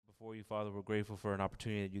before you, Father. We're grateful for an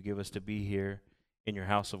opportunity that you give us to be here in your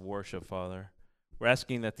house of worship, Father. We're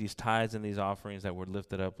asking that these tithes and these offerings that were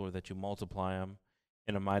lifted up, Lord, that you multiply them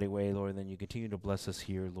in a mighty way, Lord, and then you continue to bless us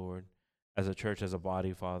here, Lord, as a church, as a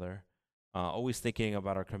body, Father. Always thinking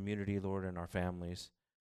about our community, Lord, and our families.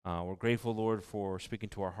 We're grateful, Lord, for speaking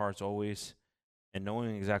to our hearts always and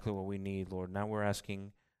knowing exactly what we need, Lord. Now we're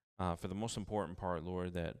asking for the most important part,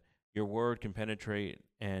 Lord, that your word can penetrate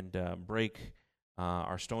and break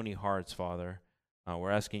our stony hearts, Father.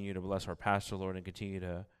 We're asking you to bless our pastor, Lord, and continue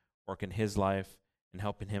to work in his life and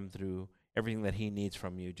helping him through everything that he needs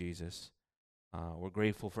from you, Jesus. We're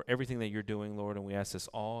grateful for everything that you're doing, Lord, and we ask this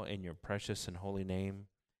all in your precious and holy name.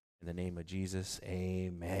 In the name of Jesus,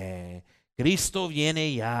 amen. Cristo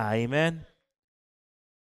viene ya, amen.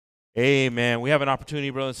 Amen. We have an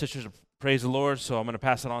opportunity, brothers and sisters, to praise the Lord, so I'm going to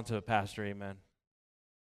pass it on to the pastor, amen.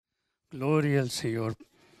 Gloria al Señor.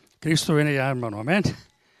 Cristo viene ya, hermano. Amen.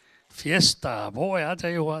 Fiesta. Boy, I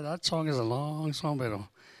tell you what, that song is a long song, pero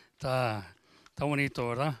está bonito,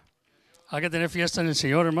 ¿verdad? Hay que tener fiesta en el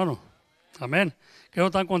Señor, hermano. Amén.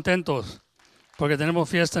 Quedo tan contentos porque tenemos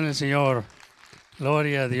fiesta en el Señor.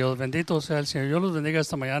 Gloria a Dios. Bendito sea el Señor. Dios los bendiga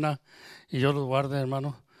esta mañana y Dios los guarde,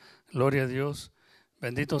 hermano. Gloria a Dios.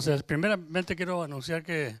 Bendito sea. Primeramente quiero anunciar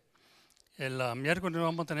que el miércoles no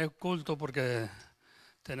vamos a tener culto porque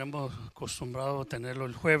tenemos acostumbrado a tenerlo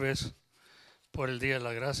el jueves por el Día de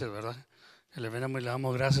las Gracias, ¿verdad? Que le venimos y le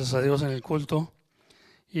damos gracias a Dios en el culto.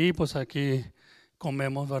 Y pues aquí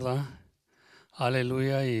comemos, ¿verdad?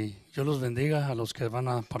 Aleluya. Y Dios los bendiga a los que van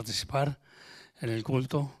a participar en el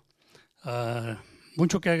culto.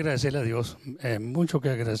 Mucho que agradecerle a Dios. Mucho que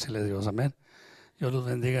agradecerle a Dios. Amén. Dios los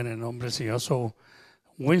bendiga en el nombre del Señor. So,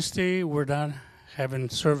 Wednesday, we're not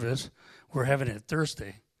having service. We're having it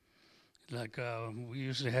Thursday. Like we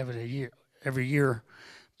usually have it every year.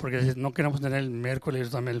 Porque no queremos tener el miércoles y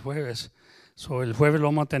también el jueves. So, el jueves lo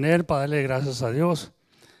vamos a tener para darle gracias a Dios.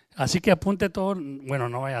 Así que apunte todo. Bueno,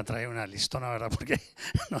 no vaya a traer una listona, ¿verdad? Porque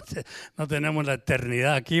no tenemos la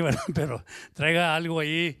eternidad aquí, ¿verdad? Pero traiga algo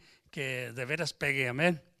ahí que de veras pegue,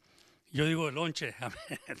 amén. Yo digo el lonche,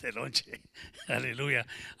 amén, de lonche, aleluya,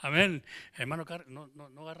 amén. Hermano Carlos,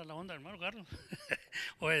 no agarra la onda, hermano Carlos.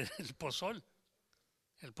 O el pozol,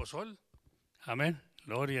 amén,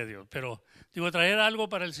 gloria a Dios. Pero digo, traer algo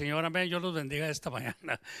para el Señor, amén. Yo los bendiga esta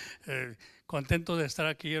mañana. Contento de estar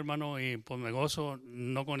aquí, hermano, y pues me gozo,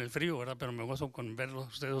 no con el frío, ¿verdad? Pero me gozo con verlos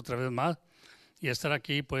ustedes otra vez más y estar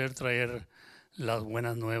aquí y poder traer las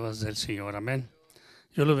buenas nuevas del Señor, amén.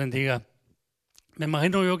 Dios los bendiga. Me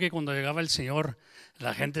imagino yo que cuando llegaba el Señor,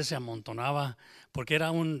 la gente se amontonaba, porque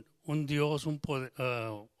era un Dios, un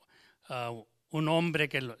hombre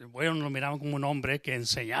que, bueno, lo miraban como un hombre que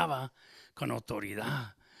enseñaba con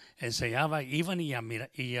autoridad. Enseñaba, iban y a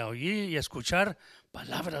oír y a escuchar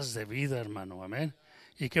palabras de vida, hermano, amén.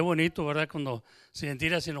 Y qué bonito, ¿verdad? Cuando se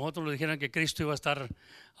sentira si nosotros le dijeran que Cristo iba a estar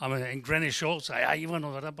en Greenwich Shoals, allá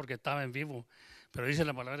íbamos, ¿verdad? Porque estaba en vivo. Pero dice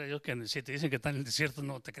la palabra de Dios que si te dicen que está en el desierto,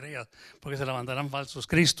 no te creas, porque se levantarán falsos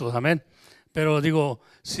cristos, amén. Pero digo,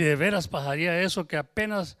 si de veras pasaría eso, que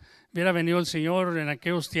apenas hubiera venido el Señor en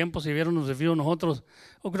aquellos tiempos y hubiéramos vivido nosotros,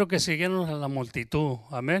 yo creo que siguiéramos a la multitud,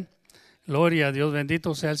 amén. Gloria a Dios,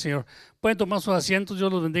 bendito sea el Señor. Pueden tomar sus asientos,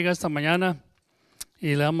 Dios los bendiga esta mañana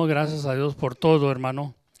y le damos gracias a Dios por todo,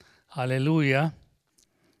 hermano. Aleluya.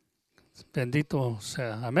 Bendito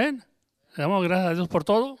sea, amén. Le damos gracias a Dios por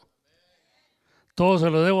todo. Todo se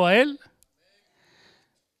lo debo a él.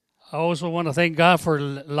 I also want to thank God for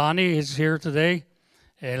Lonnie. He's here today.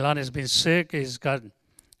 Lonnie's been sick. He's got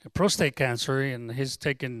prostate cancer and he's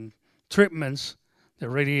taking treatments, the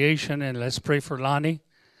radiation, and let's pray for Lonnie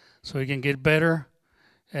so he can get better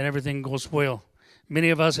and everything goes well. Many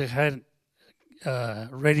of us have had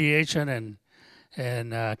radiation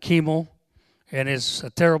and chemo, and it's a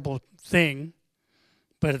terrible thing.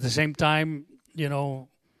 But at the same time, you know,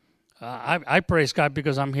 I praise God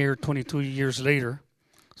because I'm here 22 years later.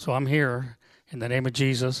 So I'm here in the name of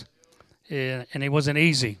Jesus. And it wasn't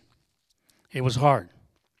easy. It was hard.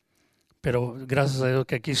 Pero gracias a Dios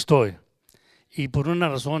que aquí estoy. Y por una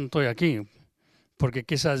razón estoy aquí. Porque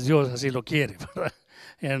quizás Dios así lo quiere, ¿verdad?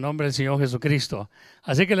 En el nombre del Señor Jesucristo.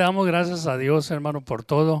 Así que le damos gracias a Dios, hermano, por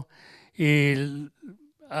todo. Y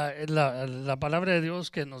la palabra de Dios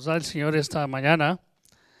que nos da el Señor esta mañana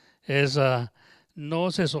es...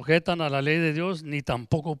 no se sujetan a la ley de Dios ni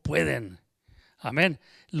tampoco pueden. Amén.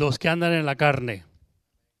 Los que andan en la carne.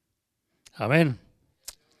 Amén.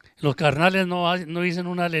 Los carnales no dicen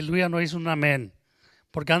un aleluya, no dicen un amén,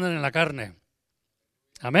 porque andan en la carne.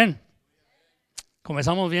 Amén.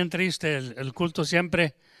 Comenzamos bien triste el culto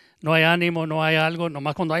siempre. No hay ánimo, no hay algo.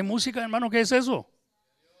 Nomás cuando hay música, hermano, ¿qué es eso?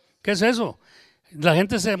 ¿Qué es eso? La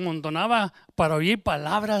gente se amontonaba para oír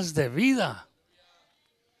palabras de vida.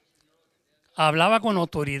 Hablaba con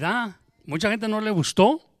autoridad. Mucha gente no le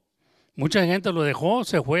gustó. Mucha gente lo dejó,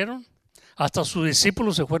 se fueron. Hasta sus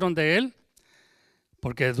discípulos se fueron de él.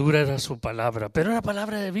 Porque dura era su palabra. Pero era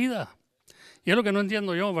palabra de vida. Y es lo que no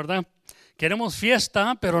entiendo yo, ¿verdad? Queremos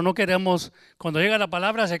fiesta, pero no queremos, cuando llega la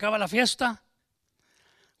palabra, se acaba la fiesta.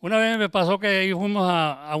 Una vez me pasó que fuimos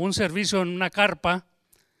a un servicio en una carpa.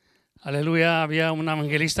 Aleluya, había un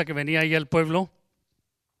evangelista que venía ahí al pueblo.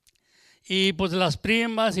 Y pues las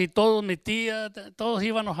primas y todos, mi tía, todos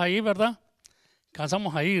íbamos ahí, ¿verdad?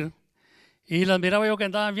 Cansamos a ir. Y las miraba yo que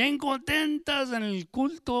andaban bien contentas en el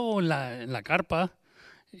culto, en la carpa.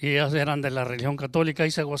 Y ellas eran de la religión católica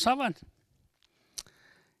y se gozaban.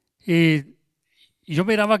 Y yo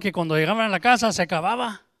miraba que cuando llegaban a la casa se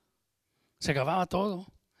acababa todo.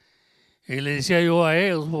 Y le decía yo a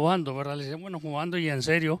ellos jugando, ¿verdad? Le decía, bueno, jugando y en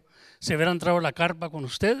serio, ¿se hubieran traído la carpa con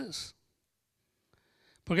ustedes?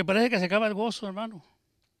 Porque parece que se acaba el gozo, hermano.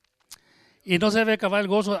 Y no se debe acabar el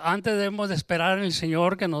gozo. Antes debemos de esperar en el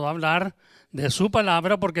Señor que nos va a hablar de su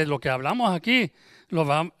palabra, porque lo que hablamos aquí lo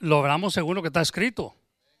hablamos según lo que está escrito.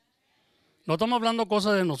 No estamos hablando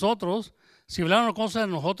cosas de nosotros. Si hablamos cosas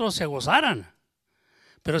de nosotros, se gozaran.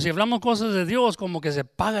 Pero si hablamos cosas de Dios, como que se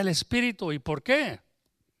paga el espíritu. ¿Y por qué?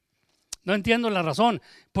 No entiendo la razón.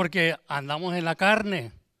 Porque andamos en la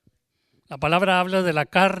carne. La palabra habla de la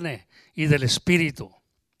carne y del espíritu.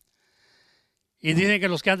 Y dicen que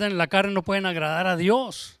los que andan en la carne no pueden agradar a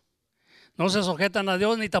Dios. No se sujetan a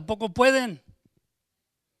Dios ni tampoco pueden.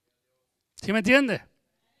 ¿Sí me entiende?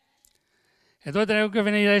 Entonces tenemos que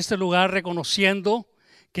venir a este lugar reconociendo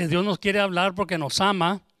que Dios nos quiere hablar porque nos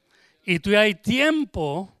ama y todavía hay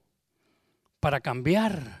tiempo para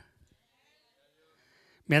cambiar.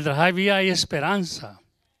 Mientras hay vida hay esperanza.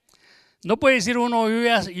 No puede decir uno,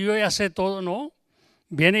 yo ya sé todo, no.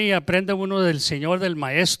 Viene y aprende uno del Señor, del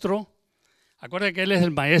Maestro. Acuérdate que Él es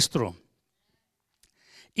el Maestro.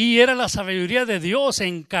 Y era la sabiduría de Dios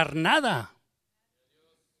encarnada.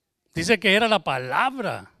 Dice que era la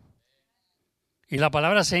palabra. Y la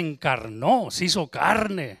palabra se encarnó, se hizo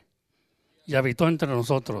carne y habitó entre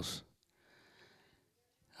nosotros.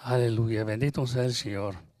 Aleluya, bendito sea el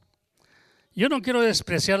Señor. Yo no quiero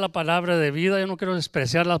despreciar la palabra de vida, yo no quiero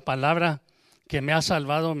despreciar la palabra que me ha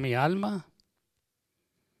salvado mi alma.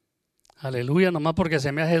 Aleluya, nomás porque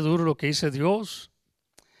se me hace duro lo que dice Dios.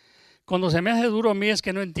 Cuando se me hace duro a mí es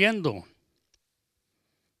que no entiendo.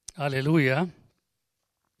 Aleluya.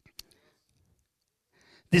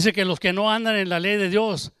 Dice que los que no andan en la ley de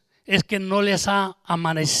Dios es que no les ha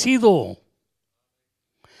amanecido.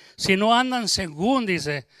 Si no andan según,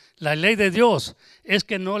 dice, la ley de Dios, es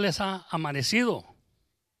que no les ha amanecido.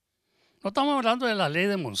 No estamos hablando de la ley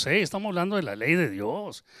de Moisés, estamos hablando de la ley de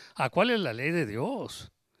Dios. ¿A cuál es la ley de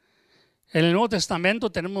Dios? En el Nuevo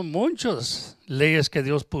Testamento tenemos muchas leyes que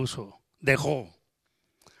Dios dejó.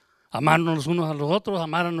 Amarnos los unos a los otros,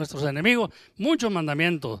 amar a nuestros enemigos, muchos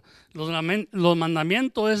mandamientos. Los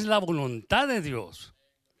mandamientos es la voluntad de Dios.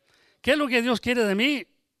 ¿Qué es lo que Dios quiere de mí?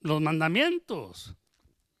 Los mandamientos.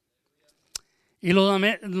 Y los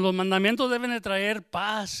mandamientos deben de traer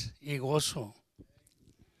paz y gozo.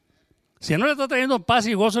 Si no le está trayendo paz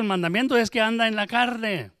y gozo el mandamiento es que anda en la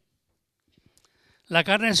carne. La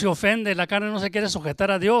carne se ofende, la carne no se quiere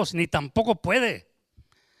sujetar a Dios, ni tampoco puede.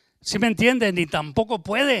 ¿Sí me entiende? Ni tampoco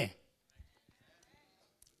puede.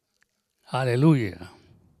 Aleluya.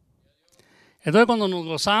 Entonces cuando nos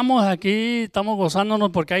gozamos aquí, estamos gozándonos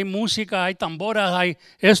porque hay música, hay tamboras, hay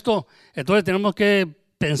esto. Entonces tenemos que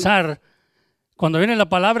pensar, cuando viene la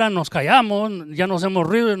palabra nos callamos, ya no hacemos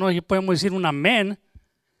ruido, no podemos decir un amén,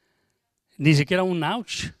 ni siquiera un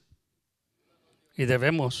ouch. Y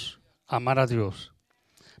debemos amar a Dios.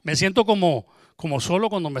 Me siento como solo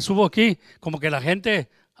cuando me subo aquí, como que la gente,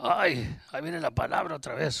 ay, ahí viene la palabra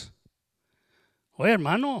otra vez. Oye,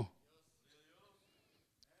 hermano.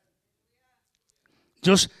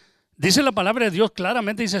 Dios, dice la palabra de Dios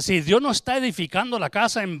claramente, dice, si Dios no está edificando la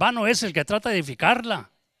casa, en vano es el que trata de edificarla.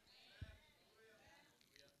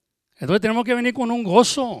 Entonces tenemos que venir con un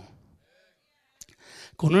gozo,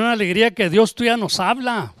 con una alegría que Dios tú ya nos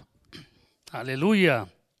habla. Aleluya.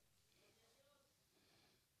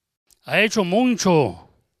 Ha hecho mucho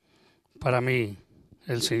para mí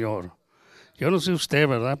el Señor. Yo no sé usted,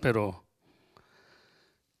 ¿verdad? Pero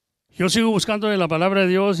yo sigo buscando en la palabra de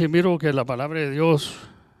Dios y miro que la palabra de Dios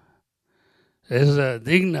es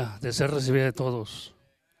digna de ser recibida de todos.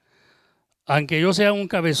 Aunque yo sea un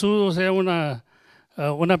cabezudo, sea una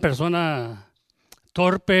persona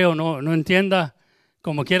torpe o no entienda,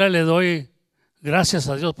 como quiera le doy gracias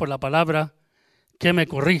a Dios por la palabra que me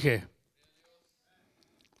corrige.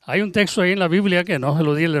 Hay un texto ahí en la Biblia que no se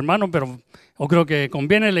lo di al hermano, pero yo creo que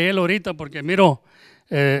conviene leerlo ahorita porque miro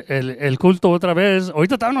el culto otra vez.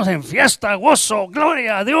 Ahorita estamos en fiesta, gozo,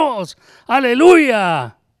 gloria a Dios,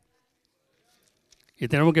 aleluya. Y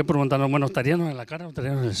tenemos que preguntarnos, bueno, ¿estaríamos en la carne o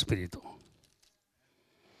estaríamos en el espíritu?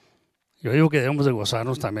 Yo digo que debemos de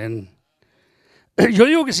gozarnos también. Yo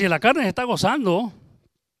digo que si la carne se está gozando,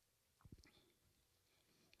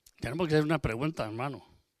 tenemos que hacer una pregunta, hermano.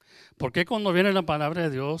 ¿Por qué cuando viene la palabra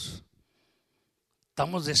de Dios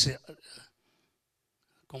estamos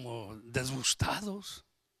como disgustados?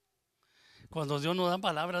 Cuando Dios nos da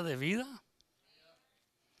palabra de vida.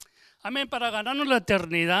 Amén, para ganarnos la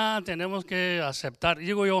eternidad tenemos que aceptar.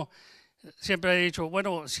 Digo yo, siempre he dicho,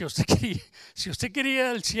 bueno, si usted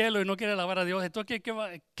quería el cielo y no quiere alabar a Dios, entonces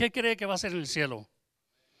 ¿qué cree que va a hacer en el cielo?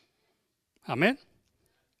 Amén.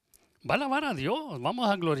 Va a alabar a Dios, vamos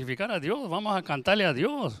a glorificar a Dios, vamos a cantarle a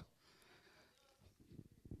Dios.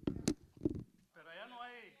 Pero allá no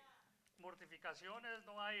hay mortificaciones,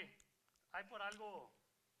 no hay por algo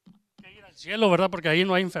que ir al cielo, ¿verdad? Porque ahí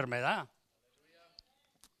no hay enfermedad.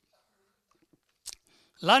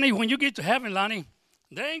 Lonnie, when you get to heaven, Lonnie,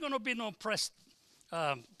 there ain't going to be no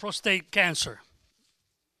prostate cancer,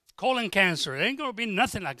 colon cancer. There ain't going to be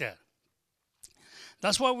nothing like that.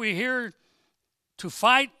 That's why we're here to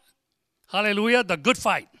fight, hallelujah, the good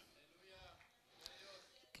fight.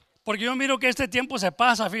 Porque yo miro que este tiempo se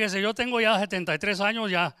pasa, fíjese, yo tengo ya 73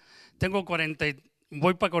 años, ya tengo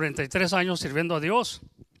voy para 43 años sirviendo a Dios.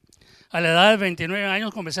 A la edad de 29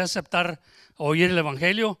 años comencé a oír el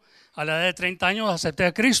Evangelio. A la edad de 30 años acepté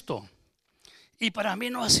a Cristo. Y para mí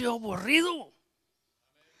no ha sido aburrido.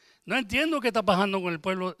 No entiendo qué está pasando con el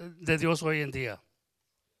pueblo de Dios hoy en día.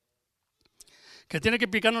 Que tiene que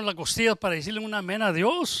picarnos las costillas para decirle un amén a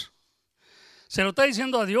Dios. Se lo está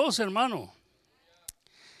diciendo a Dios, hermano.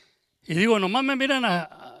 Y digo, nomás me miran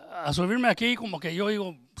a subirme aquí como que yo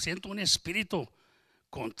digo, siento un espíritu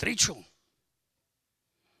contricho.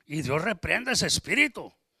 Y Dios reprende ese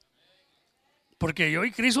espíritu. Porque yo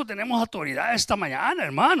y Cristo tenemos autoridad esta mañana,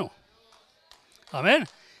 hermano. Amén.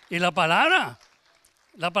 Y la palabra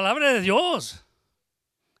de Dios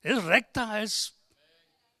es recta, es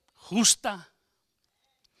justa.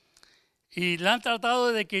 Y la han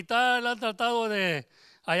tratado de quitar, la han tratado de,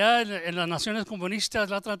 allá en las naciones comunistas,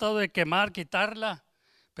 la han tratado de quemar, quitarla,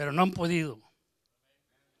 pero no han podido.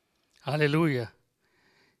 Aleluya.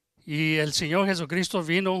 Y el Señor Jesucristo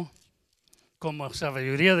vino como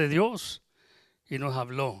sabiduría de Dios y nos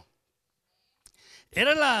habló.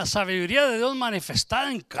 Era la sabiduría de Dios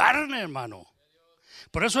manifestada en carne, hermano.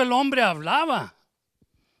 Por eso el hombre hablaba.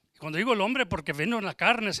 Cuando digo el hombre, porque vino en la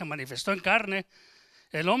carne, se manifestó en carne.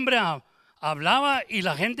 El hombre hablaba y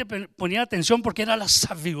la gente ponía atención porque era la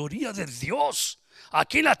sabiduría de Dios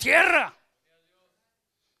aquí en la tierra.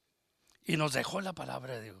 Y nos dejó la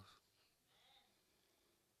palabra de Dios.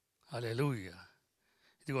 Aleluya.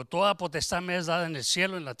 Digo, toda potestad me es dada en el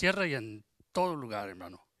cielo, en la tierra y en todo lugar,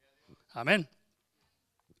 hermano. Amén.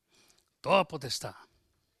 Toda potestad.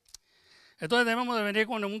 Entonces debemos de venir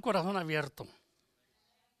con un corazón abierto.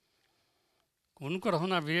 Con un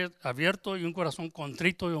corazón abierto y un corazón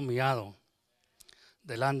contrito y humillado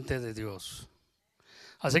delante de Dios.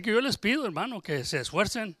 Así que yo les pido, hermano, que se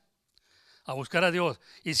esfuercen a buscar a Dios.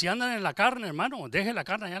 Y si andan en la carne, hermano, dejen la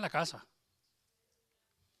carne allá en la casa.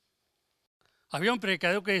 Había un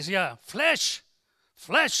predicador que decía, flesh,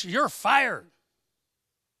 you're fired.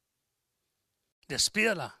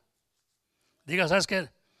 Despídala. Diga, ¿sabes qué?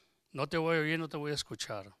 No te voy a oír, no te voy a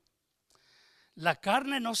escuchar. La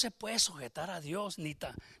carne no se puede sujetar a Dios, ni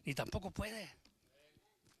tampoco puede.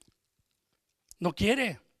 No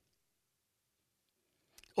quiere.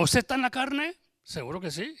 ¿Usted está en la carne? Seguro que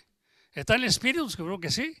sí. ¿Está en el espíritu? Seguro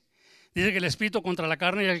que sí. Dice que el espíritu contra la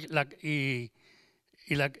carne y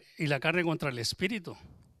la carne contra el espíritu.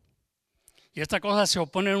 Y estas cosas se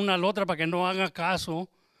oponen una a la otra para que no haga caso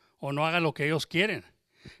o no haga lo que ellos quieren.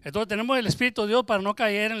 Entonces tenemos el Espíritu de Dios para no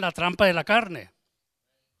caer en la trampa de la carne.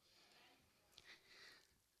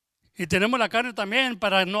 Y tenemos la carne también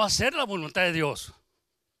para no hacer la voluntad de Dios.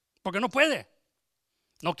 Porque no puede,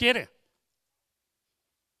 no quiere.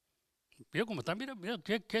 Mira cómo está, mira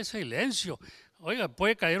qué silencio. Oiga,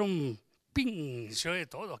 puede caer un ping, se oye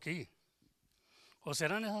todo aquí. O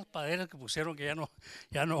serán esas paderas que pusieron que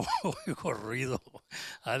ya no oigo ruido.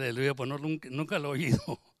 Aleluya, pues nunca lo he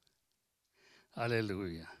oído.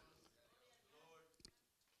 Aleluya.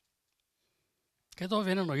 Que todos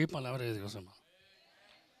vienen a oír palabra de Dios, hermano.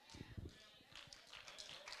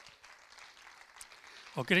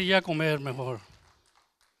 ¿O quiere ya comer mejor?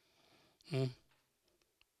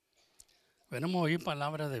 Venimos a oír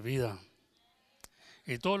palabra de vida.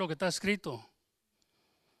 Y todo lo que está escrito,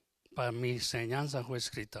 para mi enseñanza fue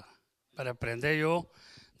escrita. Para aprender yo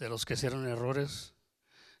de los que hicieron errores,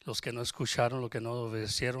 los que no escucharon, los que no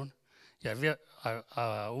obedecieron. Y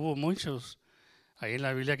hubo muchos ahí en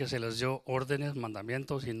la Biblia que se les dio órdenes,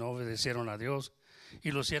 mandamientos y no obedecieron a Dios.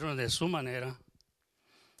 Y lo hicieron de su manera.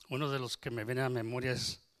 Uno de los que me viene a memoria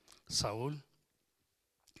es Saúl.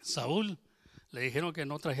 Saúl le dijeron que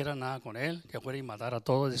no trajera nada con él, que fuera y matara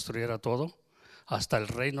todo, destruyera todo. Hasta el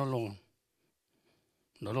rey no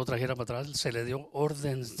lo trajera para atrás. Se le dio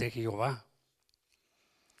órdenes de Jehová.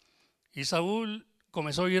 Y Saúl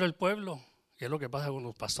comenzó a oír al pueblo. Y es lo que pasa con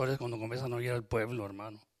los pastores cuando comienzan a oír al pueblo,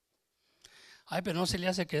 hermano. Ay, pero no se le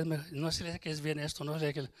hace que es bien esto, no se le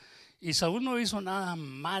hace que... Y Saúl no hizo nada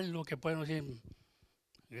malo que pueden decir.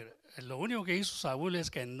 Lo único que hizo Saúl es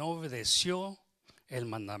que no obedeció el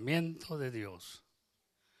mandamiento de Dios,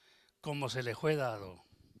 como se le fue dado.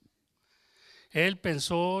 Él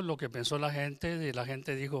pensó lo que pensó la gente, y la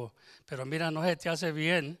gente dijo, pero mira, no se te hace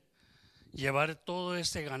bien llevar todo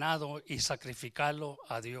este ganado y sacrificarlo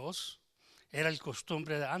a Dios. Era el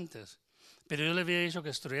costumbre de antes. Pero yo le había dicho que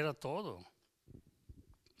destruyera todo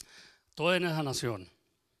en esa nación.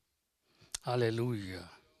 Aleluya.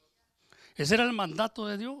 Ese era el mandato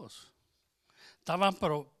de Dios. Estaban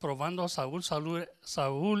probando a Saúl.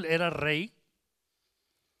 Saúl era rey.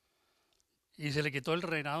 Y se le quitó el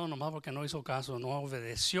reinado nomás porque no hizo caso, no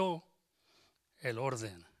obedeció el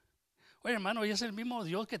orden. Oye, hermano, y es el mismo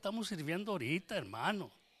Dios que estamos sirviendo ahorita,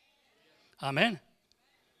 hermano. Amén.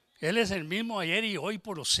 Él es el mismo ayer y hoy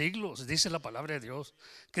por los siglos, dice la palabra de Dios.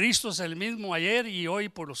 Cristo es el mismo ayer y hoy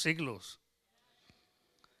por los siglos.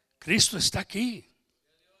 Cristo está aquí.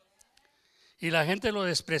 Y la gente lo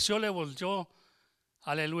despreció, le volteó,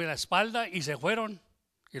 aleluya, la espalda y se fueron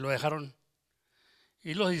y lo dejaron.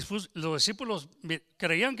 Y los discípulos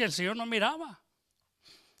creían que el Señor no miraba.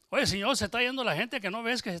 Oye, Señor, se está yendo la gente, que no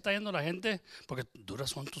ves que se está yendo la gente, porque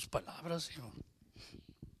duras son tus palabras, Señor.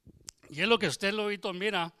 Y es lo que usted lo oído,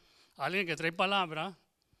 mira, alguien que trae palabra,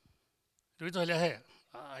 luego se le hace,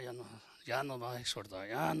 ya no va a exhortar,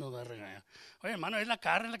 ya no va a regañar. Oye, hermano, es la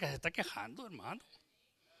carne la que se está quejando, hermano.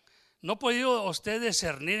 ¿No ha podido usted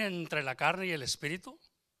discernir entre la carne y el espíritu?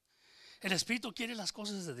 El espíritu quiere las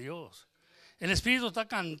cosas de Dios. El espíritu está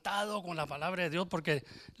cantado con la palabra de Dios porque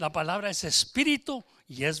la palabra es espíritu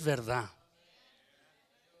y es verdad.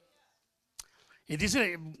 Y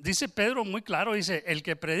dice Pedro muy claro, dice, el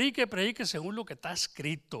que predique, predique según lo que está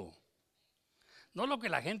escrito. No lo que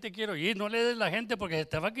la gente quiere oír, no le des a la gente porque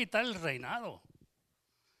te va a quitar el reinado.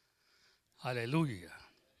 Aleluya.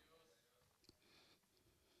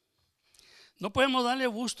 No podemos darle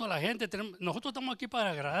gusto a la gente. Nosotros estamos aquí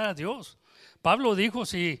para agradar a Dios. Pablo dijo,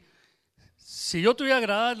 si yo tuviera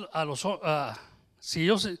agradar si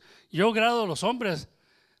yo agrado a los hombres,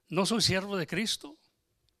 ¿no soy siervo de Cristo?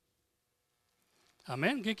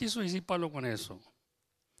 Amén. ¿Qué quiso decir Pablo con eso?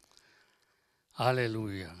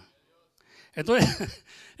 Aleluya.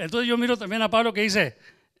 Entonces yo miro también a Pablo que dice,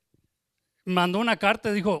 mandó una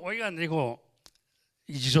carta y dijo, oigan,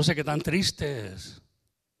 y yo sé que están tristes.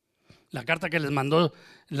 La carta que les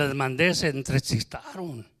mandé, se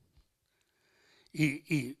entristaron.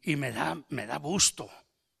 Y me da gusto.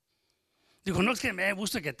 Digo, no es que me dé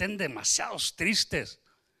gusto que estén demasiados tristes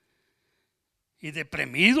y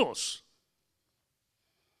deprimidos,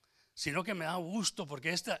 sino que me da gusto porque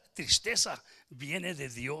esta tristeza viene de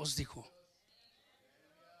Dios, dijo.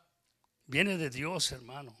 Viene de Dios,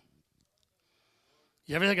 hermano.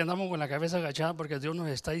 Y a veces que andamos con la cabeza agachada porque Dios nos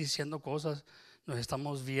está diciendo cosas, nos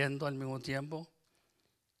estamos viendo al mismo tiempo.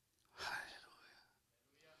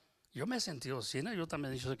 Yo me he sentido así, yo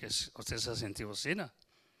también he dicho que usted se ha sentido así,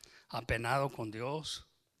 apenado con Dios.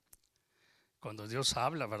 Cuando Dios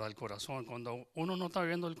habla, ¿verdad? El corazón. Cuando uno no está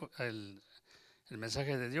viendo el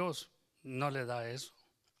mensaje de Dios, no le da eso.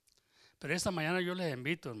 Pero esta mañana yo les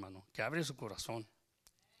invito, hermano, que abre su corazón.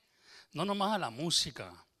 No nomás a la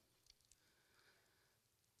música.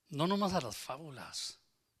 No nomás a las fábulas.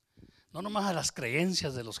 No nomás a las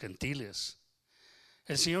creencias de los gentiles.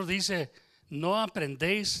 El Señor dice, no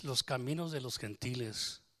aprendéis los caminos de los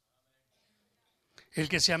gentiles. El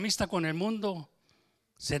que se amista con el mundo,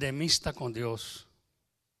 se enemista con Dios.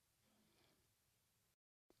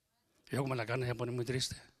 Yo como la carne se pone muy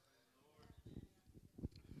triste.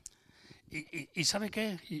 Y ¿sabe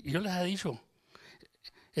qué? Y yo les he dicho,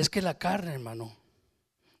 es que la carne, hermano,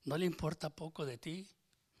 no le importa poco de ti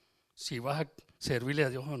si vas a servirle a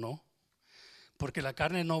Dios o no. Porque la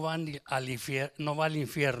carne no va al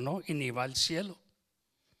infierno y ni va al cielo.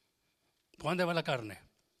 ¿Por dónde va la carne?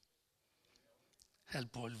 El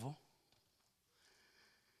polvo.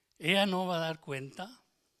 ella no va a dar cuenta.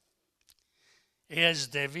 Ella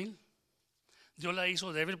es débil. Dios la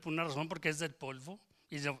hizo débil por una razón, porque es del polvo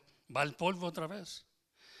y va al polvo otra vez.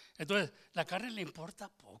 Entonces, la carne le importa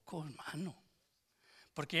poco, hermano,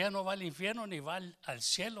 porque ella no va al infierno ni va al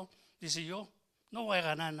cielo. Dice, yo no voy a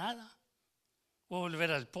ganar nada, voy a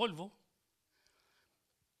volver al polvo.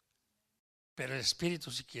 Pero el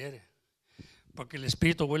espíritu si quiere, porque el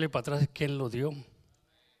espíritu vuelve para atrás. ¿Quién lo dio?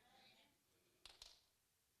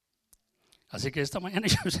 Así que esta mañana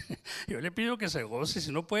yo le pido que se goce.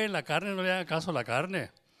 Si no puede la carne, no le haga caso a la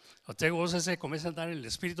carne. Usted gócese, comienza a dar en el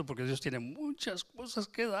espíritu, porque Dios tiene muchas cosas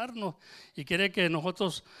que darnos y quiere que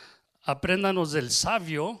nosotros aprendamos del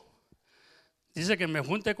sabio. Dice que me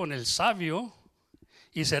junte con el sabio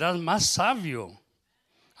y serás más sabio.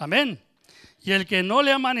 Amén. Y el que no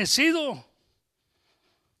le ha amanecido,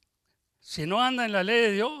 si no anda en la ley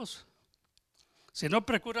de Dios, si no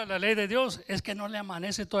procura la ley de Dios, es que no le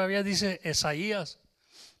amanece todavía, dice Isaías.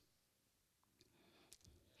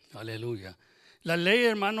 Aleluya. La ley,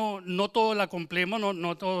 hermano, no todos la cumplimos,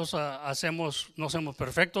 no todos no somos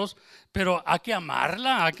perfectos, pero hay que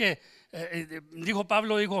amarla. Dijo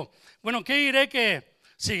Pablo, bueno, ¿qué diré? ¿Que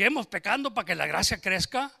seguimos pecando para que la gracia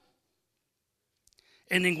crezca?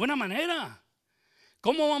 En ninguna manera.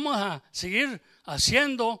 ¿Cómo vamos a seguir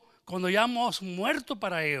haciendo cuando ya hemos muerto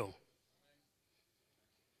para ello?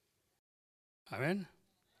 Amén.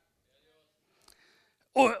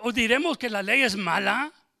 O diremos que la ley es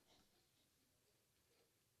mala,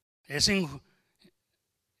 es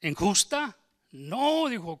injusta. No,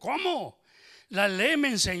 dijo, ¿cómo? La ley me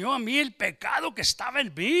enseñó a mí el pecado que estaba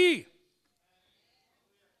en mí.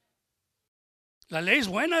 La ley es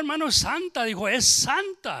buena, hermano, es santa. Dijo, es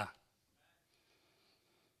santa.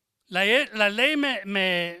 La ley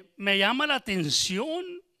me llama la atención,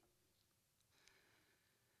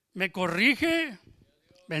 me corrige,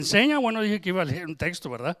 me enseña. Bueno, dije que iba a leer un texto,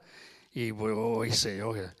 ¿verdad? Y hice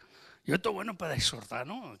yo estoy bueno para exhortar,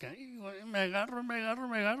 ¿no? Me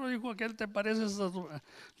agarro. Dijo, ¿qué te parece?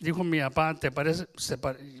 Dijo mi papá, ¿te parece?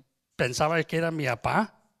 Pensaba que era mi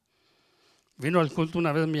papá. Vino al culto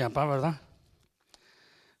una vez mi papá, ¿verdad?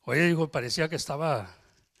 Oye, dijo, parecía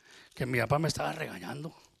que mi papá me estaba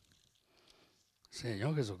regañando.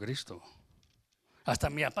 Señor Jesucristo. Hasta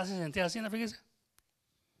mi papá se sentía así, ¿no? Fíjese.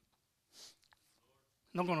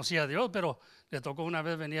 No conocía a Dios, pero le tocó una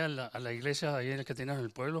vez venir a la iglesia ahí en el que tenían en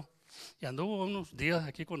el pueblo, y anduvo unos días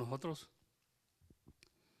aquí con nosotros.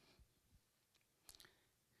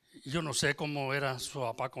 Yo no sé cómo era su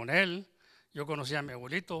papá con él. Yo conocía a mi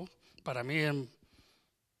abuelito. Para mí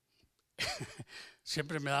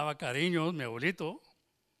siempre me daba cariño mi abuelito.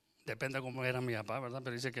 Depende cómo era mi papá, ¿verdad?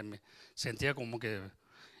 Pero dice que me sentía como que,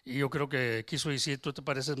 y yo creo que quiso decir, tú te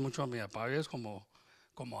pareces mucho a mi papá, ¿ves? Como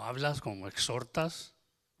hablas, como exhortas.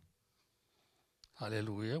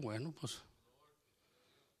 Aleluya. Bueno, pues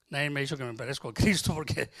nadie me ha dicho que me parezco a Cristo,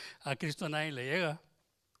 porque a Cristo a nadie le llega.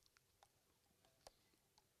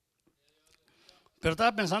 Pero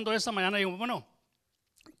estaba pensando esta mañana y digo, bueno,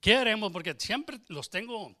 ¿qué haremos? Porque siempre los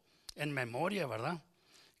tengo en memoria, ¿verdad?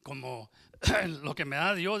 Como lo que me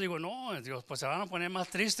da Dios. Digo, no, Dios, pues se van a poner más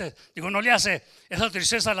tristes. Digo, no le hace, esa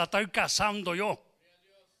tristeza la estoy cazando yo.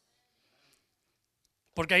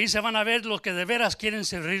 Porque ahí se van a ver los que de veras quieren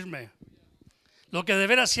servirme, los que de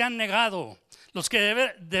veras se han negado, los que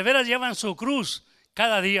de veras llevan su cruz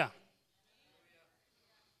cada día.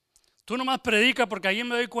 Tú nomás predica, porque ahí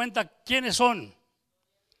me doy cuenta quiénes son.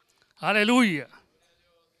 Aleluya.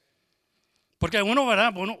 Porque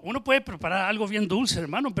 ¿verdad? Uno puede preparar algo bien dulce,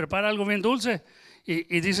 hermano, prepara algo bien dulce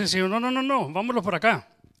y dice el Señor, no, vámonos por acá.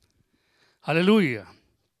 Aleluya.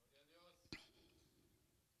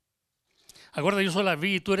 Acuérdate, yo soy la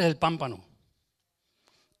vid y tú eres el pámpano.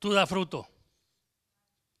 Tú das fruto,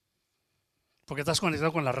 porque estás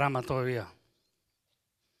conectado con la rama todavía,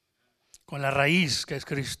 con la raíz que es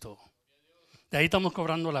Cristo. De ahí estamos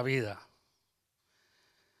cobrando la vida.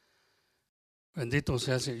 Bendito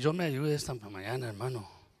sea el Señor. Yo me ayude esta mañana, hermano,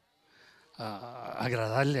 a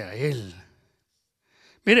agradarle a Él.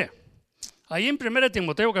 Mire, ahí en 1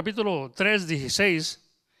 Timoteo capítulo 3, 16,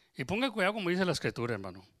 y ponga cuidado como dice la escritura,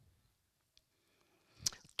 hermano.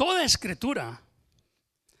 Toda escritura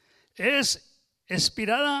es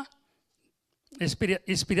inspirada,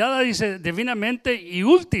 dice, divinamente y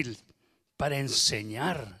útil para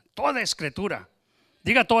enseñar. Toda escritura.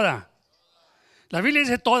 Diga toda. La Biblia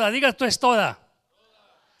dice toda, diga tú es toda.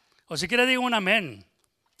 O si quiere diga un amén.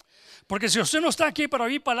 Porque si usted no está aquí para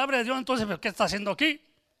oír palabra de Dios, entonces ¿qué está haciendo aquí?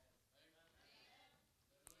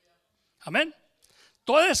 Amén.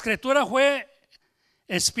 Toda escritura fue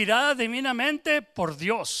inspirada divinamente por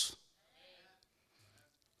Dios.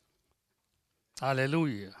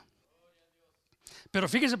 Aleluya. Pero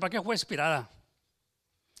fíjese para qué fue inspirada.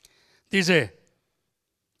 Dice,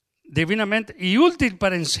 divinamente y útil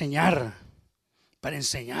para enseñarnos,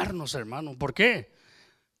 hermano. ¿Por qué?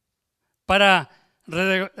 Para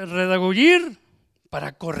redagullir,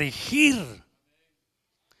 para corregir.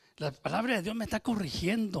 La palabra de Dios me está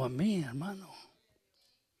corrigiendo a mí, hermano.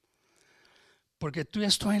 Porque tú ya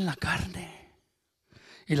estás en la carne.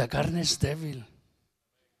 Y la carne es débil.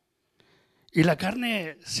 Y la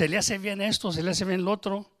carne se le hace bien esto, se le hace bien lo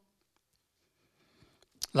otro.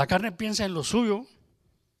 La carne piensa en lo suyo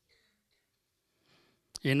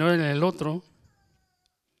y no en el otro.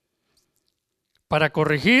 Para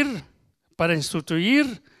corregir, para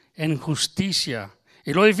instruir en justicia.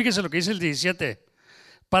 Y luego fíjese lo que dice el 17.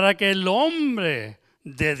 Para que el hombre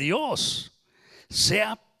de Dios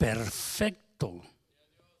sea perfecto.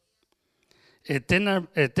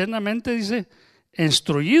 Eternamente dice,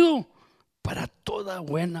 instruido para toda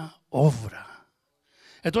buena obra.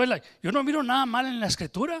 Entonces, yo no miro nada mal en la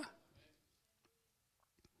escritura.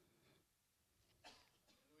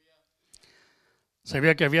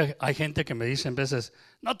 Sabía que hay gente que me dice en veces,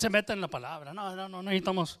 no se meta en la palabra, no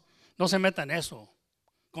necesitamos, no se meta en eso.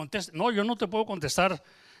 No, yo no te puedo contestar,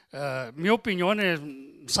 mi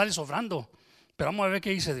opinión sale sobrando, pero vamos a ver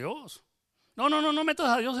qué dice Dios. No metas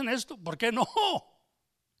a Dios en esto. ¿Por qué no?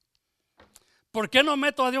 ¿Por qué no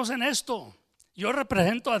meto a Dios en esto? Yo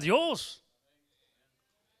represento a Dios.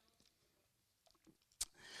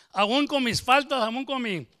 Aún con mis faltas, aún con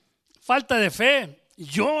mi falta de fe,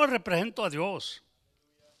 yo represento a Dios.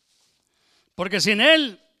 Porque sin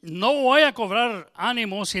Él no voy a cobrar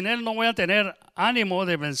ánimo, sin Él no voy a tener ánimo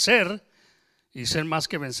de vencer y ser más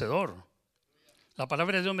que vencedor. La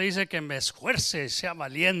palabra de Dios me dice que me esfuerce, sea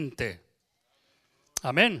valiente.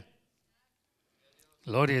 Amén.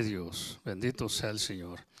 Gloria a Dios, bendito sea el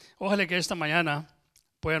Señor. Ojalá que esta mañana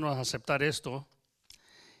podamos aceptar esto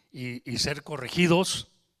y ser corregidos,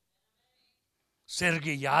 ser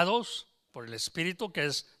guiados por el Espíritu, que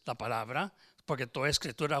es la palabra, porque toda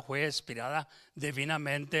escritura fue inspirada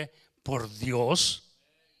divinamente por Dios.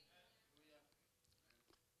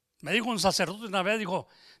 Me dijo un sacerdote una vez, dijo,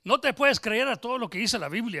 no te puedes creer a todo lo que dice la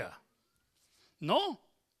Biblia. No.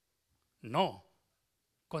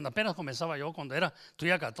 Cuando apenas comenzaba yo, cuando era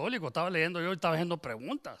estudiante católico, estaba leyendo yo y estaba haciendo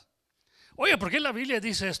preguntas. Oye, ¿por qué la Biblia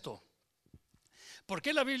dice esto? ¿Por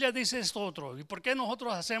qué la Biblia dice esto otro? ¿Y por qué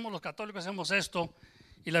nosotros los católicos hacemos esto?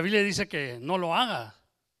 Y la Biblia dice que no lo haga.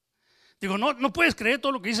 Digo, no puedes creer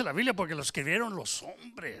todo lo que dice la Biblia porque lo escribieron los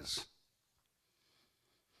hombres.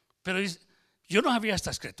 Pero yo no sabía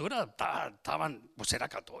esta escritura, pues era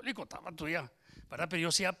católico, estaba tuya. Pero yo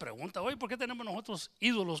hacía pregunta, oye, ¿por qué tenemos nosotros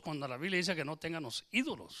ídolos cuando la Biblia dice que no tengamos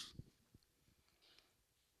ídolos?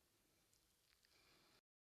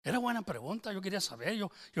 Era buena pregunta, yo quería saber,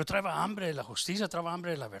 yo traía hambre de la justicia, traía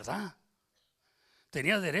hambre de la verdad.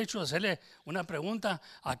 Tenía derecho a hacerle una pregunta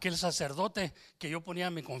a aquel sacerdote que yo ponía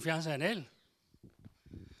mi confianza en él,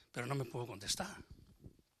 pero no me pudo contestar.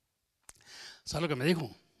 ¿Sabes lo que me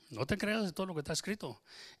dijo? No te creas de todo lo que está escrito.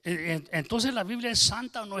 Entonces, ¿la Biblia es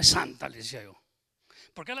santa o no es santa? Le decía yo.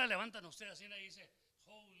 ¿Por qué la levantan ustedes así y dice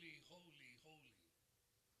holy, holy, holy?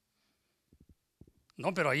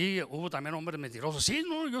 No, pero ahí hubo también hombres mentirosos. Sí,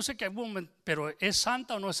 no, yo sé que hubo, pero ¿es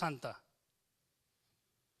santa o no es santa?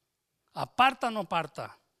 ¿Aparta o no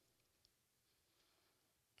aparta?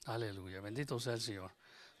 Aleluya, bendito sea el Señor.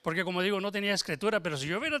 Porque como digo, no tenía escritura, pero si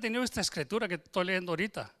yo hubiera tenido esta escritura que estoy leyendo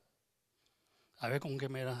ahorita, a ver con qué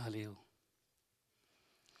me hubiera salido.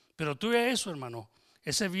 Pero tuve eso, hermano.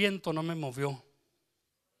 Ese viento no me movió.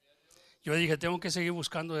 Yo dije, tengo que seguir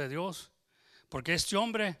buscando de Dios, porque este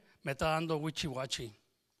hombre me está dando wichi-wachi.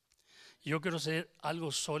 Yo quiero ser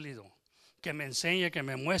algo sólido, que me enseñe, que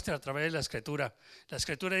me muestre a través de la escritura. La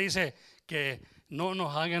escritura dice que no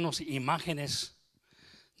nos háganos imágenes,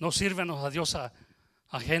 no sírvanos a Dios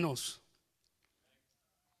ajenos.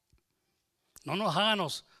 No nos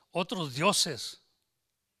háganos otros dioses.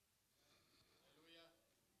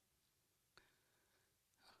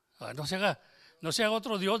 No se haga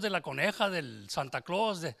otro Dios de la coneja, del Santa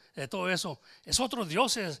Claus, de todo eso. Es otros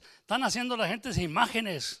dioses. Están haciendo la gente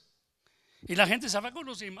imágenes. Y la gente se va con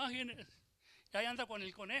las imágenes. Y ahí anda con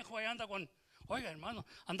el conejo, ahí anda con, oiga hermano,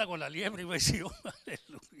 anda con la liebre. Y voy a decir, oh,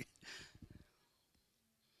 aleluya.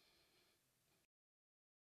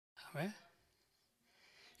 A ver.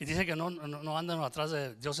 Y dice que no andan atrás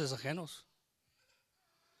de dioses ajenos.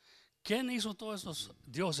 ¿Quién hizo todos esos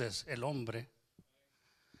dioses? El hombre.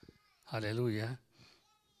 Aleluya.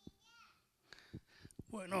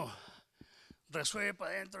 Bueno, resuelve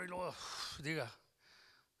para adentro y luego diga,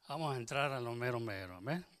 vamos a entrar a lo mero.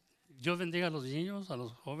 Amén. Dios bendiga a los niños, a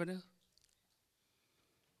los jóvenes.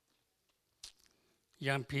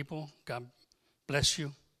 Young people, God bless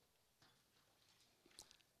you.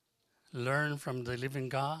 Learn from the living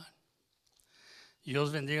God.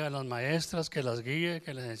 Dios bendiga a las maestras, que las guíe,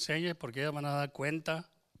 que les enseñe, porque ellas van a dar cuenta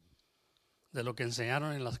de lo que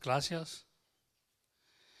enseñaron en las clases.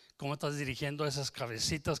 ¿Cómo estás dirigiendo a esas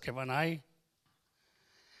cabecitas que van ahí?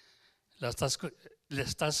 ¿Le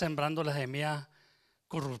estás sembrando la semilla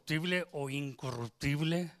corruptible o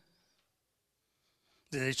incorruptible?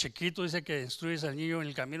 Desde chiquito dice que instruyes al niño en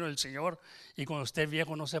el camino del Señor y cuando esté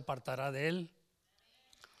viejo no se apartará de él.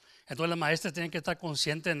 Entonces las maestras tienen que estar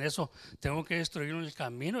conscientes en eso. Tengo que instruir en el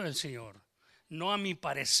camino del Señor, no a mi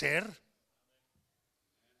parecer.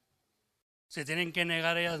 Se tienen que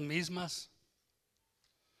negar ellas mismas.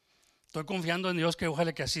 Estoy confiando en Dios que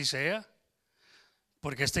ojalá que así sea,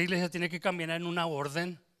 porque esta iglesia tiene que caminar en una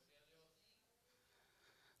orden,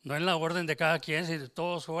 no en la orden de cada quien. Si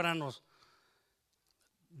todos fueran los,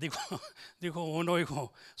 dijo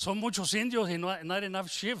uno, son muchos indios y not enough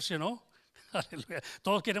chiefs, you know. Aleluya.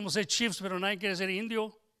 Todos queremos ser chiefs, pero nadie quiere ser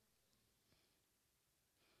indio.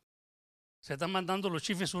 Se están mandando los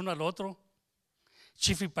chiefs uno al otro,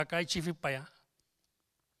 chifi para acá y chifi para allá.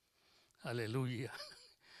 Aleluya.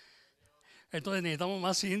 Entonces necesitamos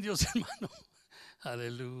más indios, hermano.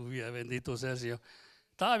 Aleluya, bendito sea el Señor.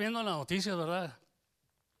 Estaba viendo las noticias, ¿verdad?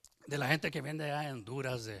 De la gente que viene allá en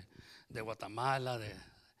Honduras, de Guatemala, de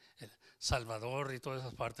El Salvador y todas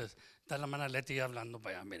esas partes. Está la hermana Leti hablando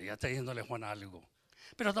para allá, mire, ya está diciéndole Juan algo.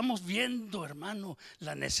 Pero estamos viendo, hermano,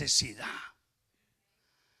 la necesidad,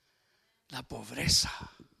 la pobreza.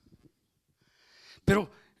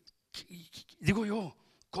 Pero, digo yo,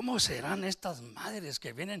 ¿cómo serán estas madres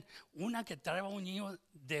que vienen? Una que trae a un niño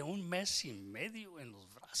de 1 mes y medio en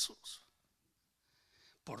los brazos.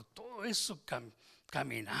 Por todo eso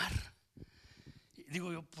caminar.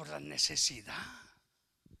 Digo yo, por la necesidad.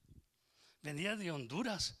 Venía de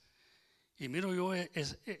Honduras. Y miro yo,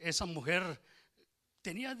 esa mujer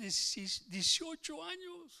tenía 18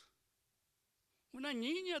 años. Una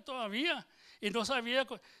niña todavía. Y no sabía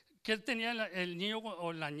que tenía el niño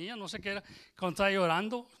o la niña, no sé qué era, cuando estaba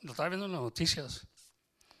llorando. Lo estaba viendo en las noticias.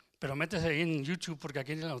 Pero métese ahí en YouTube porque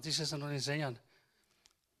aquí en las noticias se nos enseñan.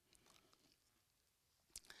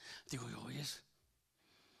 Digo yo, oye,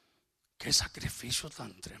 qué sacrificio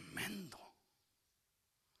tan tremendo.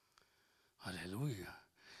 Aleluya.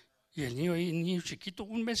 Y el niño ahí, niño chiquito,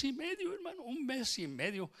 1 mes y medio, hermano, 1 mes y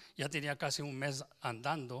medio. Ya tenía casi 1 mes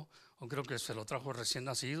andando, o creo que se lo trajo recién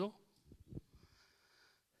nacido.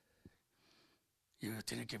 Y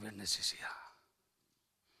tiene que ver necesidad.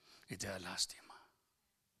 Y te da lástima.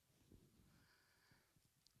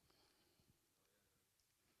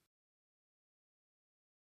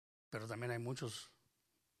 Pero también hay muchos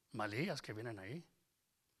malías que vienen ahí.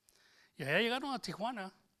 Y allá llegaron a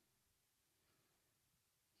Tijuana.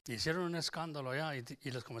 Hicieron un escándalo allá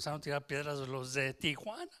y les comenzaron a tirar piedras a los de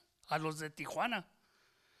Tijuana.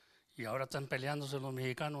 Y ahora están peleándose los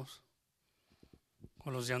mexicanos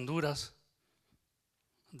con los de Honduras,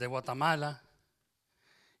 de Guatemala.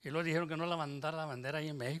 Y luego dijeron que no levantaran la bandera ahí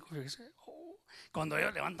en México. Fíjese, cuando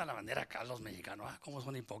ellos levantan la bandera acá, los mexicanos, cómo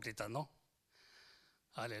son hipócritas, ¿no?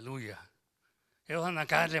 Aleluya. Ellos andan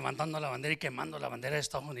acá levantando la bandera y quemando la bandera de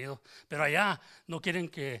Estados Unidos. Pero allá no quieren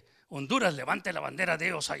que Honduras levante la bandera de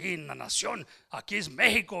ellos allí en la nación. Aquí es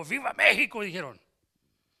México, viva México, dijeron.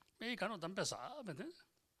 Mexicanos están pesados, ¿me entiendes?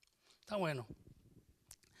 Está bueno.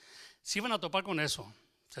 Si van a topar con eso,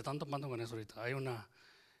 se están topando con eso ahorita. Hay una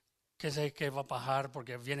que sé que va a bajar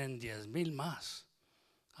porque vienen 10,000 más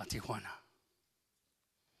a Tijuana.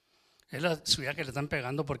 Es la ciudad que le están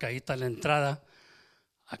pegando porque ahí está la entrada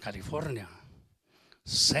a California.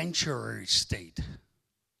 Sanctuary State.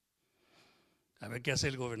 A ver qué hace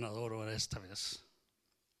el gobernador ahora esta vez.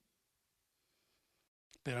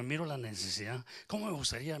 Pero miro la necesidad. ¿Cómo me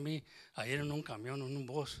gustaría a mí ir en un camión, en un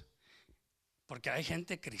bus? Porque hay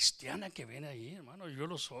gente cristiana que viene ahí, hermano. Yo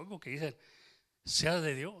los oigo que dicen, sea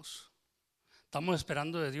de Dios. Estamos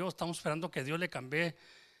esperando de Dios. Estamos esperando que Dios le cambie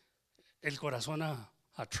el corazón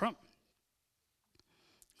a Trump.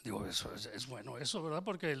 Digo, eso es bueno, eso, ¿verdad?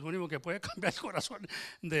 Porque el único que puede cambiar el corazón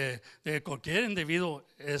de cualquier individuo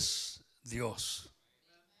es Dios.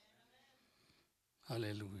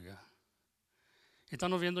 Aleluya. Y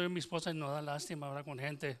estamos viendo yo mi esposa y nos da lástima hablar con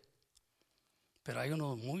gente, pero hay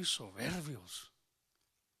unos muy soberbios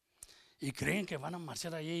y creen que van a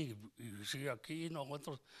marchar allí y sí, aquí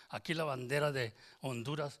nosotros, aquí la bandera de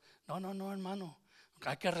Honduras. No, hermano,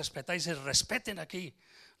 hay que respetar y se respeten aquí.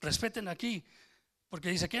 Porque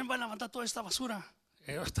dice, ¿quién va a levantar toda esta basura?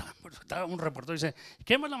 Estaba un reportero y dice,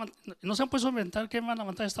 ¿no se han puesto a inventar quién va a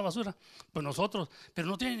levantar esta basura? Pues nosotros, pero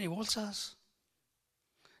no tienen ni bolsas.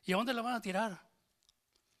 ¿Y a dónde la van a tirar?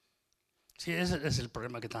 Sí, ese es el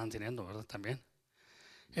problema que estaban teniendo, ¿verdad? También.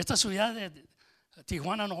 Esta ciudad de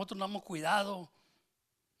Tijuana, nosotros no hemos cuidado.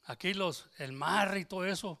 Aquí el mar y todo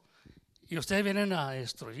eso. Y ustedes vienen a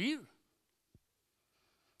destruir.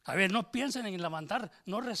 A ver, no piensen en levantar,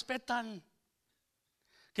 no respetan.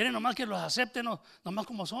 Quieren nomás que los acepten, nomás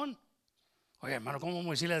como son. Oye, hermano, ¿cómo vamos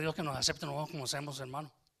a decirle a Dios que nos acepte nomás como somos,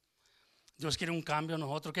 hermano? Dios quiere un cambio en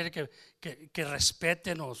nosotros, quiere que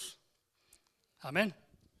respétenos. Amén.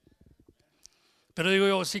 Pero digo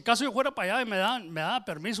yo, si caso yo fuera para allá y me da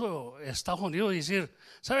permiso Estados Unidos y decir,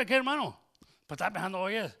 ¿sabe qué, hermano? Pues estaba pensando,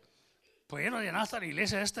 oye, pues ya no llenar hasta la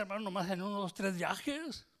iglesia hermano, nomás en 1, 2, 3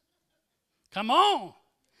 viajes. Come on.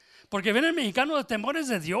 Porque vienen mexicanos de temores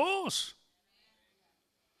de Dios.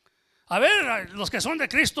 A ver, los que son de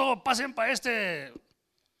Cristo, pasen para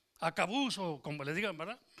acabús o como les digan,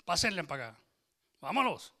 ¿verdad? Pásenle para acá.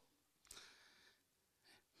 Vámonos.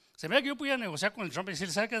 Se ve que yo podía negociar con el Trump y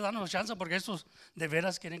decir, ¿sabe qué? Danos chance porque estos de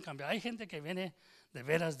veras quieren cambiar. Hay gente que viene de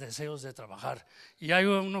veras deseos de trabajar. Y hay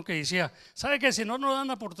uno que decía, ¿sabe qué? Si no nos dan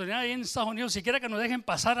la oportunidad ahí en Estados Unidos, siquiera que nos dejen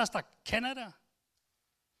pasar hasta Canadá.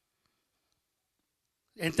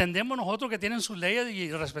 Entendemos nosotros que tienen sus leyes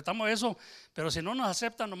y respetamos eso, pero si no nos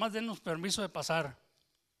aceptan, nomás dennos permiso de pasar.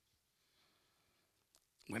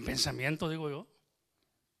 Buen pensamiento, digo yo.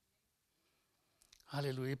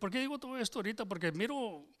 Aleluya. ¿Y por qué digo todo esto ahorita? Porque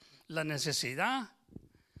miro la necesidad,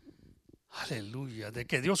 aleluya, de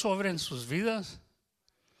que Dios obre en sus vidas.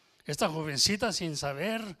 Esta jovencita sin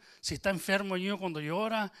saber si está enfermo el niño cuando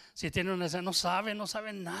llora, si tiene una necesidad, no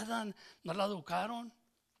sabe nada, no la educaron.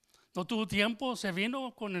 No tuvo tiempo, se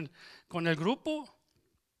vino con el grupo.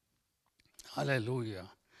 Aleluya.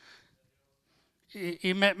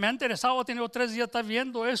 Y me ha interesado, he tenido 3 días,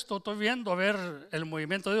 estoy viendo a ver el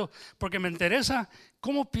movimiento de Dios, porque me interesa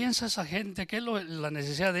cómo piensa esa gente, qué es la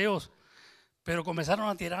necesidad de Dios. Pero comenzaron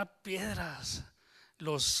a tirar piedras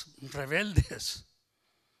los rebeldes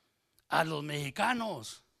a los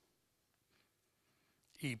mexicanos.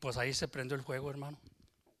 Y pues ahí se prendió el fuego, hermano.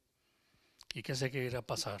 ¿Y qué sé que irá a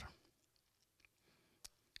pasar?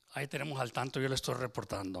 Ahí tenemos al tanto, yo le estoy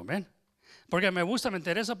reportando, ¿ven? Porque me gusta, me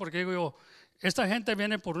interesa, porque digo yo, esta gente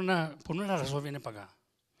viene por una razón, viene para acá.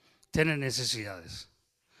 Tienen necesidades.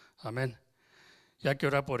 Amén. Y hay que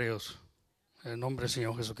orar por ellos. En el nombre del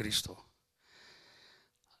Señor Jesucristo.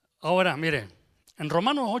 Ahora, mire, en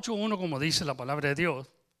Romanos 8:1, como dice la palabra de Dios,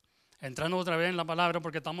 entrando otra vez en la palabra,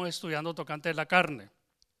 porque estamos estudiando tocante la carne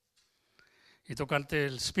y tocante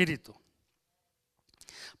el espíritu.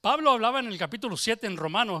 Pablo hablaba en el capítulo 7 en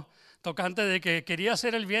Romanos, tocante de que quería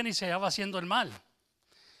hacer el bien y se hallaba haciendo el mal.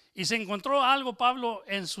 Y se encontró algo, Pablo,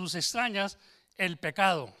 en sus extrañas, el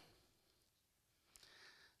pecado.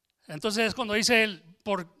 Entonces es cuando dice él,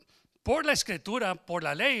 por la escritura, por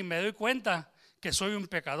la ley, me doy cuenta que soy un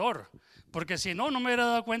pecador. Porque si no, no me hubiera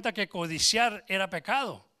dado cuenta que codiciar era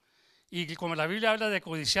pecado. Y como la Biblia habla de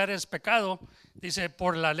codiciar es pecado, dice,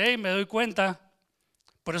 por la ley me doy cuenta.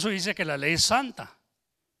 Por eso dice que la ley es santa.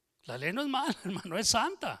 La ley no es mala, hermano, es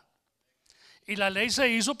santa. Y la ley se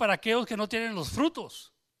hizo para aquellos que no tienen los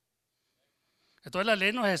frutos. Entonces la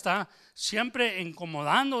ley nos está siempre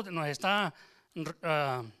incomodando, nos está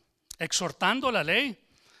exhortando la ley,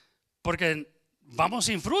 porque vamos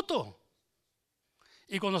sin fruto.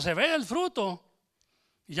 Y cuando se ve el fruto,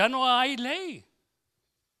 ya no hay ley.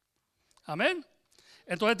 Amén.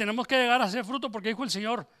 Entonces tenemos que llegar a hacer fruto, porque dijo el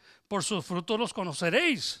Señor, por sus frutos los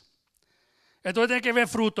conoceréis. Entonces tiene que ver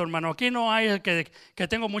fruto, hermano. Aquí no hay que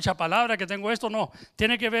tengo mucha palabra, que tengo esto, no.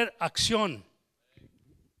 Tiene que ver acción.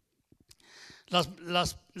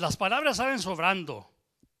 Las palabras salen sobrando.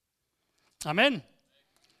 Amén.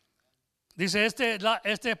 Dice,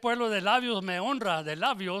 este pueblo de labios me honra, de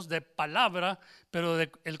labios, de palabra, pero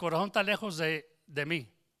el corazón está lejos de mí.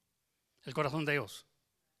 El corazón de Dios.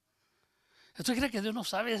 ¿Usted cree que Dios no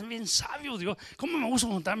sabe? Es bien sabio, Dios. ¿Cómo me gusta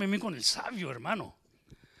juntarme a mí con el sabio, hermano?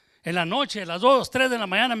 En la noche, a las 2, 3 de la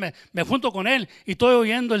mañana me junto con él y estoy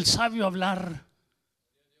oyendo el sabio hablar.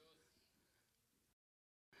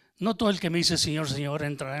 No todo el que me dice Señor, Señor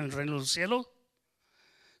entrará en el reino de los cielos,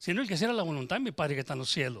 sino el que hiciera la voluntad de mi Padre que está en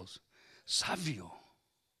los cielos. Sabio.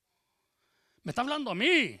 Me está hablando a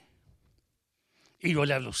mí y yo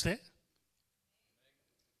le hablo a usted,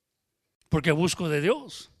 porque busco de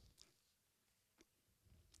Dios.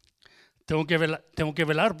 Tengo que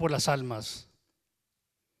velar por las almas.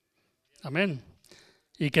 Amén.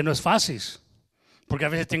 Y que no es fácil, porque a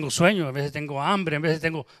veces tengo sueño, a veces tengo hambre, a veces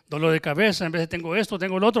tengo dolor de cabeza, a veces tengo esto,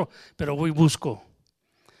 tengo lo otro, pero voy y busco.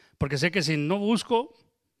 Porque sé que si no busco,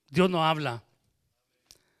 Dios no habla.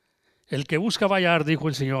 El que busca va a hallar, dijo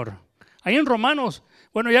el Señor. Ahí en Romanos,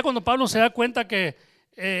 bueno, ya cuando Pablo se da cuenta que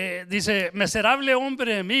dice, miserable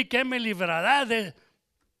hombre de mí, ¿qué me librará de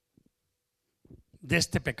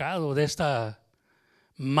este pecado, de esta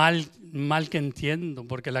mal que entiendo?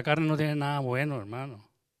 Porque la carne no tiene nada bueno, hermano.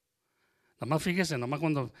 Nada más fíjese, nada más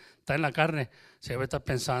cuando está en la carne, se ve, está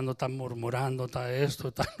pensando, está murmurando, está esto,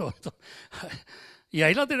 está lo otro. Y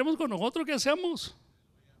ahí la tenemos con nosotros, ¿qué hacemos?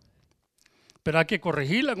 Pero hay que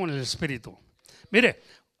corregirla con el Espíritu. Mire,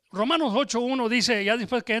 Romanos 8.1 dice, ya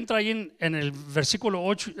después que entra ahí en el versículo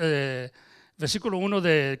 8, versículo 1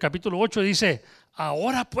 del capítulo 8, dice,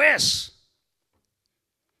 ahora pues,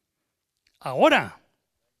 ahora,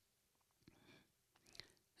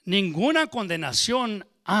 ninguna condenación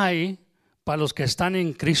hay para los que están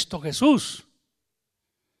en Cristo Jesús.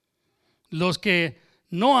 Los que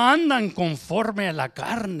no andan conforme a la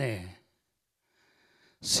carne,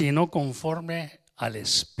 sino conforme al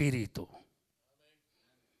Espíritu.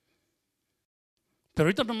 Pero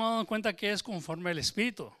ahorita no me he dado cuenta que es conforme al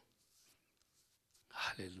Espíritu.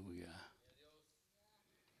 Aleluya.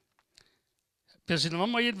 Pero si nos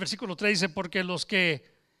vamos a ir al versículo 3, dice, porque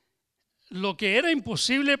lo que era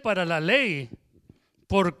imposible para la ley,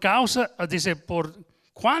 por causa, dice, por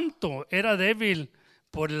cuánto era débil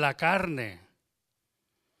por la carne.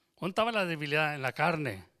 ¿Dónde estaba la debilidad? En la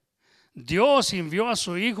carne. Dios envió a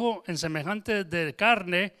su Hijo en semejante de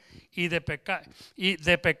carne y de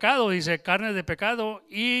pecado, dice, carne de pecado,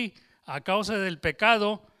 y a causa del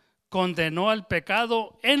pecado condenó al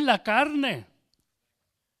pecado en la carne.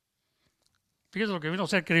 Fíjese lo que vino a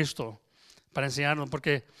ser Cristo para enseñarnos,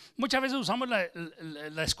 porque muchas veces usamos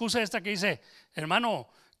la excusa esta que dice, hermano,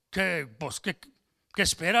 ¿qué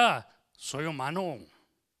espera? Soy humano,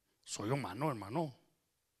 hermano.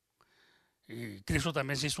 Y Cristo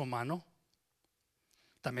también se hizo humano,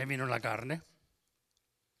 también vino en la carne.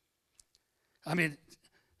 A mí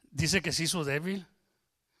dice que se hizo débil,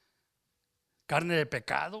 carne de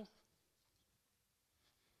pecado.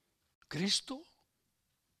 Cristo.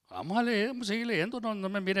 Vamos a leer, vamos a seguir leyendo. No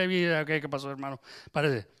me mire ahí qué pasó, hermano.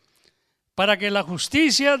 Parece. Para que la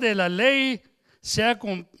justicia de la ley se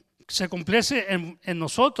cumpliese en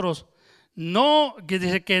nosotros, no, que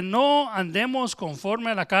dice que no andemos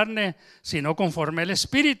conforme a la carne, sino conforme al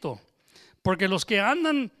Espíritu. Porque los que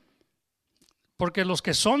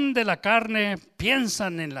son de la carne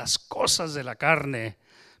piensan en las cosas de la carne,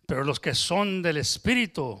 pero los que son del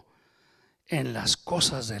Espíritu, en las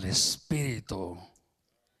cosas del Espíritu.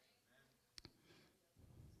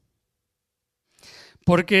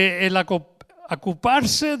 Porque el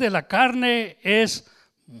ocuparse de la carne es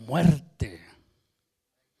muerte.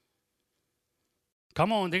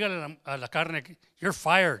 Come on, dígale a la carne, you're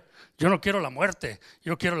fired. Yo no quiero la muerte,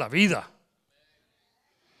 yo quiero la vida.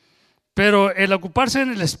 Pero el ocuparse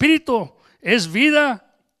en el Espíritu es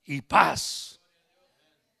vida y paz.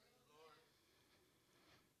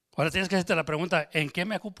 Ahora tienes que hacerte la pregunta, ¿en qué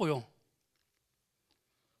me ocupo yo?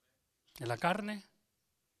 ¿En la carne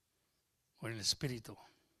o en el Espíritu?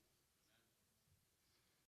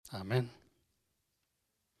 Amén.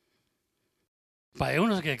 Hay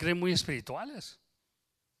unos que creen muy espirituales,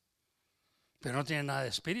 pero no tienen nada de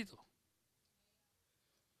espíritu.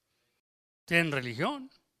 Tienen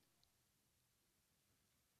religión,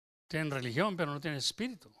 pero no tienen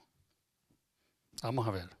espíritu. Vamos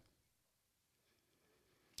a ver.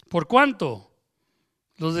 Por cuanto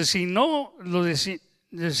los decididos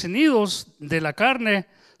de la carne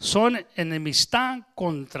son enemistad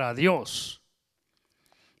contra Dios,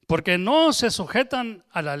 porque no se sujetan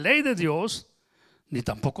a la ley de Dios, ni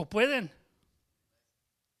tampoco pueden.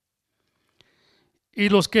 Y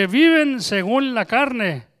los que viven según la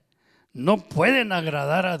carne no pueden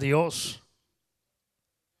agradar a Dios.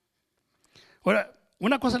 Ahora,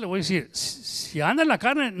 una cosa le voy a decir, si anda en la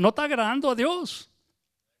carne no está agradando a Dios.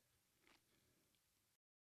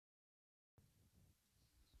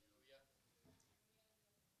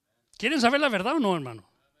 ¿Quieren saber la verdad o no, hermano?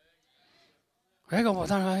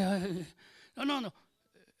 No.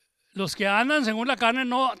 Los que andan según la carne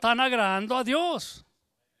no están agradando a Dios.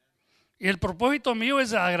 Y el propósito mío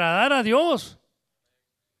es agradar a Dios.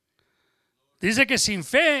 Dice que sin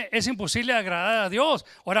fe es imposible agradar a Dios.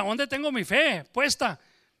 Ahora, ¿dónde tengo mi fe puesta?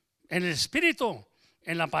 En el Espíritu,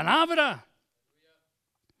 en la palabra.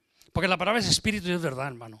 Porque la palabra es Espíritu y es verdad,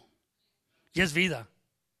 hermano. Y es vida.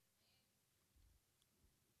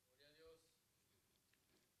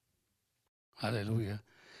 Aleluya.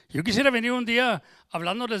 Yo quisiera venir un día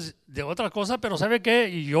hablándoles de otra cosa, pero ¿sabe qué?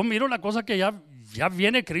 Y yo miro la cosa que ya ya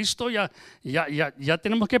viene Cristo, ya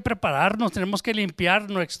tenemos que prepararnos, tenemos que limpiar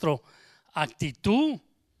nuestra actitud.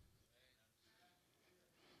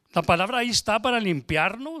 La palabra ahí está para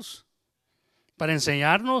limpiarnos, para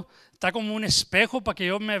enseñarnos, está como un espejo para que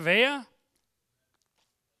yo me vea.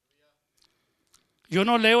 Yo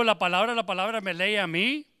no leo la palabra me lee a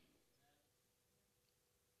mí.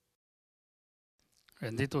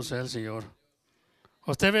 Bendito sea el Señor.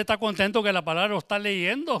 Usted está contento que la palabra lo está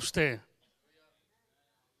leyendo a usted.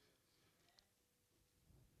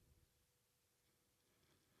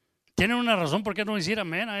 ¿Tienen una razón por qué no decir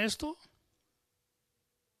amén a esto?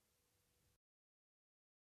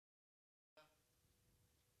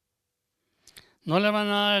 ¿No le van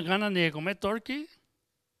a dar ganas ni de comer turkey?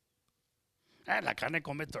 La carne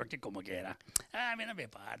come turkey como quiera. Mira mi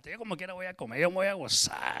parte, yo como quiera voy a comer, yo me voy a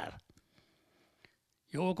gozar.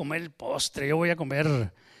 Yo voy a comer el postre, yo voy a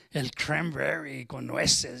comer el cranberry con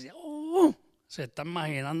nueces. Se está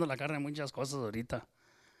imaginando la carne muchas cosas ahorita,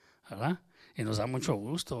 ¿verdad? Y nos da mucho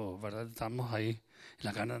gusto, ¿verdad? Estamos ahí.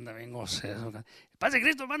 La carne anda bien gozosa. Paz de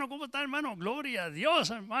Cristo, hermano, ¿cómo está, hermano? Gloria a Dios,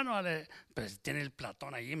 hermano. Pues tiene el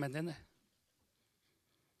Platón ahí, ¿me entiende?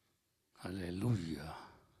 Aleluya.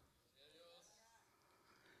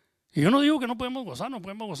 Y yo no digo que no podemos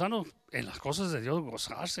gozarnos en las cosas de Dios,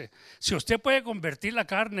 gozarse. Si usted puede convertir la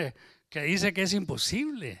carne que dice que es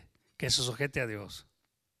imposible que se sujete a Dios.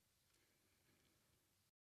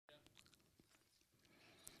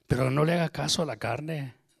 Pero no le haga caso a la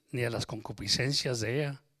carne ni a las concupiscencias de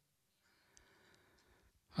ella.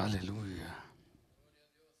 Aleluya.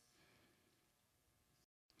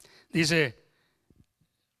 Dice,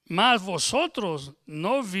 mas vosotros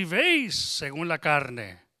no vivéis según la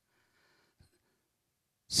carne,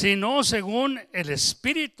 sino según el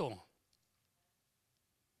Espíritu.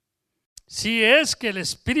 Si es que el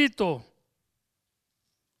Espíritu,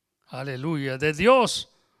 aleluya, de Dios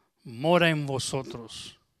mora en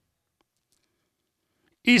vosotros.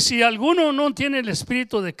 Y si alguno no tiene el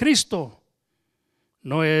Espíritu de Cristo,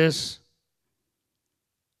 no es,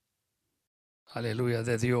 aleluya,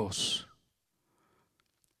 de Dios.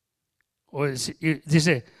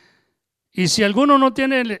 Dice, y si alguno no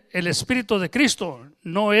tiene el Espíritu de Cristo,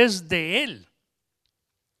 no es de Él.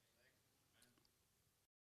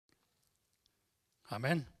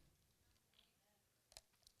 Amén.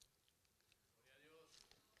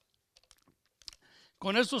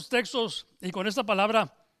 Con estos textos y con esta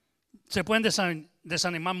palabra se pueden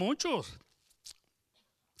desanimar muchos.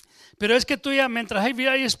 Pero es que tú ya, mientras hay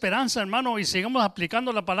vida y esperanza, hermano, y sigamos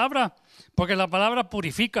aplicando la palabra, porque la palabra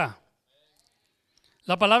purifica.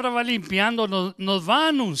 La palabra va limpiando, nos va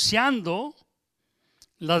anunciando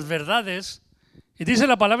las verdades. Y dice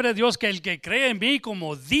la palabra de Dios que el que cree en mí,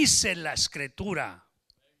 como dice la Escritura.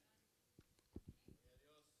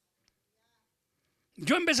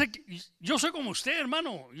 Yo soy como usted,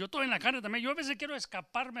 hermano. Yo estoy en la carne también. Yo a veces quiero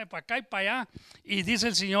escaparme para acá y para allá. Y dice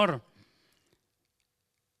el Señor,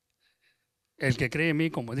 el que cree en mí,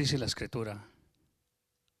 como dice la Escritura.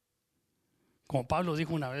 Como Pablo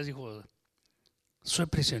dijo una vez, dijo, soy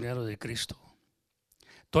prisionero de Cristo.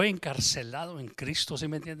 Estoy encarcelado en Cristo, ¿sí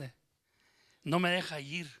me entiende? No me deja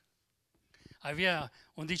ir. Había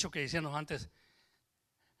un dicho que decíamos antes,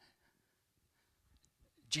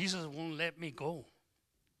 Jesus won't let me go.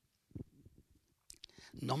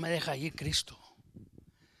 No me deja ir Cristo.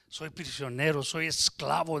 Soy prisionero, soy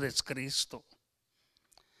esclavo de Cristo.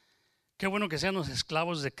 Qué bueno que sean los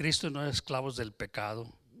esclavos de Cristo y no esclavos del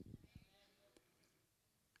pecado.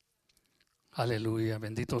 Aleluya,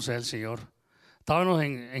 bendito sea el Señor. Estábamos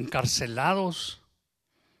encarcelados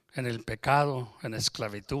en el pecado, en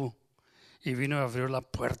esclavitud. Y vino y abrió la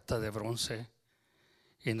puerta de bronce.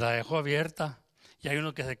 Y la dejó abierta. Y hay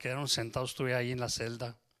unos que se quedaron sentados todavía ahí en la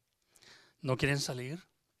celda. ¿No quieren salir?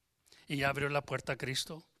 Y ya abrió la puerta a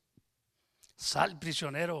Cristo. Sal,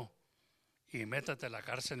 prisionero, y métete a la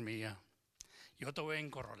cárcel mía. Yo te voy a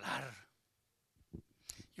encorralar.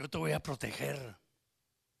 Yo te voy a proteger.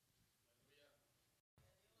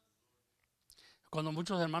 Cuando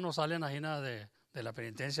muchos hermanos salen ahí de la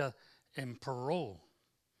penitencia en parole,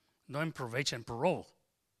 no en probation, parole.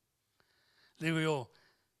 Digo yo,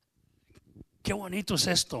 qué bonito es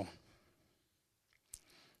esto.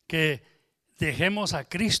 Que dejemos a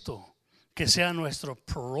Cristo que sea nuestro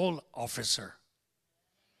parole officer.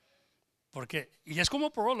 Porque, y es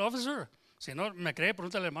como parole officer. Si no me cree,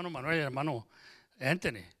 pregúntale al hermano Manuel y al hermano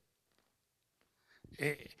Anthony.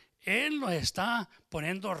 Él nos está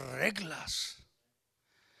poniendo reglas.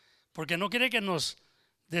 Porque no quiere que nos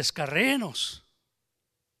descarremos.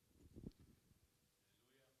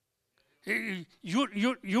 Y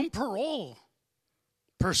un parole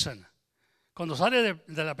person, cuando sale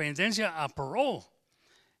de la penitencia a parole,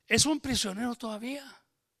 es un prisionero todavía.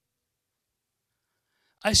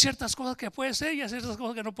 Hay ciertas cosas que puede ser y hay ciertas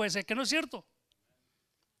cosas que no puede ser, que no es cierto.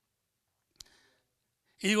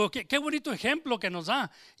 Y digo, qué bonito ejemplo que nos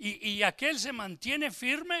da. Y aquel se mantiene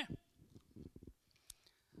firme.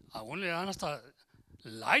 Aún le dan hasta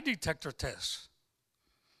lie detector test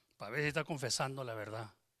para ver si está confesando la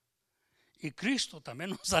verdad. Y Cristo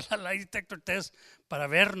también nos da la lie detector test para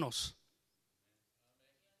vernos.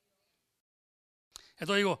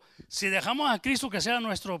 Entonces digo, si dejamos a Cristo que sea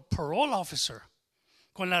nuestro parole officer,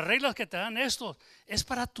 con las reglas que te dan estos, es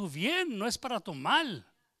para tu bien, no es para tu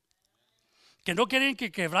mal. Que no quieren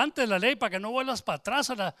que quebrantes la ley para que no vuelvas para atrás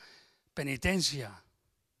a la penitencia.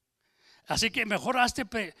 Así que mejor hazte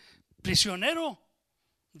prisionero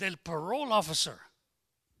del parole officer.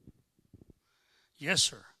 Yes,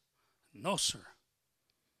 sir. No, sir.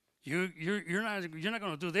 You're not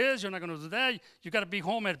going to do this. You're not going to do that. You got to be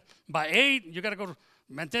home by 8. You got to go.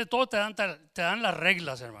 ¿Me entiendes? Todo te dan las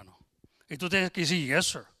reglas, hermano. Y tú tienes que decir yes,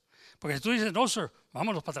 sir. Porque si tú dices no, sir,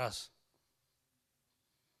 vámonos para atrás.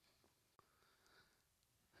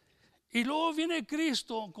 Y luego viene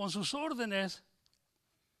Cristo con sus órdenes,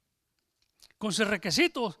 con sus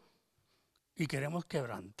requisitos, y queremos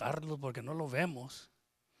quebrantarlos porque no lo vemos,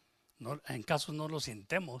 en caso no lo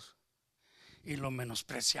sintemos, y lo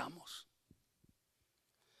menospreciamos.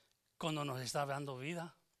 Cuando nos está dando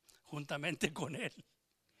vida, juntamente con Él.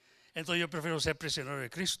 Entonces yo prefiero ser prisionero de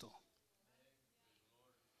Cristo,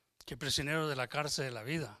 que prisionero de la cárcel de la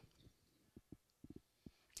vida.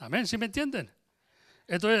 Amén, ¿sí me entienden?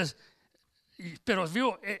 Entonces, pero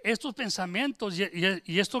digo, estos pensamientos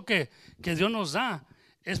y esto que Dios nos da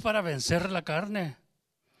es para vencer la carne,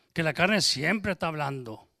 que la carne siempre está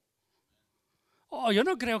hablando. Oh, yo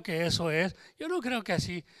no creo que eso es, yo no creo que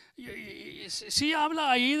así. Sí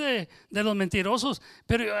habla ahí de los mentirosos,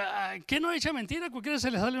 pero ¿qué no echa mentira? ¿A cualquiera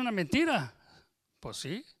se le sale una mentira? Pues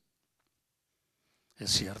sí,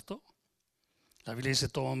 es cierto. La Biblia dice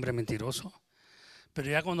todo hombre mentiroso,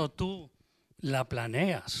 pero ya cuando tú la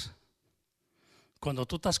planeas, cuando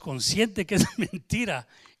tú estás consciente que es mentira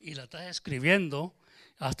y la estás escribiendo,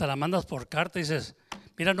 hasta la mandas por carta y dices,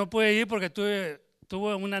 mira, no puede ir porque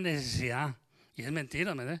tuve una necesidad. Y es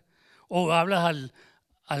mentira, ¿me entiendes? O hablas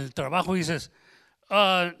al trabajo y dices,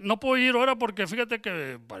 no puedo ir ahora porque fíjate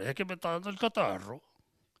que parece que me está dando el catarro.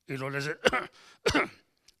 Y luego le dices,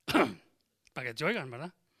 para que te oigan,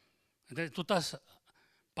 ¿verdad? Entonces tú estás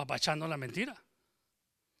papachando la mentira.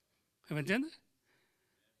 ¿Me entiendes?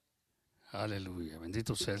 Aleluya,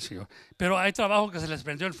 bendito sea el Señor. Pero hay trabajos que se les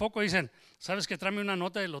prendió el foco y dicen, ¿sabes qué? Tráeme una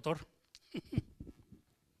nota del doctor.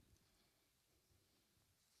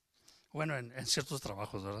 Bueno, en ciertos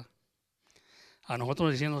trabajos, ¿verdad? A nosotros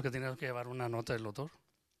nos diciendo que tenemos que llevar una nota del doctor.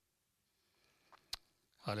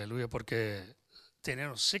 Aleluya, porque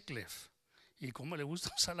tenemos sick leave. ¿Y cómo le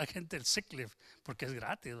gusta usar a la gente el sick leave? Porque es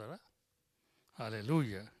gratis, ¿verdad?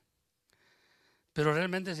 Aleluya. Pero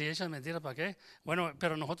realmente si echan mentiras, ¿para qué? Bueno,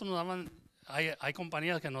 pero nosotros nos daban, hay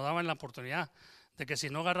compañías que nos daban la oportunidad de que si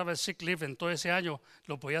no agarrabas sick leave en todo ese año,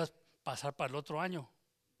 lo podías pasar para el otro año.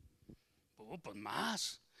 Pues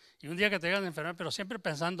más. Y un día que te llegan a enfermar, pero siempre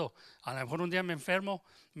pensando, a lo mejor un día me enfermo,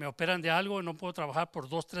 me operan de algo y no puedo trabajar por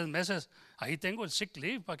 2, 3 meses. Ahí tengo el sick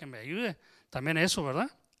leave para que me ayude. También eso,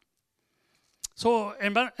 ¿verdad?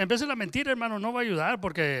 En vez de la mentira, hermano, no va a ayudar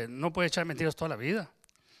porque no puede echar mentiras toda la vida.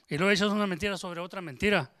 Y luego echas una mentira sobre otra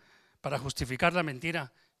mentira para justificar la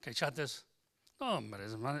mentira que echaste. No, hombre,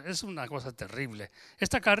 es una cosa terrible.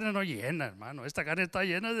 Esta carne no llena, hermano. Esta carne está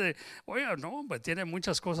llena de, oye, no, hombre, tiene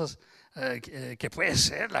muchas cosas que puede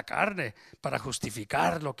ser la carne para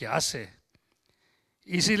justificar lo que hace.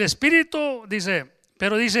 Y si el Espíritu dice,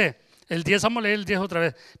 el 10, vamos a leer el 10 otra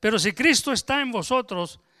vez. Pero si Cristo está en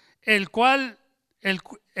vosotros, el cual,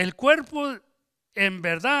 el cuerpo en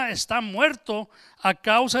verdad está muerto a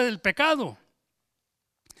causa del pecado,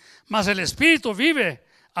 mas el Espíritu vive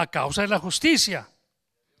a causa de la justicia.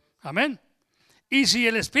 Amén. Y si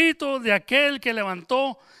el Espíritu de aquel que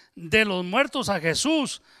levantó de los muertos a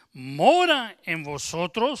Jesús mora en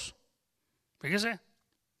vosotros, fíjese,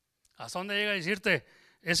 hasta dónde llega a decirte,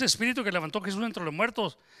 ese Espíritu que levantó a Jesús entre los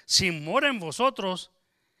muertos, si mora en vosotros,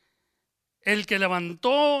 el que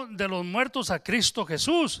levantó de los muertos a Cristo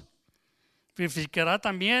Jesús, vivificará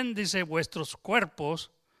también, dice, vuestros cuerpos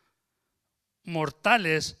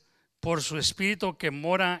mortales por su Espíritu que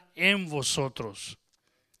mora en vosotros.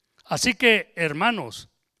 Así que, hermanos,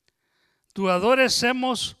 deudores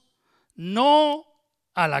somos no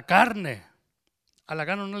a la carne. A la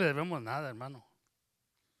carne no le debemos nada, hermano.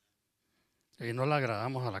 Y no le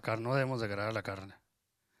agradamos a la carne, no debemos de agradar a la carne.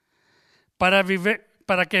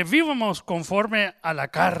 para que vivamos conforme a la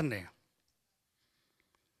carne.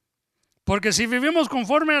 Porque si vivimos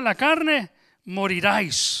conforme a la carne,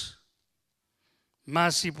 moriráis.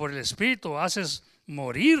 Mas si por el Espíritu haces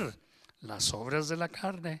morir las obras de la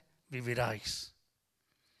carne, viviráis.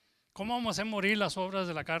 ¿Cómo vamos a hacer morir las obras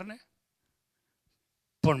de la carne?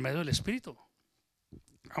 Por medio del Espíritu.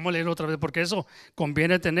 Vamos a leerlo otra vez porque eso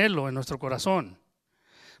conviene tenerlo en nuestro corazón.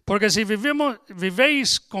 Porque si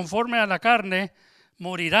vivéis conforme a la carne,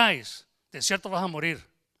 moriráis. De cierto vas a morir.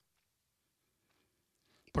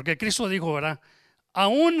 Porque Cristo dijo, ¿verdad?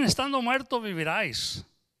 Aún estando muerto viviráis.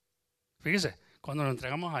 Fíjese, cuando nos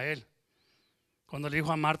entregamos a Él. Cuando le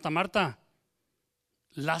dijo a Marta, Marta,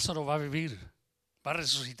 Lázaro va a vivir, va a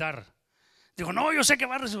resucitar. Dijo, no, yo sé que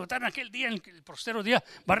va a resucitar en aquel día, en el postero día,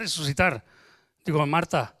 va a resucitar. Digo,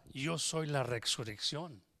 Marta, yo soy la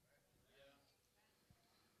resurrección.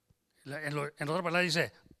 En otra palabra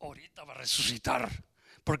dice, ahorita va a resucitar,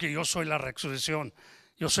 porque yo soy la resurrección.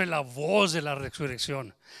 Yo soy la voz de la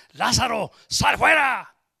resurrección. Lázaro, sal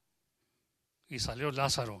fuera. Y salió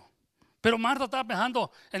Lázaro. Pero Marta estaba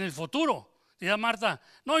pensando en el futuro. Dice Marta,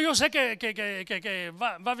 no, yo sé que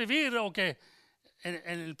va a vivir o que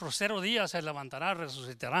en el postero día se levantará,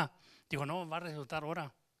 resucitará. Dijo, no, va a resucitar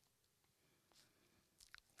ahora.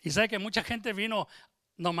 Y sabe que mucha gente vino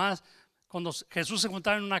nomás, cuando Jesús se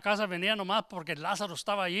juntaba en una casa, venía nomás porque Lázaro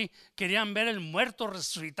estaba allí. Querían ver el muerto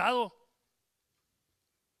resucitado.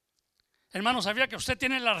 Hermano, ¿sabía que usted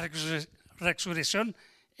tiene la resurrección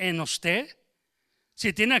en usted?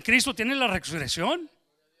 Si tiene a Cristo, tiene la resurrección.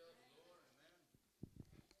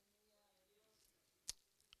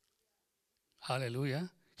 Hallelujah.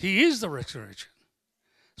 He is the resurrection.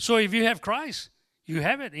 So if you have Christ, you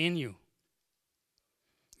have it in you.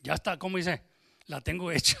 Ya está, como dice, la tengo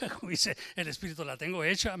hecha, como dice el Espíritu, la tengo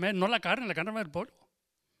hecha. Amén. No la carne va del polvo.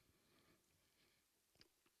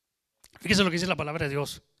 Fíjese lo que dice la palabra de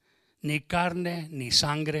Dios. Ni carne ni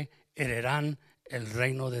sangre heredarán el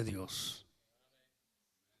reino de Dios.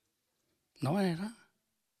 No era.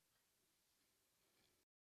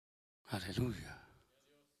 Aleluya.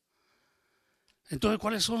 Entonces,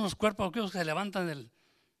 ¿cuáles son los cuerpos que se levantan de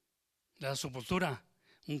la sepultura?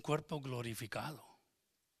 Un cuerpo glorificado.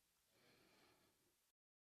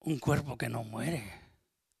 Un cuerpo que no muere.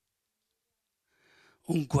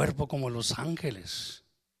 Un cuerpo como los ángeles.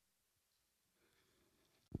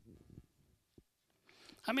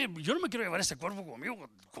 A mí, yo no me quiero llevar este cuerpo conmigo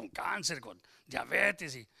con cáncer, con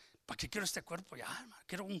diabetes. Y ¿para qué quiero este cuerpo ya, hermano?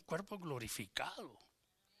 Quiero un cuerpo glorificado.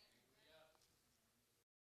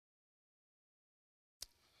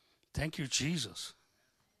 Thank you, Jesus.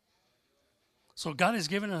 So God has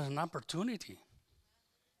given us an opportunity.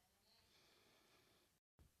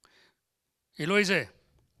 Y lo dice,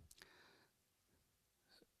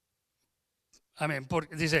 amén,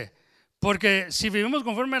 dice, porque si vivimos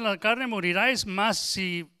conforme a la carne moriráis, más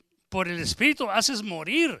si por el Espíritu haces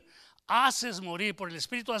morir, por el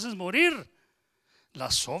Espíritu haces morir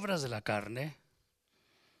las obras de la carne,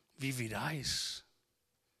 viviráis.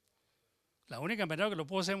 La única manera que lo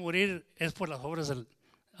puedo hacer morir es por las obras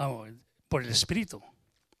por el Espíritu.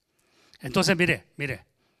 Entonces, mire,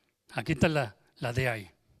 aquí está la de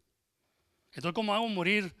ahí. Entonces, ¿cómo hago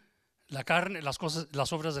morir la carne, las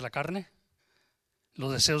obras de la carne?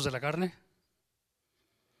 Los deseos de la carne.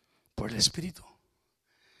 Por el Espíritu.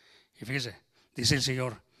 Y fíjese, dice el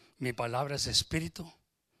Señor, mi palabra es espíritu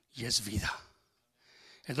y es vida.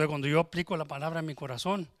 Entonces, cuando yo aplico la palabra en mi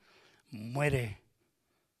corazón,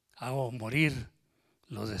 hago morir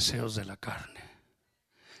los deseos de la carne.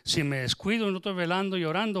 Si me descuido y no estoy velando y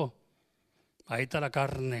orando, ahí está la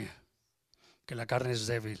carne, que la carne es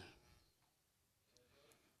débil.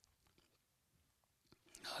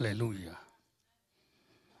 Aleluya.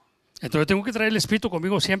 Entonces tengo que traer el Espíritu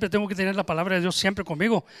conmigo siempre, tengo que tener la palabra de Dios siempre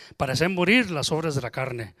conmigo para hacer morir las obras de la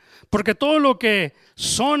carne. Porque todo lo que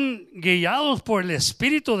son guiados por el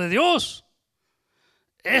Espíritu de Dios,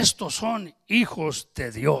 estos son hijos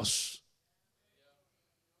de Dios.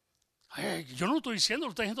 Yo no lo estoy diciendo,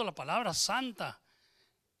 lo estoy diciendo la palabra santa,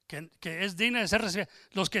 que es digna de ser recibida.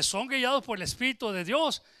 Los que son guiados por el Espíritu de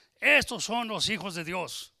Dios, estos son los hijos de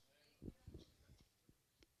Dios.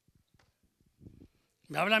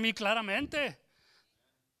 Me habla a mí claramente.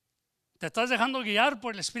 ¿Te estás dejando guiar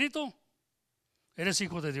por el Espíritu? Eres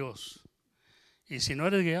hijo de Dios. Y si no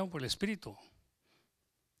eres guiado por el Espíritu,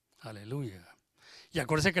 aleluya. Y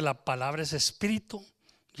acuérdese que la palabra es espíritu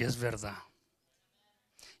y es verdad.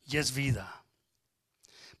 Y es vida.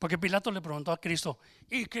 Porque Pilato le preguntó a Cristo,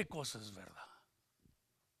 ¿y qué cosa es verdad?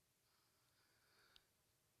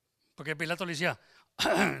 Porque Pilato le decía,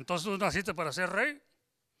 entonces tú naciste para ser rey.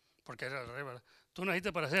 porque era el rey, ¿verdad? Tú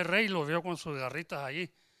naciste para ser rey, lo vio con sus garritas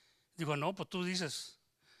allí. Dijo, no, pues tú dices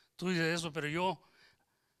eso, pero yo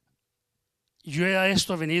a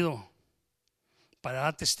esto he venido para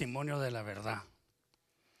dar testimonio de la verdad.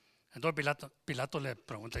 Entonces Pilato le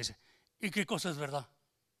pregunta, dice, ¿y qué cosa es verdad?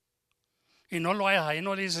 Y no lo hayas ahí,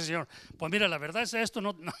 no le dice, Señor, pues mira, la verdad es esto,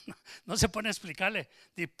 no se pone a explicarle.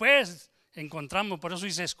 Después encontramos, por eso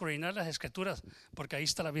dice escudriñar las escrituras, porque ahí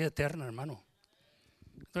está la vida eterna, hermano.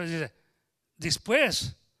 Entonces dice,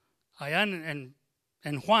 después, allá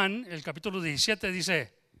en Juan, el capítulo 17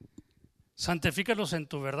 dice, santifícalos en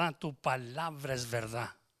tu verdad, tu palabra es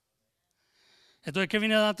verdad. Entonces, ¿qué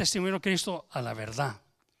viene a dar testimonio Cristo? A la verdad,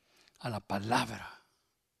 a la palabra.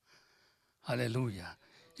 Aleluya.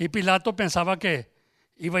 Y Pilato pensaba que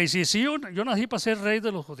iba a decir, sí, yo nací para ser rey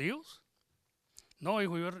de los judíos. No,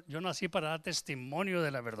 hijo, yo nací para dar testimonio de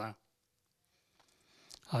la verdad.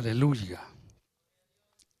 Aleluya.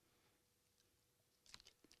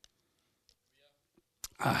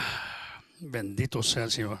 Bendito sea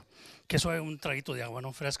el Señor. Que eso es un traguito de agua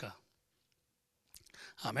no fresca.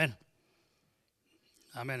 Amén.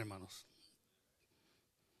 Amén, hermanos.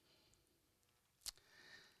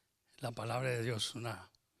 La palabra de Dios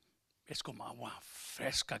es como agua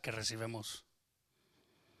fresca que recibimos.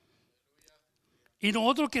 Y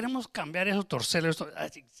nosotros queremos cambiar eso, torcer esto.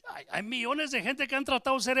 Hay millones de gente que han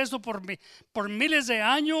tratado de hacer esto por miles de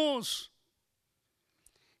años.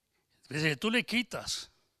 Dice, tú le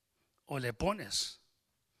quitas o le pones,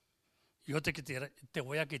 yo te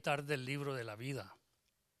voy a quitar del libro de la vida.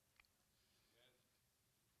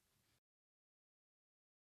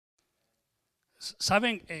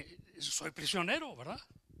 Saben, soy prisionero, ¿verdad?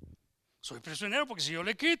 Soy prisionero porque si yo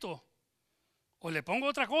le quito o le pongo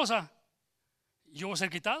otra cosa, yo voy a ser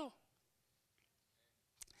quitado.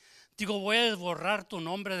 Digo, voy a desborrar tu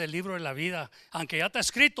nombre del libro de la vida. Aunque ya está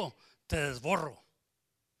escrito, te desborro.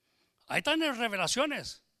 Ahí están las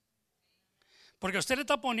revelaciones. Porque usted le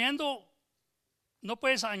está poniendo, no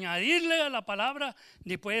puedes añadirle a la palabra,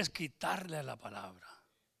 ni puedes quitarle a la palabra.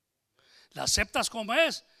 La aceptas como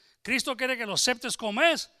es. Cristo quiere que lo aceptes como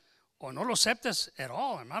es, o no lo aceptes at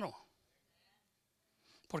all, hermano.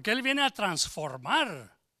 Porque Él viene a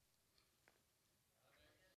transformar.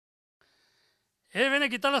 Él viene a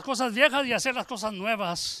quitar las cosas viejas y hacer las cosas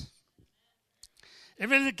nuevas. Él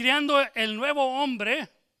viene creando el nuevo hombre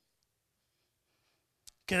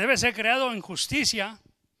que debe ser creado en justicia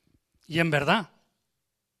y en verdad.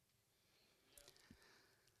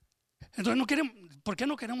 Entonces, ¿por qué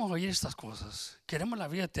no queremos oír estas cosas? Queremos la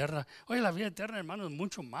vida eterna. Oye, la vida eterna, hermano, es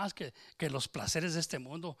mucho más que los placeres de este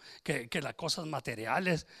mundo, que las cosas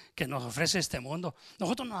materiales que nos ofrece este mundo.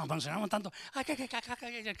 Nosotros nos mencionamos tanto,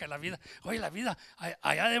 que la vida, oye, la vida,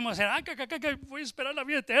 allá debemos ser, que voy a esperar la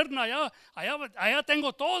vida eterna, allá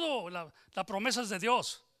tengo todo, las promesas de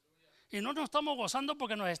Dios. Y no nos estamos gozando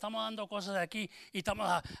porque nos estamos dando cosas de aquí y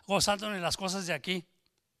estamos gozándonos en las cosas de aquí.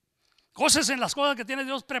 Gócese en las cosas que tiene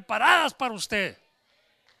Dios preparadas para usted.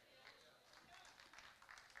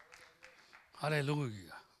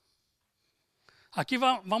 Aleluya. Aquí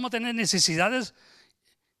vamos a tener necesidades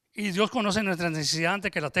y Dios conoce nuestras necesidades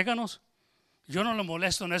antes que las tengamos. Yo no le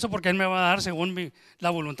molesto en eso porque Él me va a dar según la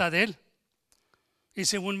voluntad de Él y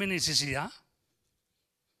según mi necesidad.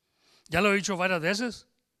 Ya lo he dicho varias veces.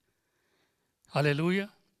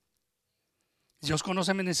 Aleluya. Dios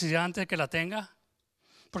conoce mi necesidad antes que la tenga.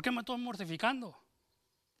 ¿Por qué me estoy mortificando?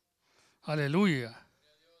 Aleluya.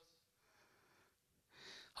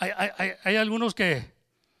 Hay algunos que,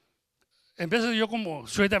 en veces yo como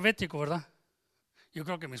soy diabético, ¿verdad? Yo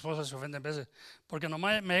creo que mi esposa se ofende en veces, porque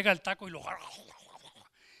nomás me llega el taco y lo...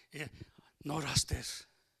 no oraste. Se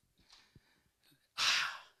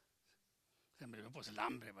me ve pues el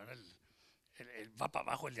hambre, ¿verdad? Va para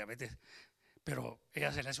abajo el diabetes. Pero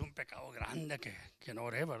ella se le hace un pecado grande que no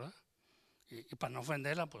oré, ¿verdad? Y para no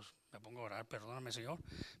ofenderla, pues me pongo a orar, perdóname, Señor.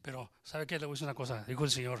 Pero, ¿sabe qué? Le voy a decir una cosa. Dijo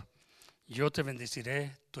el Señor, yo te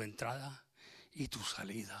bendeciré tu entrada y tu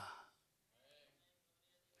salida.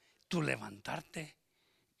 Tu levantarte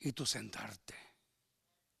y tu sentarte.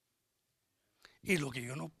 Y lo que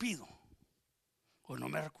yo no pido, o no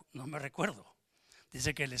me recuerdo,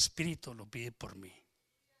 dice que el Espíritu lo pide por mí.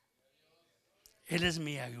 Él es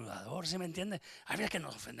mi ayudador, ¿sí me entiende? Hay veces que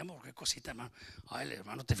nos ofendemos por qué cosita, hermano. Ay, el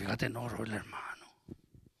hermano, te fijaste, no oró el hermano.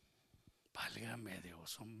 Válgame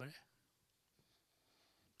Dios, hombre.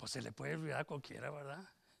 Pues se le puede olvidar a cualquiera, ¿verdad?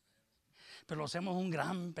 Pero hacemos un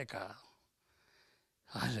gran pecado.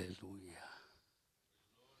 Aleluya.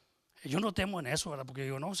 Yo no temo en eso, ¿verdad? Porque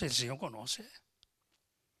yo no sé, el Señor conoce.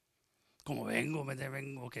 Como vengo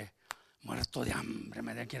que muerto de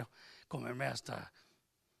hambre, quiero comerme hasta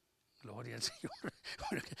Gloria al Señor.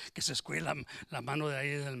 Que se escuele la mano de ahí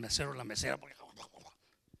del mesero, la mesera.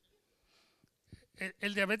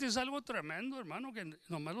 El diabetes es algo tremendo, hermano, que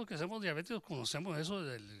nomás los que hacemos diabetes conocemos eso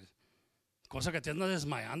de cosa que te andas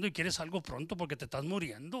desmayando y quieres algo pronto porque te estás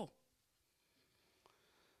muriendo.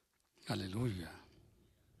 Aleluya.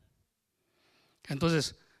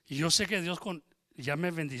 Entonces, yo sé que Dios ya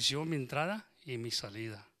me bendició mi entrada y mi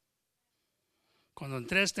salida. Cuando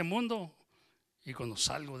entré a este mundo y cuando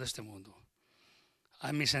salgo de este mundo.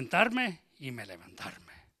 A mi sentarme y me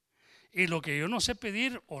levantarme. Y lo que yo no sé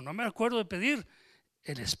pedir o no me acuerdo de pedir,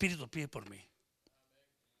 el Espíritu pide por mí.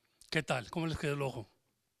 ¿Qué tal? ¿Cómo les quedó el ojo?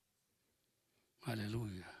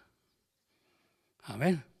 Aleluya.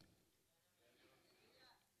 Amén.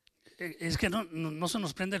 Es que no se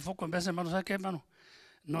nos prende el foco en vez, hermano. ¿Sabe qué, hermano?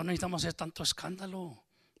 No necesitamos hacer tanto escándalo.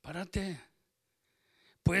 Párate.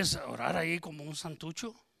 Puedes orar ahí como un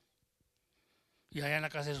santucho y allá en la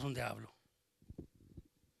casa es un diablo.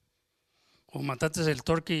 O mataste el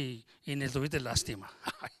turkey y ni tuviste lástima.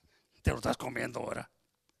 Te lo estás comiendo ahora.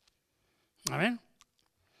 Amén.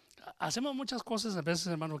 Hacemos muchas cosas a veces,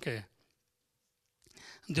 hermano, que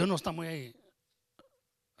Dios no está muy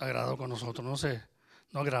agradado con nosotros.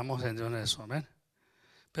 No agradamos en Dios en eso. Amén.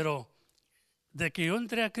 Pero de que yo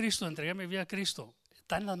entré a Cristo, entregué mi vida a Cristo,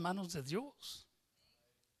 está en las manos de Dios.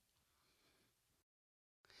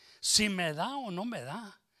 Si me da o no me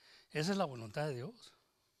da, esa es la voluntad de Dios.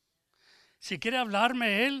 Si quiere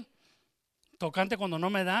hablarme Él, tocante cuando no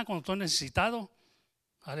me da, cuando estoy necesitado,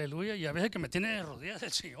 aleluya. Y a veces que me tiene de rodillas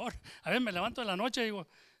el Señor. A veces me levanto en la noche y digo,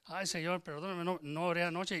 ay Señor, perdóname, no oré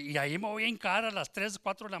anoche. Y ahí me voy a hincar a las 3,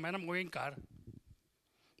 4 de la mañana, me voy a hincar.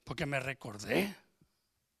 Porque me recordé.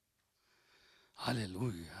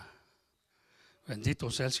 Aleluya. Bendito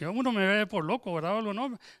sea el Señor. Uno me ve por loco, ¿verdad?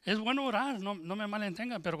 No, es bueno orar, no me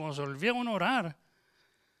malentengan, pero cuando se olvida uno orar,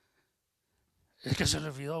 es que se le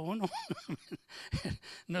olvidó a uno.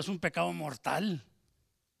 No es un pecado mortal.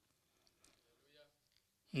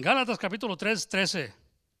 Gálatas capítulo 3, 13.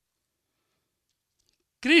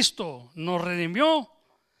 Cristo nos redimió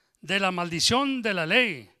de la maldición de la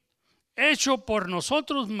ley, hecho por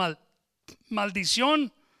nosotros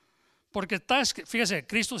maldición, porque fíjese,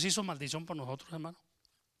 Cristo se hizo maldición por nosotros, hermano.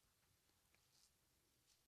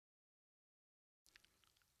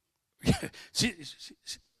 Sí.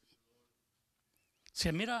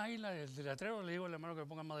 Si mira ahí el letrero, le digo al hermano que lo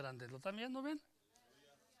ponga más grande. ¿Lo están viendo bien?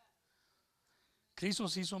 Cristo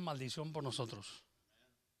se hizo maldición por nosotros.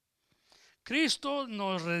 Cristo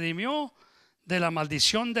nos redimió de la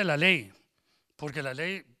maldición de la ley. Porque la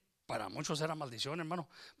ley para muchos era maldición, hermano.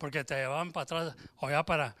 Porque te llevaban para atrás o allá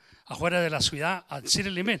para afuera de la ciudad al city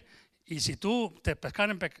limit. Y si tú te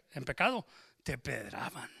pescaban en pecado, te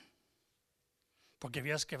pedraban. Porque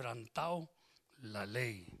habías quebrantado la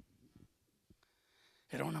ley.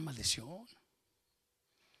 Era una maldición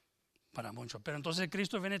para muchos. Pero entonces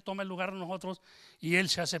Cristo viene, toma el lugar de nosotros y Él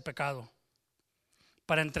se hace pecado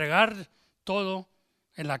para entregar todo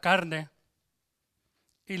en la carne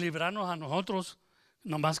y librarnos a nosotros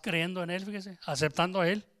nomás creyendo en Él, fíjese, aceptando a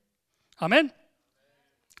Él. Amén.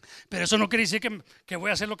 Pero eso no quiere decir que voy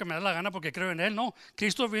a hacer lo que me da la gana porque creo en Él. No,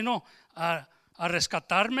 Cristo vino a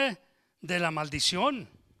rescatarme de la maldición.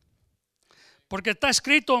 Porque está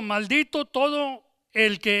escrito, maldito todo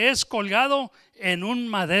el que es colgado en un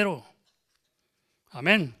madero.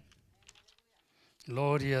 Amén.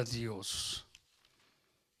 Gloria a Dios.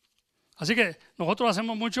 Así que nosotros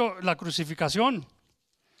hacemos mucho la crucificación.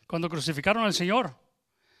 Cuando crucificaron al Señor.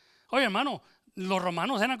 Oye, hermano, los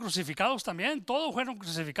romanos eran crucificados también. Todos fueron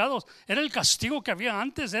crucificados. Era el castigo que había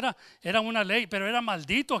antes. Era una ley, pero era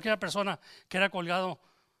maldito aquella persona que era colgado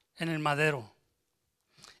en el madero.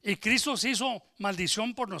 Y Cristo se hizo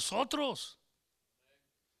maldición por nosotros.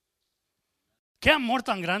 Qué amor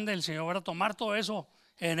tan grande el Señor, para tomar todo eso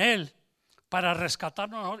en Él, para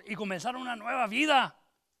rescatarnos y comenzar una nueva vida,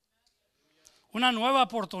 una nueva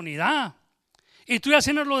oportunidad. Y tú y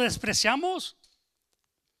así nos lo despreciamos.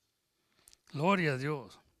 Gloria a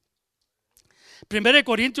Dios. 1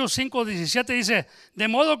 Corintios 5, 17 dice, de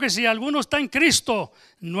modo que si alguno está en Cristo,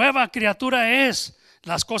 nueva criatura es.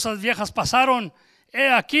 Las cosas viejas pasaron. He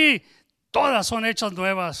aquí, todas son hechas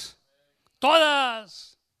nuevas. Todas.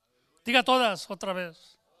 Diga todas otra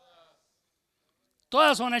vez.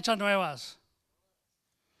 Todas son hechas nuevas.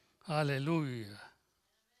 Aleluya.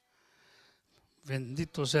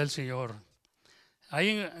 Bendito sea el Señor. Ahí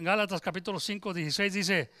en Gálatas capítulo 5, 16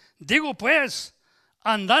 dice, digo pues,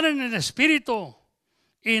 andar en el Espíritu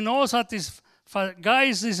y no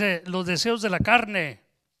satisfagáis, dice, los deseos de la carne.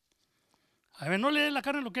 A ver, no le dé la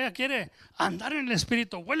carne lo que ella quiere. Andar en el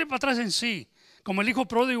Espíritu. Vuelve para atrás en sí. Como el hijo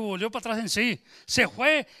pródigo volvió para atrás en sí. Se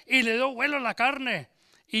fue y le dio vuelo a la carne.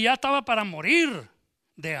 Y ya estaba para morir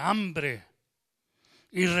de hambre.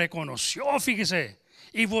 Y reconoció, fíjese.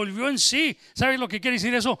 Y volvió en sí. ¿Sabe lo que quiere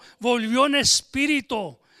decir eso? Volvió en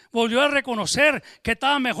espíritu. Volvió a reconocer que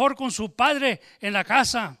estaba mejor con su padre en la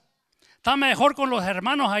casa. Estaba mejor con los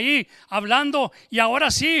hermanos ahí hablando. Y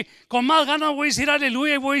ahora sí, con más ganas voy a decir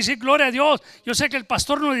aleluya y voy a decir gloria a Dios. Yo sé que el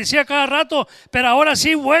pastor nos decía cada rato, pero ahora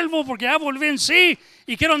sí vuelvo porque ya volví en sí.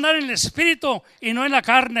 Y quiero andar en el espíritu y no en la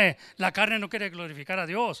carne. La carne no quiere glorificar a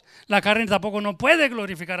Dios. La carne tampoco no puede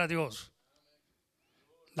glorificar a Dios.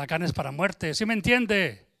 La carne es para muerte. ¿Sí me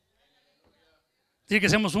entiende? Dice que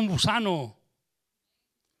somos un gusano.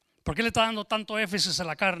 ¿Por qué le está dando tanto énfasis a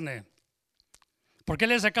la carne? ¿Por qué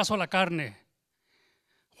le hace caso a la carne?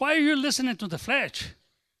 Why are you listening to the flesh?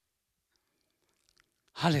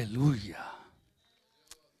 Aleluya.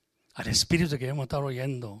 Al Espíritu que debemos estar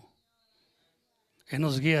oyendo. Él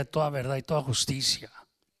nos guía a toda verdad y toda justicia.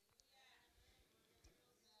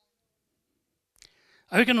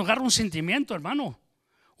 Hay que nos agarra un sentimiento, hermano.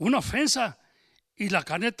 Una ofensa. Y la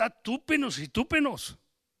carne está túpenos y túpenos.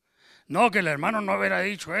 No, que el hermano no hubiera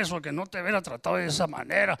dicho eso, que no te hubiera tratado de esa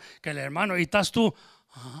manera, que el hermano, y estás tú,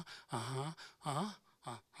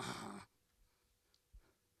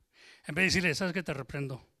 en vez de decirle, ¿sabes qué? Te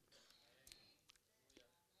reprendo.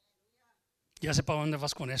 Ya sé para dónde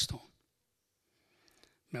vas con esto.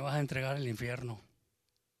 Me vas a entregar al infierno.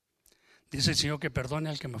 Dice el Señor que perdone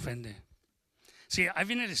al que me ofende. Sí, ahí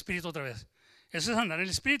viene el Espíritu otra vez. Eso es andar en el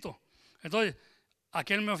Espíritu. Entonces,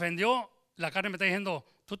 aquel me ofendió, la carne me está diciendo,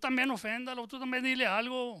 tú también oféndalo, tú también dile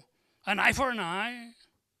algo. An eye for an eye.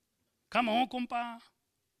 Come on, compa.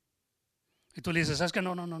 Y tú le dices, ¿sabes qué?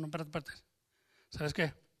 No, espérate. ¿Sabes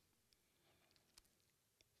qué?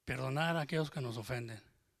 Perdonar a aquellos que nos ofenden.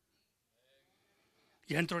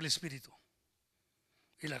 Y entró el Espíritu.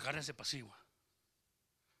 Y la carne se apacigua.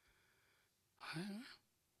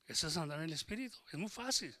 Eso es andar en el Espíritu. Es muy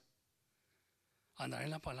fácil. Andar en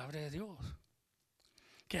la palabra de Dios.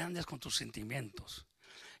 Que andes con tus sentimientos.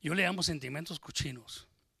 Yo le llamo sentimientos cochinos.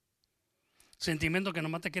 Sentimientos que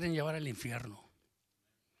nomás te quieren llevar al infierno.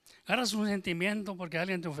 Agarras un sentimiento porque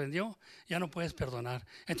alguien te ofendió, ya no puedes perdonar.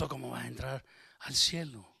 Entonces, ¿cómo vas a entrar al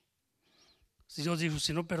cielo? Si Dios dijo,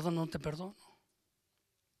 si no perdono, no te perdono.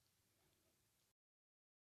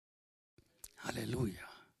 Aleluya.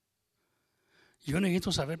 Yo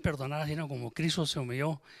necesito saber perdonar, sino como Cristo se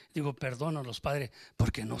humilló. Digo, perdona a los padres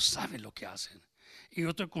porque no saben lo que hacen. Y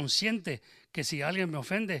yo estoy consciente que si alguien me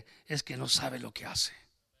ofende es que no sabe lo que hace.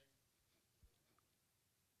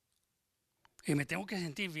 Y me tengo que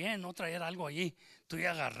sentir bien, no traer algo allí. Estoy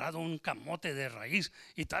agarrado un camote de raíz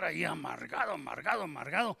y estar ahí amargado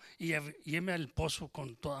y irme al pozo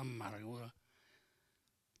con toda amargura.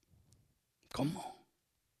 ¿Cómo?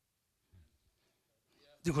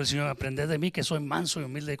 Dijo el Señor, aprended de mí que soy manso y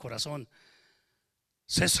humilde de corazón.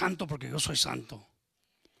 Sé santo porque yo soy santo.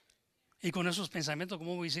 Y con esos pensamientos,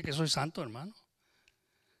 ¿cómo voy a decir que soy santo, hermano?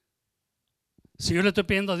 Si yo le estoy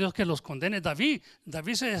pidiendo a Dios que los condene, David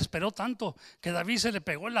se desesperó tanto que David se le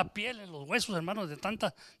pegó en la piel, en los huesos, hermanos, de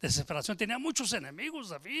tanta desesperación. Tenía muchos enemigos,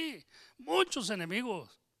 David, muchos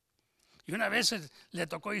enemigos. Y una vez le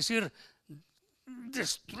tocó decir,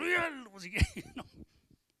 destruyanlos. No.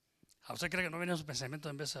 ¿A usted cree que no vienen esos pensamientos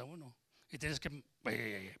en vez de uno? Y tienes que,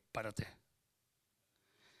 párate.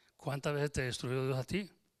 ¿Cuántas veces te destruyó Dios a ti?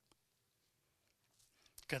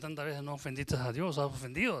 ¿Qué tantas veces no ofendiste a Dios? ¿Has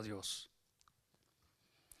ofendido a Dios?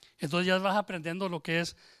 Entonces ya vas aprendiendo lo que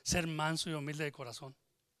es ser manso y humilde de corazón.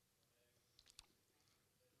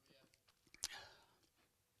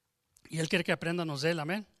 Y Él quiere que aprendanos de Él,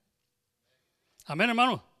 amén. Amén,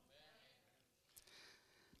 hermano.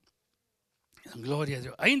 Gloria a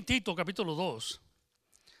Dios. Ahí en Tito capítulo 2.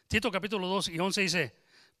 Tito capítulo 2 y 11 dice,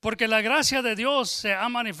 porque la gracia de Dios se ha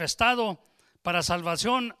manifestado para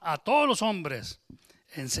salvación a todos los hombres,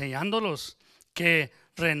 enseñándolos que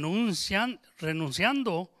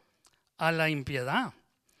renunciando a la impiedad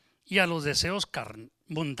y a los deseos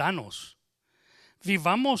mundanos,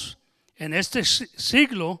 vivamos en este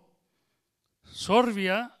siglo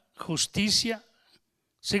sorbia justicia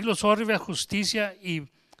y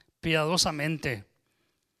piadosamente,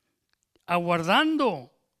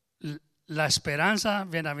 aguardando la esperanza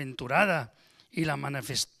bienaventurada y la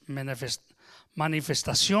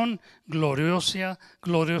manifestación gloriosa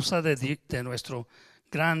de nuestro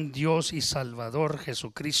gran Dios y Salvador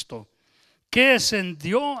Jesucristo, que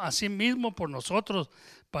descendió a sí mismo por nosotros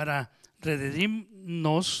para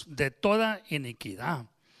redimirnos de toda iniquidad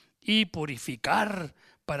y purificar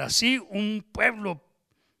para sí un pueblo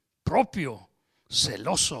propio,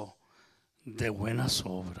 celoso de buenas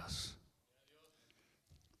obras.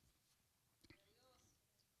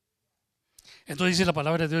 Entonces dice la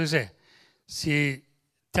palabra de Dios, dice, si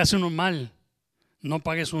te hacen un mal, no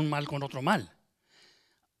pagues un mal con otro mal.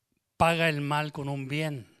 Paga el mal con un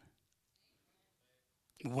bien.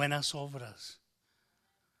 Buenas obras.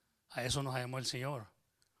 A eso nos llamó el Señor.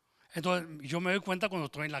 Entonces yo me doy cuenta cuando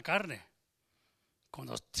estoy en la carne.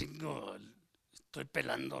 Cuando estoy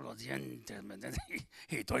pelando los dientes, ¿me entiendes?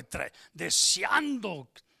 Y estoy deseando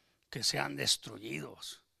que sean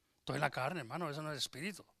destruidos. Estoy en la carne, hermano, eso no es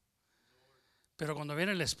espíritu. Pero cuando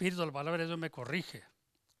viene el Espíritu, la palabra de Dios me corrige.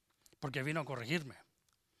 Porque vino a corregirme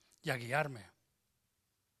y a guiarme.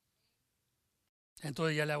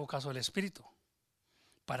 Entonces ya le hago caso al Espíritu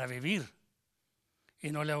para vivir. Y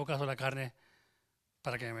no le hago caso a la carne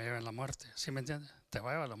para que me lleven a la muerte. ¿Sí me entiendes? Te va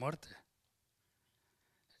a llevar a la muerte.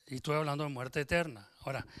 Y estoy hablando de muerte eterna.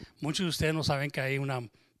 Ahora, muchos de ustedes no saben que hay una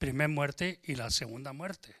primera muerte y la segunda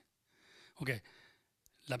muerte. Ok,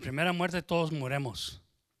 la primera muerte todos morimos.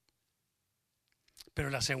 Pero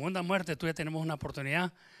la segunda muerte todavía tenemos una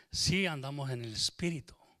oportunidad si andamos en el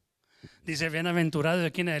Espíritu. Dice, bienaventurados de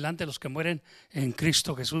aquí en adelante los que mueren en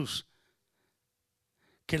Cristo Jesús.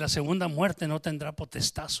 Que la segunda muerte no tendrá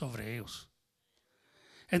potestad sobre ellos.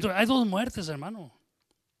 Entonces, hay dos muertes, hermano.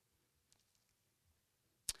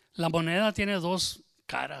 La moneda tiene dos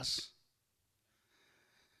caras.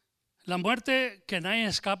 La muerte que nadie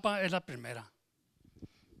escapa es la primera.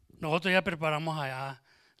 Nosotros ya preparamos allá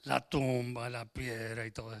la tumba, la piedra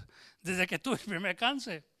y todo eso. Desde que tuve el primer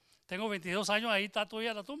cáncer, tengo 22 años, ahí está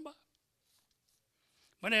todavía la tumba.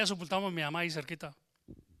 Bueno, ya sepultamos a mi mamá ahí cerquita.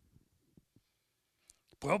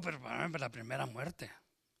 Puedo prepararme para la primera muerte.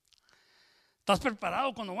 ¿Estás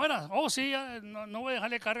preparado cuando mueras? Oh, sí, ya, no voy a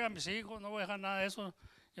dejarle carga a mis hijos, no voy a dejar nada de eso.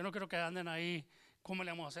 Yo no quiero que anden ahí, ¿cómo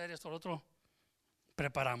le vamos a hacer esto o lo otro?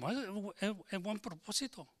 Preparamos, es buen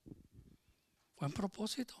propósito. Buen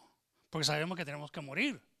propósito. Porque sabemos que tenemos que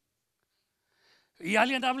morir. Y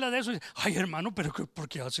alguien habla de eso y dice, ay hermano, pero ¿por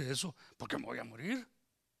qué hace eso? Porque me voy a morir.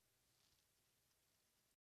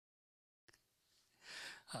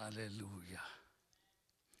 Aleluya.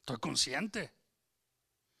 Estoy consciente.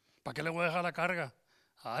 ¿Para qué le voy a dejar la carga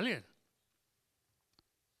a alguien?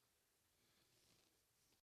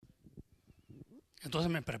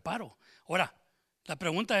 Entonces me preparo. Ahora, la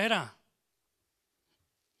pregunta era,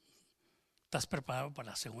 ¿estás preparado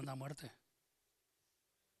para la segunda muerte?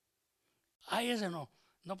 Ay, ese no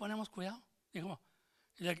ponemos cuidado. Dijo,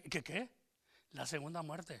 ¿qué? La segunda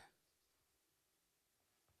muerte.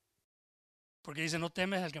 Porque dice, no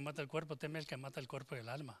temes al que mata el cuerpo, teme al que mata el cuerpo y el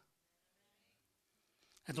alma.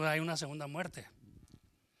 Entonces hay una segunda muerte.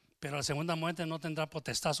 Pero la segunda muerte no tendrá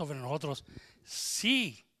potestad sobre nosotros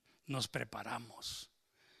si nos preparamos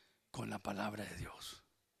con la palabra de Dios.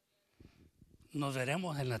 Nos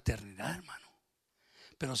veremos en la eternidad, hermano.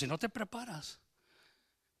 Pero si no te preparas,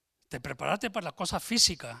 te preparaste para la cosa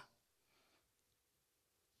física,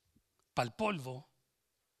 para el polvo,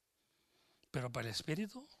 pero para el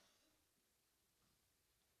espíritu.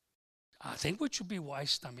 I think we should be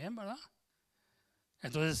wise también, ¿verdad?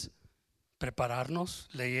 Entonces, prepararnos,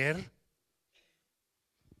 leer.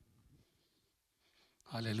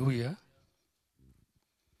 Aleluya.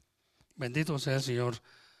 Bendito sea el Señor.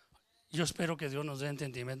 Yo espero que Dios nos dé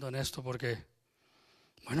entendimiento en esto porque,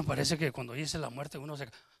 bueno, parece que cuando dice la muerte uno se...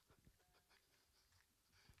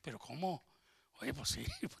 Pero ¿cómo? Oye, pues sí,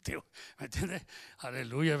 tío, ¿me entiende?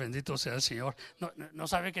 Aleluya, bendito sea el Señor. No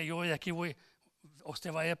sabe que yo voy de aquí,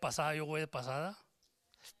 usted va de pasada, yo voy de pasada.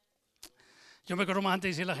 Yo me acuerdo más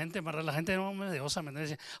antes de decir la gente no me deosa, me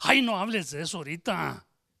dice, ay, no hables de eso ahorita.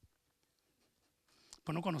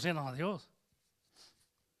 Pues no conocían a Dios.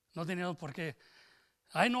 No teníamos por qué.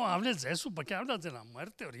 Ay, no hables de eso, ¿por qué hablas de la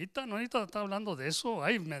muerte ahorita? No ahorita está hablando de eso.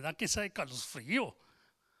 Ay, me da que sea calosfrío.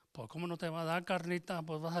 Pues cómo no te va a dar, carnita,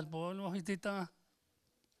 pues vas al pueblo, hojitita.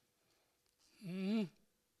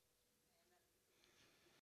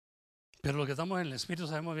 Pero los que estamos en el Espíritu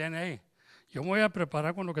sabemos bien, hey, yo me voy a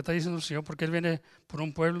preparar con lo que está diciendo el Señor porque Él viene por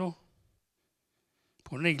un pueblo,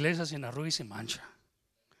 por una iglesia sin arruga y sin mancha.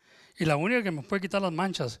 Y la única que me puede quitar las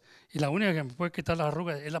manchas y la única que me puede quitar las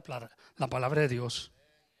arrugas es la palabra de Dios.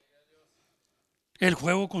 El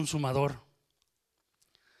juego consumador.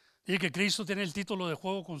 Dice que Cristo tiene el título de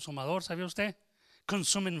juego consumador, ¿sabía usted?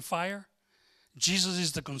 Consuming fire. Jesus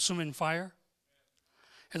is the consuming fire.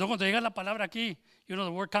 Entonces cuando llega la palabra aquí, you know,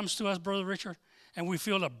 the word comes to us, Brother Richard, and we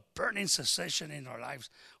feel a burning sensation in our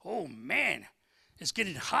lives. Oh man, it's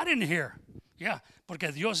getting hot in here. Yeah,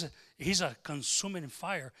 porque Dios, He's a consuming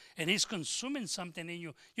fire, and He's consuming something in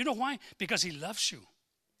you. You know why? Because He loves you.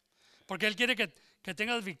 Porque Él quiere que que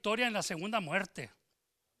tengas victoria en la segunda muerte.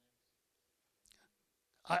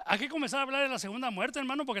 Hay que comenzar a hablar de la segunda muerte,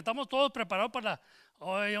 hermano, porque estamos todos preparados para la...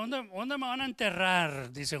 Oye, ¿dónde me van a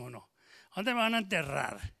enterrar? Dice uno. ¿Dónde me van a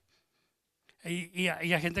enterrar? Y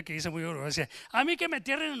hay gente que dice muy orgullosa, a mí que me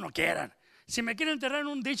entierren o no quieran. Si me quieren enterrar en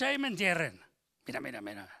un dicho, ahí me entierren.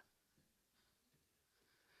 Mira.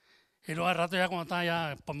 Y luego al rato ya cuando está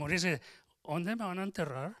ya por morirse, ¿dónde me van a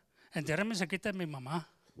enterrar? Entiérrenme cerquita de mi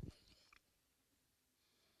mamá.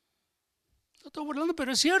 No estoy burlando,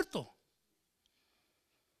 pero es cierto.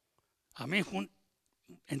 A mí,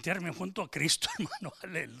 entiérrenme junto a Cristo, hermano.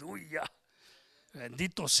 Aleluya.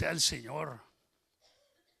 Bendito sea el Señor.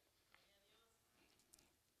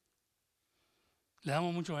 Le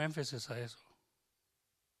damos mucho énfasis a eso.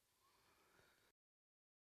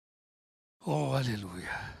 Oh,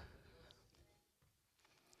 aleluya.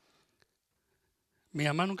 Mi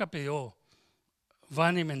mamá nunca pidió,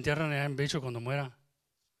 van y me entierran allá en Bicho cuando muera.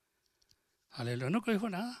 Aleluya, nunca dijo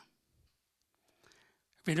nada.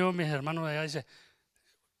 Vinieron mis hermanos de allá y dice,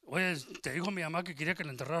 oye, te dijo mi mamá que quería que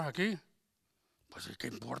la enterraras aquí. Pues, ¿qué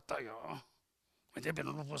importa yo? Pero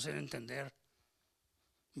no lo puedo hacer entender.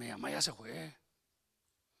 Mi mamá ya se fue.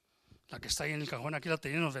 La que está ahí en el cajón, aquí la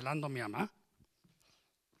teníamos velando a mi mamá.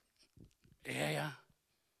 Ella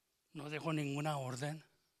no dejó ninguna orden.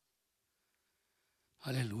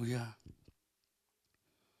 Aleluya.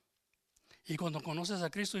 Y cuando conoces a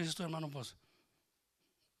Cristo dices tú, hermano, pues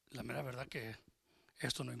la mera verdad que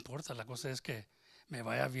esto no importa. La cosa es que me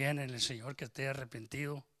vaya bien en el Señor, que esté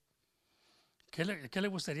arrepentido. ¿Qué le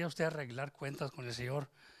gustaría a usted arreglar cuentas con el Señor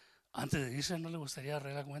antes de irse? ¿No le gustaría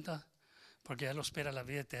arreglar cuentas? Porque ya lo espera la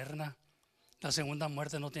vida eterna. La segunda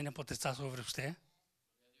muerte no tiene potestad sobre usted.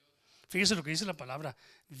 Fíjese lo que dice la palabra,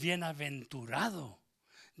 bienaventurado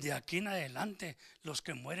de aquí en adelante los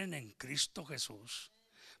que mueren en Cristo Jesús,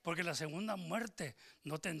 porque la segunda muerte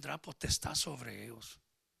no tendrá potestad sobre ellos.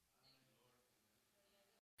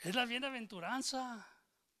 Es la bienaventuranza.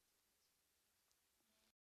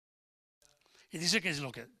 Y dice que es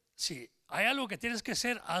lo que, si hay algo que tienes que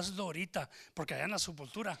hacer, hazlo ahorita, porque allá en la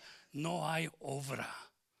sepultura no hay obra.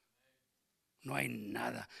 No hay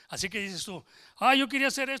nada. Así que dices tú, yo quería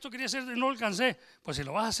hacer esto, y no alcancé. Pues si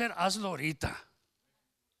lo vas a hacer, hazlo ahorita.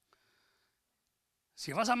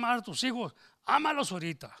 Si vas a amar a tus hijos, ámalos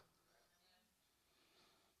ahorita.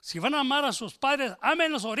 Si van a amar a sus padres,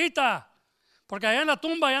 ámenlos ahorita. Porque allá en la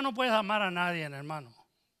tumba ya no puedes amar a nadie, hermano.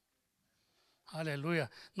 Aleluya.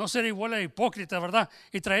 No ser igual a hipócrita, ¿verdad?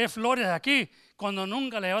 Y traer flores aquí cuando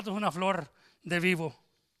nunca le levantas una flor de vivo.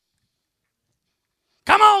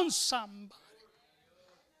 Come on, somebody.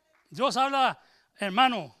 Dios habla,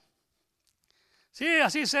 hermano. Sí,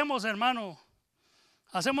 así hacemos, hermano.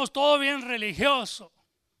 Hacemos todo bien religioso.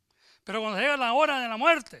 Pero cuando llega la hora de la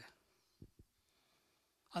muerte,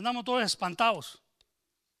 andamos todos espantados.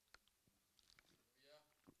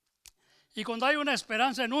 Y cuando hay una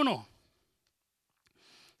esperanza en uno,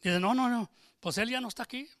 dice, no, pues él ya no está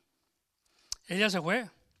aquí. Él ya se fue.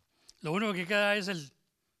 Lo único que queda es el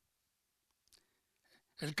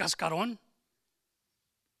cascarón.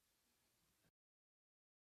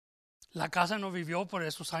 La casa no vivió por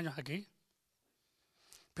esos años aquí,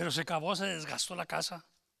 pero se acabó, se desgastó la casa.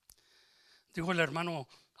 Dijo el hermano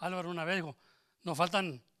Álvaro una vez, dijo, nos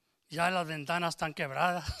faltan, ya las ventanas están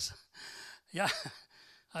quebradas, ya,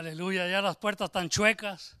 aleluya, ya las puertas están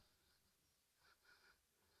chuecas.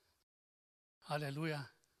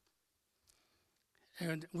 Aleluya.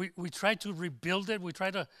 And we try to rebuild it, we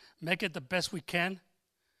try to make it the best we can,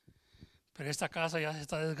 pero esta casa ya se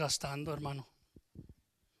está desgastando, hermano.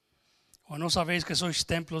 ¿O no sabéis que sois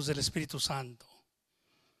templos del Espíritu Santo?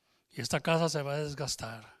 Y esta casa se va a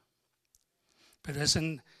desgastar. Pero es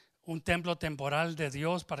un templo temporal de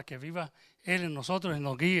Dios para que viva Él en nosotros y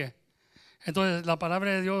nos guíe. Entonces la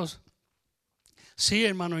palabra de Dios, sí,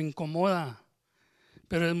 hermano, incomoda,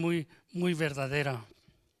 pero es muy, muy verdadera.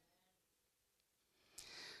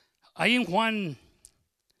 Ahí en Juan,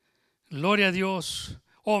 gloria a Dios.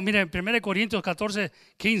 Miren, 1 Corintios 14,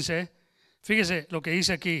 15, fíjese lo que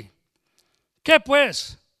dice aquí. ¿Qué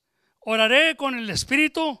pues? Oraré con el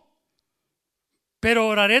Espíritu, pero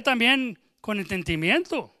oraré también con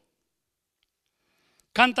entendimiento.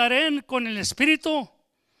 Cantaré con el Espíritu,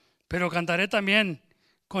 pero cantaré también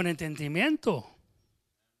con entendimiento.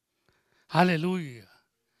 Aleluya.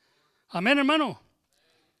 Amén, hermano.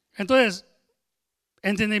 Entonces,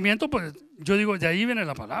 entendimiento, pues yo digo, de ahí viene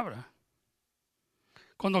la palabra.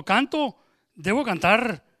 Cuando canto, debo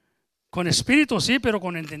cantar con espíritu, sí, pero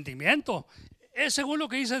con entendimiento. Es según lo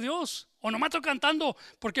que dice Dios. O nomás estoy cantando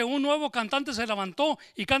porque un nuevo cantante se levantó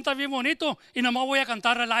y canta bien bonito y nomás voy a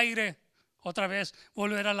cantar al aire. otra vez,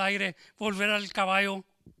 volver al aire, volver al caballo.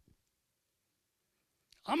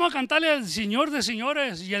 Vamos a cantarle al Señor de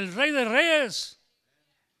señores y el Rey de reyes,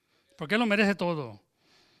 porque Él lo merece todo.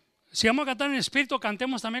 Si vamos a cantar en espíritu,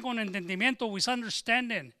 cantemos también con entendimiento, with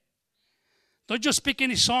understanding. Don't just speak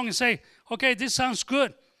any song and say, okay, this sounds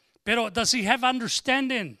good. Pero does he have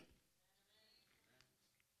understanding?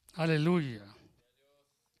 Aleluya.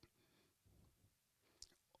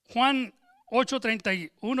 Juan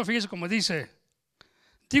 8:31, fíjese cómo dice.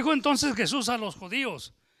 Dijo entonces Jesús a los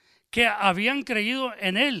judíos que habían creído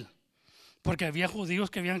en Él, porque había judíos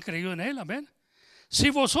que habían creído en Él, amén. Si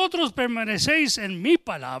vosotros permanecéis en mi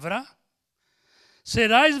palabra,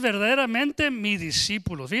 seráis verdaderamente mis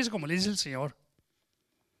discípulos. Fíjese cómo le dice el Señor.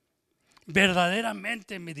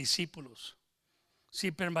 Verdaderamente mis discípulos,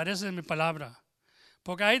 si permanecen en mi palabra.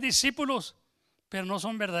 Porque hay discípulos, pero no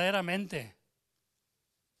son verdaderamente.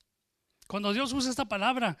 Cuando Dios usa esta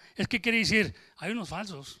palabra, es que quiere decir, hay unos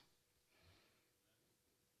falsos.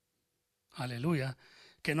 Aleluya,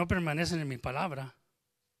 que no permanecen en mi palabra.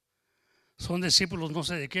 Son discípulos no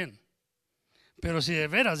sé de quién. Pero si de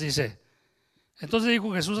veras dice, entonces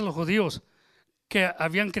dijo Jesús a los judíos que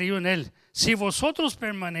habían creído en Él, si vosotros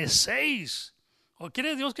permanecéis, ¿o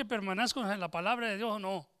quiere Dios que permanezcan en la palabra de Dios o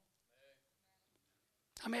no?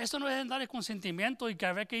 Amén, esto no es andar con sentimiento y que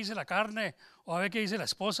a ver qué dice la carne, o a ver qué dice la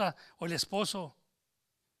esposa o el esposo,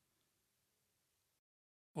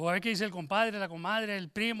 o a ver qué dice el compadre, la comadre, el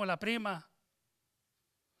primo, la prima.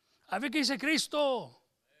 A ver qué dice Cristo.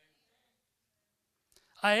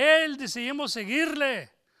 A Él decidimos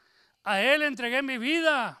seguirle. A Él entregué mi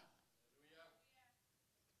vida.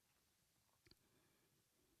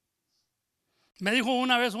 Me dijo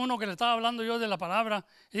una vez uno que le estaba hablando yo de la palabra,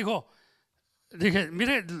 dije,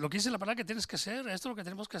 mire, lo que dice la palabra que tienes que hacer, esto es lo que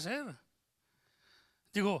tenemos que hacer.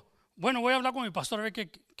 Digo, bueno, voy a hablar con mi pastor a ver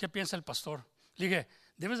qué piensa el pastor. Le dije,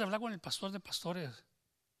 debes de hablar con el pastor de pastores.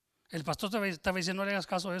 El pastor te estaba diciendo, no le hagas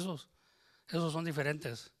caso a esos son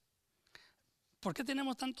diferentes. ¿Por qué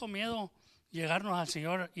tenemos tanto miedo llegarnos al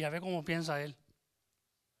Señor y a ver cómo piensa Él?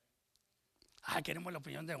 Queremos la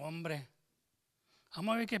opinión de hombre.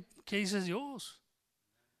 Vamos a ver qué dice Dios.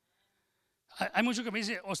 Hay mucho que me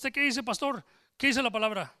dice, ¿usted qué dice, pastor? ¿Qué dice la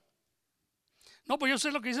palabra? No, pues yo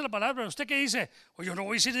sé lo que dice la palabra. ¿Usted qué dice? Pues yo no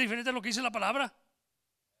voy a decir diferente a lo que dice la palabra.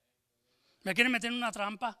 ¿Me quieren meter en una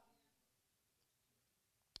trampa?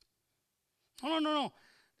 No.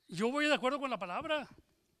 Yo voy de acuerdo con la palabra.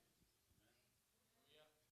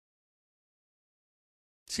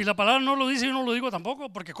 Si la palabra no lo dice, yo no lo digo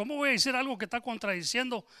tampoco, porque ¿cómo voy a decir algo que está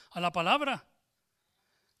contradiciendo a la palabra?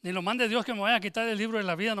 Ni lo mande Dios que me vaya a quitar el libro de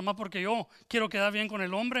la vida nomás porque yo quiero quedar bien con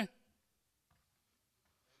el hombre.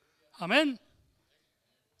 Amén.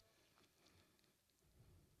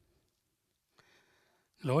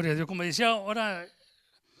 Gloria a Dios. Como decía ahora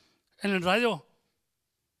en el radio,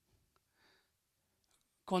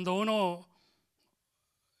 cuando uno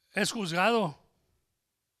es juzgado,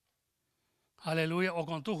 aleluya, o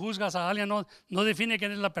cuando tú juzgas a alguien, no define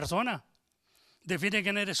quién es la persona, define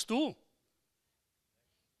quién eres tú.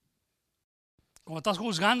 Como estás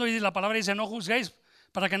juzgando y la palabra dice no juzguéis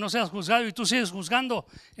para que no seas juzgado y tú sigues juzgando,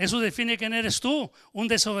 eso define quién eres tú, un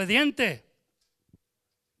desobediente.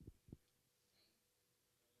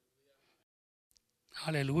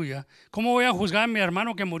 Aleluya. ¿Cómo voy a juzgar a mi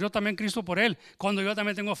hermano que murió también Cristo por él cuando yo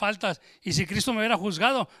también tengo faltas? Y si Cristo me hubiera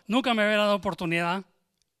juzgado, nunca me hubiera dado oportunidad.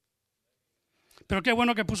 Pero qué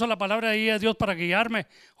bueno que puso la palabra ahí a Dios para guiarme.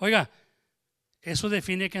 Oiga, eso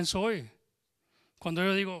define quién soy. Cuando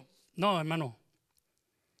yo digo, no, hermano.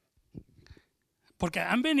 Porque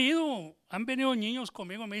han venido niños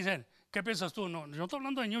conmigo y me dicen, ¿qué piensas tú? No, yo no estoy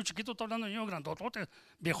hablando de niños chiquitos, estoy hablando de niños grandototes,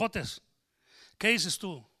 viejotes. ¿Qué dices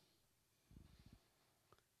tú?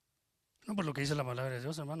 No, pues lo que dice la palabra de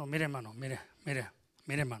Dios, hermano. Mire, hermano, mire,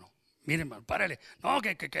 hermano, párale. No,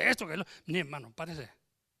 que esto, que lo. Ni, hermano, párese.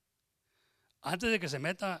 Antes de que se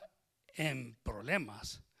meta en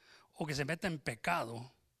problemas o que se meta en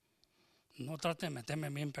pecado, no trate de meterme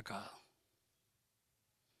a mí en pecado.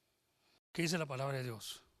 ¿Qué dice la palabra de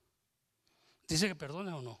Dios? ¿Dice que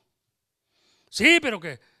perdone o no? Sí, pero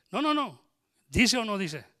que, no. ¿Dice o no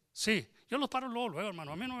dice? Sí. Yo los paro luego,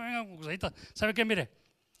 hermano. A mí no me vengan con cositas. ¿Sabe qué? Mire,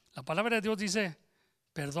 la palabra de Dios dice,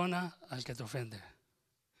 perdona al que te ofende.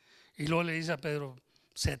 Y luego le dice a Pedro,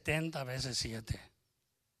 70 veces 7.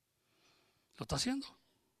 ¿Lo está haciendo?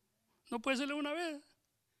 No puede serle una vez.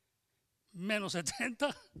 Menos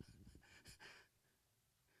 70.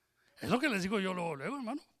 Es lo que les digo yo luego,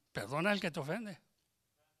 hermano. Perdona al que te ofende.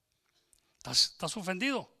 ¿Estás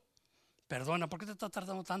ofendido? Perdona. ¿Por qué te estás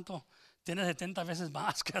tardando tanto? Tienes 70 veces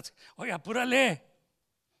más. Oye, apúrale.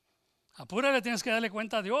 Apúrale, tienes que darle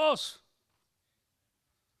cuenta a Dios.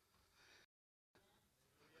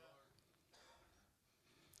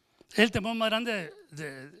 El temor más grande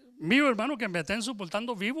de mío, hermano, que me estén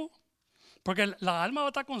sepultando vivo. Porque la alma va a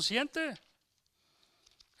estar consciente.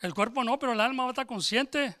 El cuerpo no, pero el alma va a estar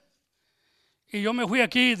consciente. Y yo me fui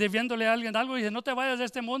aquí debiéndole a alguien algo y dice, no te vayas de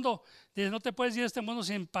este mundo. Dice, no te puedes ir de este mundo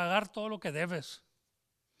sin pagar todo lo que debes.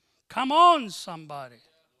 Come on, somebody.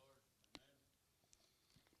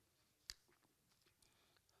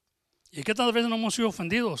 ¿Y qué tantas veces no hemos sido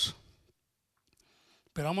ofendidos?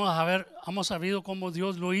 Pero hemos sabido cómo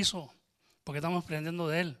Dios lo hizo, porque estamos aprendiendo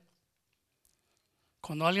de Él.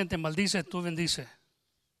 Cuando alguien te maldice, tú bendice.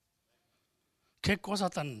 Qué cosa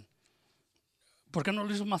tan... ¿Por qué no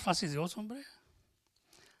lo hizo más fácil Dios, hombre?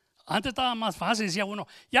 Antes estaba más fácil, decía uno,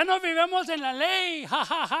 ya no vivimos en la ley, ja,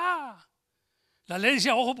 ja, ja. La ley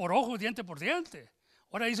decía ojo por ojo, diente por diente.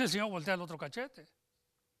 Ahora dice el Señor, voltea el otro cachete.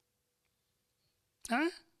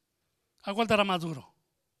 ¿A cuál estará más duro?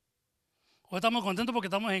 Hoy estamos contentos porque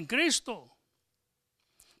estamos en Cristo.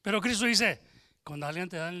 Pero Cristo dice, cuando alguien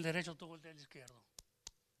te da el derecho, tú volteas el izquierdo.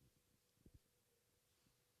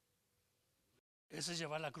 Ese es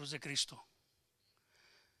llevar la cruz de Cristo.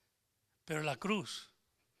 Pero la cruz,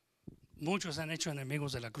 muchos se han hecho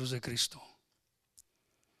enemigos de la cruz de Cristo.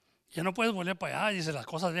 Ya no puedes volver para allá, dice, las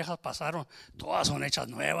cosas viejas pasaron, todas son hechas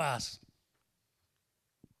nuevas.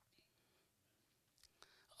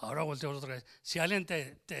 Ahora volteo otra vez. Si alguien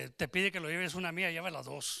te pide que lo lleves una mía, llévala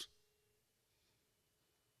dos.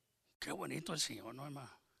 Qué bonito el Señor, ¿no,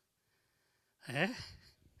 hermano?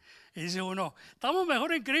 Y dice uno, estamos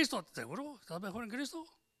mejor en Cristo. ¿Seguro? ¿Estás mejor en Cristo?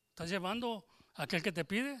 ¿Estás llevando a aquel que te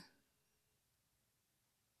pide?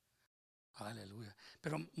 Aleluya.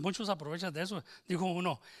 Pero muchos aprovechan de eso. Dijo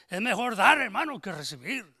uno, es mejor dar, hermano, que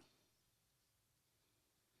recibir.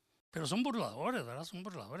 Pero son burladores, ¿verdad? Son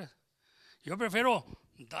burladores. Yo prefiero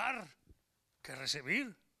dar que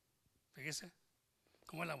recibir. Fíjese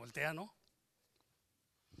cómo la voltea, ¿no?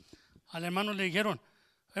 Al hermano le dijeron,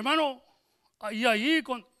 hermano, y allí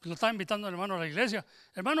lo estaba invitando el hermano a la iglesia.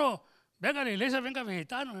 Hermano, venga a la iglesia, venga a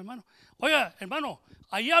visitarnos, hermano. Oiga, hermano,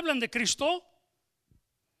 ¿allí hablan de Cristo?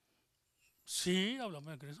 Sí,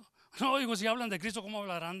 hablamos de Cristo. No, digo, si hablan de Cristo, ¿cómo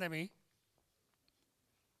hablarán de mí?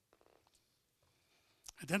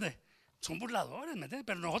 ¿Entiendes? Son burladores, ¿me entiendes?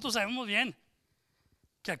 Pero nosotros sabemos bien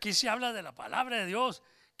que aquí se habla de la palabra de Dios,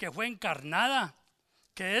 que fue encarnada,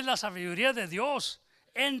 que es la sabiduría de Dios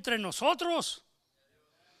entre nosotros.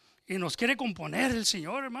 Y nos quiere componer el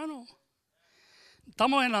Señor, hermano.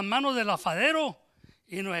 Estamos en las manos del afadero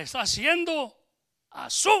y nos está haciendo a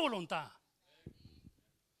su voluntad.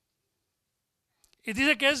 Y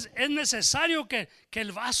dice que es necesario que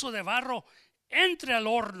el vaso de barro entre al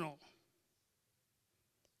horno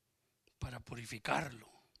para purificarlo,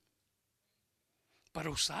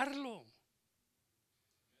 para usarlo.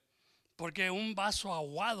 Porque un vaso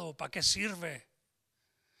aguado, ¿para qué sirve?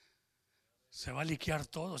 Se va a liquear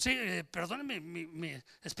todo. Sí, perdónenme mis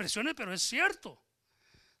expresiones, pero es cierto.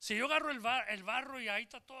 Si yo agarro el barro y ahí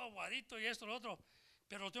está todo aguadito y esto, lo otro,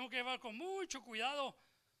 pero lo tengo que llevar con mucho cuidado.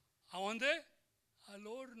 ¿A dónde? Al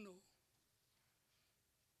horno.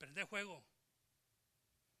 Prende fuego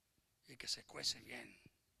y que se cuece bien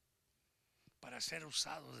para ser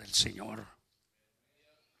usado del Señor.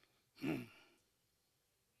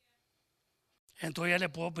 Entonces ya le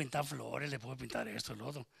puedo pintar flores, le puedo pintar esto y lo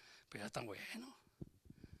otro, pero ya está bueno.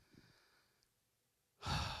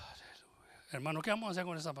 Aleluya. Hermano, ¿qué vamos a hacer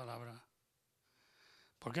con esa palabra?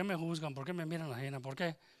 ¿Por qué me juzgan? ¿Por qué me miran ajena? ¿Por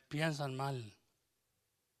qué piensan mal?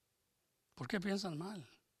 ¿Por qué piensan mal?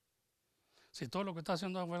 Si todo lo que está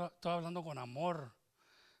haciendo, está hablando con amor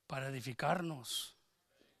para edificarnos,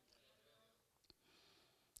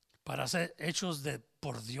 para ser hechos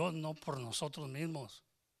por Dios, no por nosotros mismos.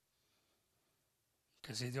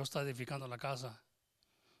 Que si Dios está edificando la casa,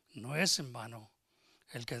 no es en vano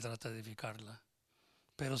el que trata de edificarla.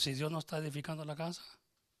 Pero si Dios no está edificando la casa,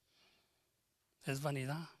 es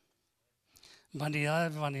vanidad.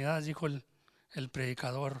 Vanidad, vanidad, dijo el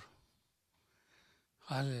predicador.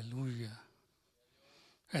 Aleluya.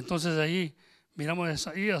 Entonces de ahí miramos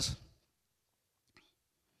Isaías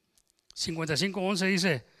 55:11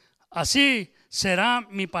 dice, así será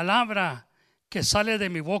mi palabra que sale de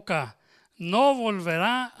mi boca, no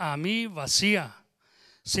volverá a mí vacía,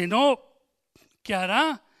 sino que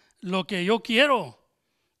hará lo que yo quiero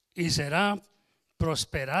y será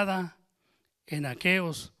prosperada en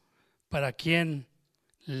aquellos para quien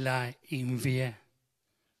la envié.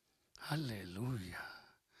 Aleluya.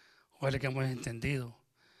 Ojalá que hemos entendido.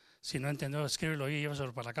 Si no entendió, escríbelo ahí y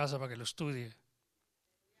lléveselo para la casa para que lo estudie.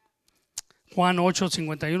 Juan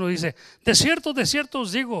 8:51 dice: de cierto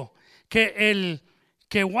os digo, que el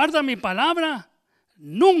que guarda mi palabra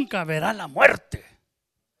nunca verá la muerte.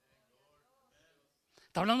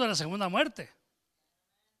 Está hablando de la segunda muerte.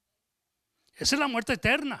 Esa es la muerte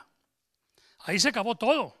eterna. Ahí se acabó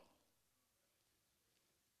todo.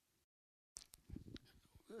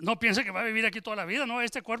 No piense que va a vivir aquí toda la vida. No,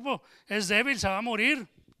 este cuerpo es débil, se va a morir,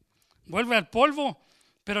 vuelve al polvo.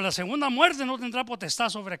 Pero la segunda muerte no tendrá potestad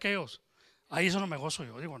sobre aquellos. Ahí eso no me gozo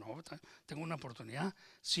yo. Digo, no, tengo una oportunidad.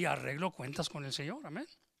 Si arreglo cuentas con el Señor, amén.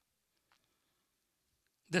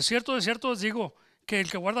 De cierto os digo, que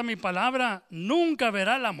el que guarda mi palabra nunca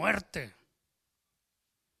verá la muerte.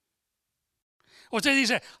 Usted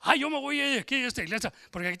dice: ay, yo me voy aquí a esta iglesia,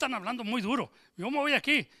 porque aquí están hablando muy duro. Yo me voy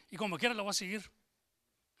aquí, y como quiera lo va a seguir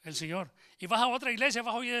el Señor. Y vas a otra iglesia,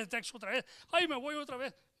 vas a oír el texto otra vez. Ay, me voy otra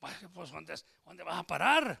vez. Pues ¿dónde vas a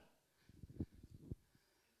parar?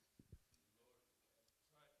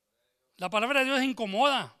 La palabra de Dios es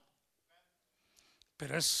incomoda,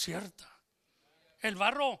 pero es cierta. El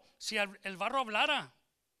barro, si el barro hablara,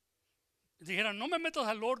 dijera: no me metas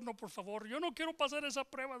al horno, por favor, yo no quiero pasar esa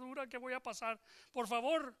prueba dura que voy a pasar, por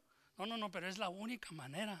favor. No, pero es la única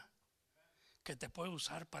manera que te puede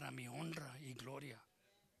usar para mi honra y gloria.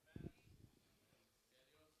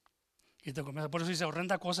 Y te comienza, por eso dice: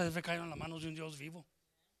 horrenda cosa debe caer en las manos de un Dios vivo.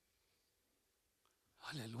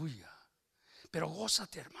 Aleluya. Pero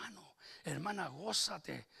gózate, hermano, hermana,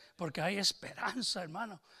 gózate, porque hay esperanza,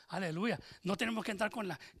 hermano. Aleluya. No tenemos que entrar con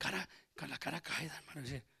la cara caída, hermano, y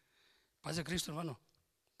decir: paz de Cristo, hermano,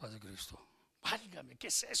 paz de Cristo. Válgame, ¿qué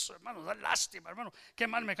es eso, hermano? Da lástima, hermano. Qué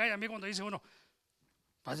mal me cae a mí cuando dice uno: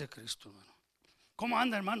 paz de Cristo, hermano. ¿Cómo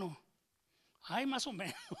anda, hermano? Ay, más o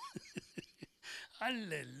menos.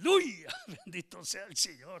 Aleluya, bendito sea el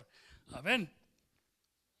Señor. Amén.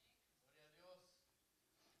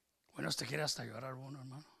 Bueno, usted quiere hasta llorar uno,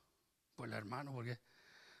 hermano, por el hermano, porque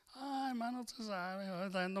hermano, usted sabe, va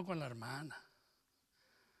batallando con la hermana.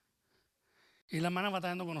 Y la hermana va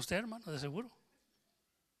batallando con usted, hermano, de seguro.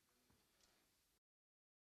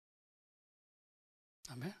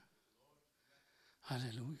 Amén.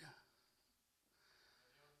 Aleluya.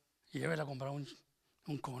 Y llévela a comprar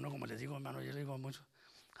un cono, como le digo, hermano. Yo le digo mucho: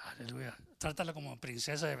 aleluya. Trátala como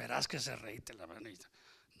princesa de veras que se reíte la hermanita.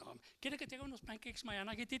 No, ¿quiere que te haga unos pancakes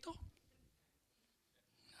mañana, Quitito?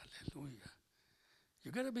 Aleluya.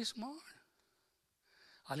 You gotta be smart.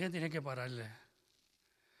 Alguien tiene que pararle.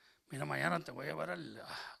 Mira, mañana te voy a llevar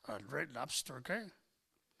al Red Lobster, ¿ok?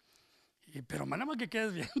 Pero mañana que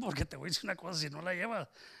quedes bien, porque te voy a decir una cosa: si no la llevas,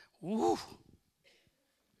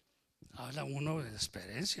 habla uno de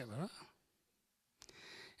experiencia, ¿verdad?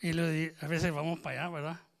 Y a veces vamos para allá,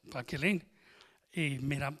 ¿verdad? Para Quilín. Y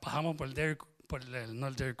mira, pasamos por no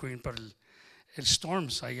el Dairy Queen, por el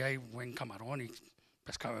Storms. Ahí hay buen camarón y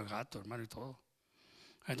pescado de gato, hermano, y todo.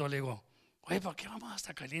 Entonces le digo: oye, ¿por qué vamos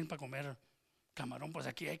hasta Quilín para comer camarón? Pues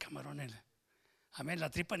aquí hay camarón. Amén, la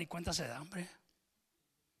tripa ni cuenta se da, hombre.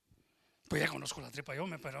 Pues ya conozco la tripa, yo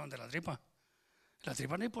me operaron de la tripa. La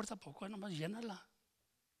tripa no importa poco, nomás llénala.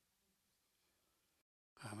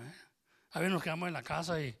 Amén. A veces nos quedamos en la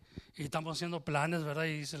casa y estamos haciendo planes, ¿verdad?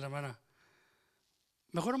 Y dice la hermana: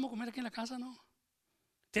 mejor vamos a comer aquí en la casa, ¿no?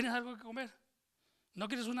 ¿Tienes algo que comer? ¿No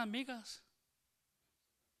quieres unas migas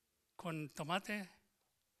con tomate?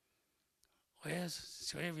 Oye,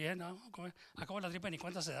 se oye bien, ¿no? Vamos a comer. Acabo la tripa, ni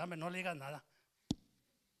cuenta se da, no le digas nada.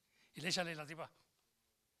 Y le échale la tripa.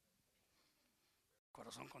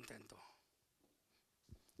 Corazón contento.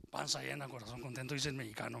 Panza llena, corazón contento, dice el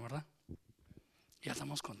mexicano, ¿verdad? Ya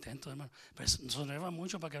estamos contentos, hermano. Pero nos lleva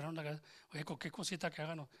mucho para que abran la cabeza. Oye, ¿qué cosita que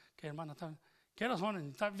hagan? ¿Qué, hermano? ¿Qué horas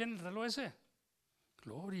son? ¿Está bien el reloj ese?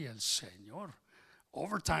 Gloria al Señor.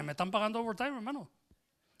 Overtime. ¿Me están pagando overtime, hermano?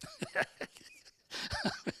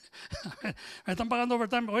 Me están pagando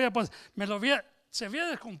overtime. Oye, pues se había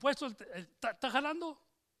descompuesto. ¿Está jalando?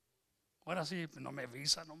 Ahora sí, no me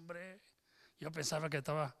avisan, hombre. Yo pensaba que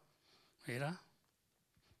estaba. Mira.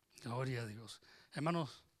 Gloria a Dios.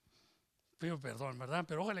 Hermanos, pido perdón, ¿verdad?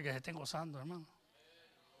 Pero ojalá que se estén gozando, hermano.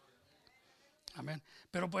 Amén.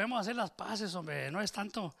 Pero podemos hacer las paces, hombre. No es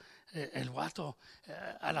tanto el guato.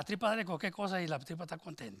 A la tripa dale cualquier cosa y la tripa está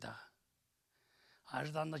contenta. A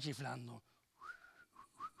ver, anda chiflando.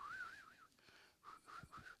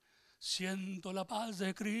 Siento la paz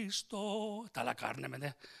de Cristo. Está la carne,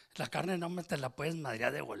 ¿me? La carne no me te la puedes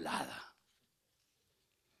madrear de volada.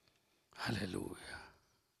 Aleluya.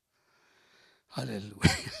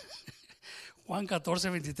 Aleluya. Juan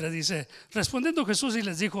 14:23 dice: respondiendo Jesús y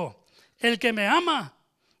les dijo: el que me ama,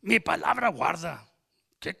 mi palabra guarda.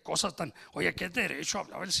 qué cosas tan, oye, qué derecho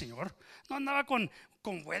hablaba el Señor. No andaba con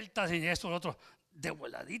vueltas y esto, lo otro. De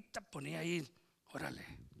voladita ponía ahí, órale,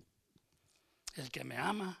 el que me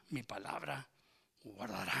ama, mi palabra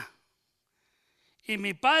guardará. Y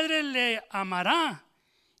mi Padre le amará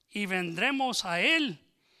y vendremos a Él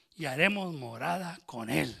y haremos morada con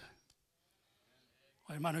Él.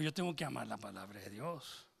 Oh, hermano, yo tengo que amar la palabra de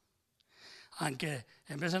Dios. Aunque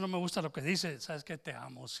en veces no me gusta lo que dice, sabes que te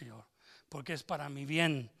amo, Señor, porque es para mi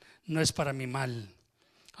bien, no es para mi mal.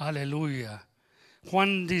 Aleluya.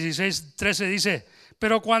 Juan 16:13 dice,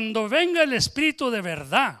 pero cuando venga el Espíritu de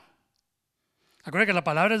verdad, acuérdense que la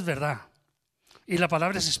palabra es verdad y la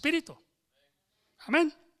palabra es Espíritu.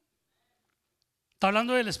 Amén. Está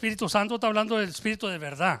hablando del Espíritu Santo, está hablando del Espíritu de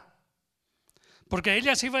verdad. Porque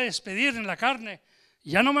ella se iba a despedir en la carne.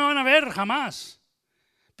 Ya no me van a ver jamás.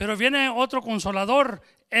 Pero viene otro consolador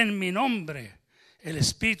en mi nombre, el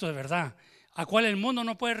Espíritu de verdad, a cual el mundo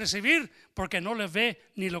no puede recibir porque no le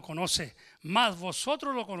ve ni lo conoce. Mas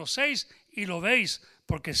vosotros lo conocéis y lo veis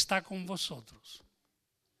porque está con vosotros.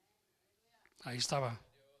 Ahí estaba.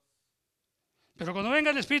 Pero cuando venga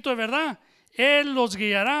el Espíritu de verdad, Él los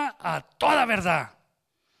guiará a toda verdad.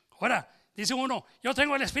 Ahora, dice uno, yo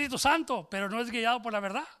tengo el Espíritu Santo, pero no es guiado por la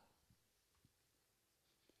verdad.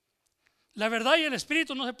 La verdad y el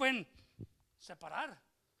Espíritu no se pueden separar.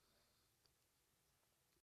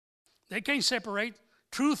 They can't separate.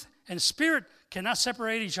 Truth and Spirit cannot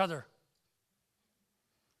separate each other.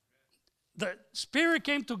 The Spirit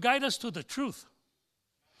came to guide us to the truth,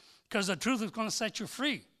 because the truth is going to set you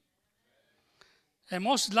free. And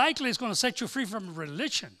most likely it's going to set you free from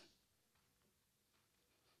religion.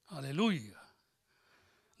 Aleluya.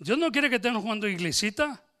 Dios no quiere que estemos jugando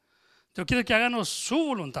iglesita. Dios quiere que hagamos su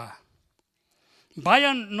voluntad.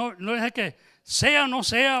 Vayan, no es que sea o no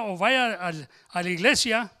sea, o vaya a la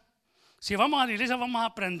iglesia. Si vamos a la iglesia vamos a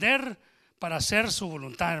aprender para hacer su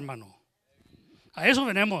voluntad, hermano. A eso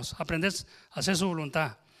venimos, a aprender a hacer su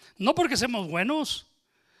voluntad. No porque seamos buenos,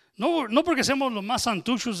 no porque seamos los más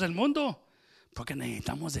santuchos del mundo, porque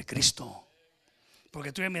necesitamos de Cristo.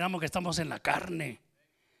 Porque tú y yo miramos que estamos en la carne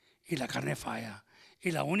y la carne falla.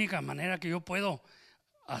 Y la única manera que yo puedo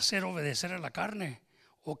hacer obedecer a la carne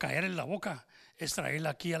o caer en la boca es traerla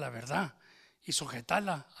aquí a la verdad y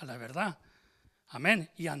sujetarla a la verdad. Amén.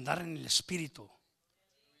 Y andar en el Espíritu.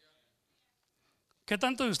 ¿Qué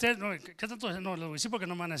tanto de ustedes? No, les voy a decir porque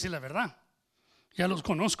no me van a decir la verdad. Ya los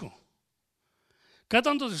conozco. ¿Qué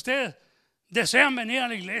tanto de ustedes desean venir a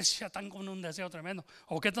la iglesia? Están con un deseo tremendo.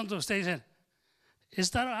 ¿O qué tanto de ustedes dicen, is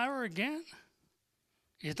that hour again?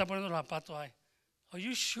 Y está poniendo los zapatos ahí. Are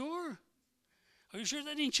you sure? Are you sure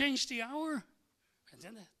they didn't change the hour?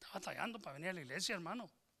 ¿Entiendes? Está batallando para venir a la iglesia, hermano.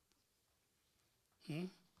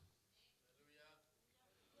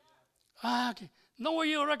 No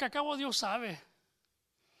voy a orar que acabo, Dios sabe.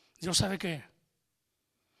 Dios sabe que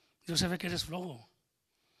eres flojo.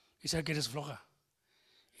 Y sabe que eres floja.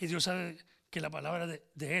 Y Dios sabe que la palabra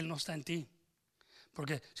de Él no está en ti.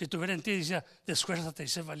 Porque si estuviera en ti, decía, desfuérzate y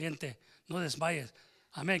sé valiente, no desmayes.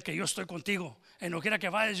 Amén, que yo estoy contigo. En lo quiera que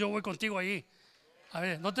vayas, yo voy contigo allí. A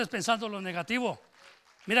ver, no estés pensando lo negativo.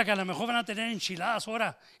 Mira que a lo mejor van a tener enchiladas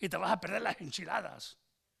ahora y te vas a perder las enchiladas.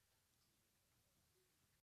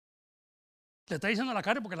 Le está diciendo la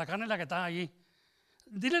carne porque la carne es la que está allí.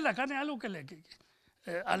 Dile a la carne algo que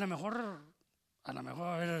a lo mejor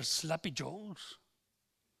va a haber Slappy Joes.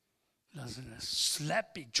 Las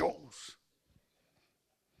Slappy Joes.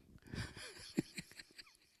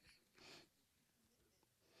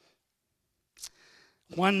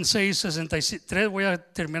 Juan 6:63, voy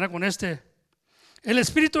a terminar con este. El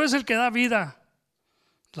Espíritu es el que da vida.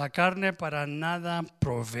 La carne para nada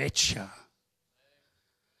aprovecha.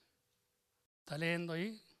 ¿Está leyendo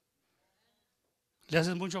ahí? Le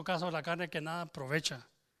haces mucho caso a la carne que nada aprovecha.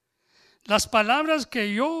 Las palabras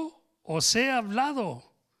que yo os he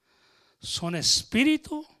hablado son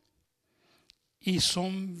espíritu y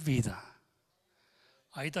son vida.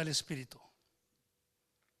 Ahí está el Espíritu.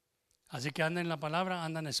 Así que anda en la palabra,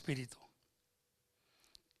 anda en espíritu.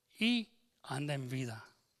 Y anda en vida.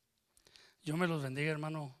 Yo me los bendiga,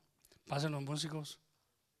 hermano. Pasen los músicos.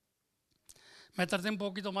 Me tardé un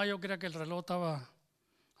poquito más. Yo creía que el reloj estaba,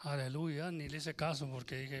 aleluya, ni le hice caso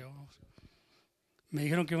porque dije, me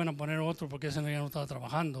dijeron que iban a poner otro porque ese ya no estaba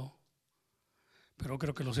trabajando. Pero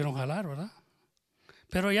creo que lo hicieron jalar, ¿verdad?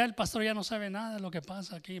 Pero ya el pastor ya no sabe nada de lo que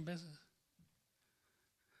pasa aquí en veces.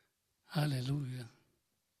 Aleluya.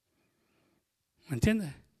 ¿Me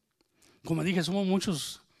entiende? Como dije, somos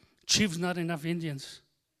muchos chiefs, not enough Indians.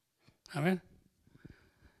 Amén.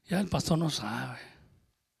 Ya el pastor no sabe.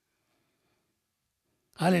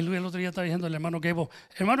 Aleluya, el otro día estaba diciendo el hermano Gabo,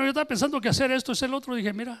 hermano, yo estaba pensando que hacer esto es el otro.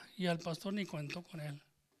 Dije, mira, y al pastor ni cuento con él.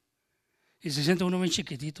 Y se siente uno muy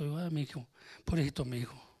chiquitito. Yo, mi hijo, pobrecito mi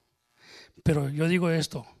hijo. Pero yo digo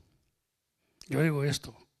esto,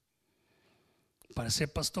 para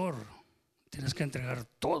ser pastor tienes que entregar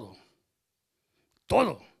todo,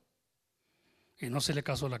 y no se le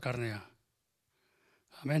casó la carne ya.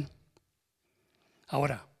 Amén.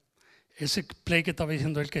 Ahora, ese play que estaba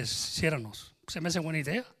diciendo él que hiciéramos, se me hace buena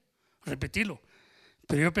idea, repetirlo.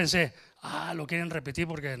 Pero yo pensé, lo quieren repetir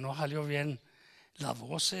porque no salió bien las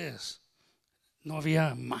voces, no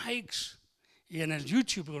había mics. Y en el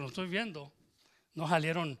YouTube, que lo estoy viendo,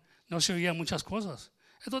 no se oían muchas cosas.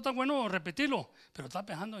 Esto está bueno repetirlo, pero está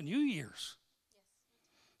pensando en New Year's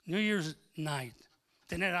night.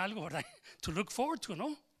 Tener algo, ¿verdad? To look forward to,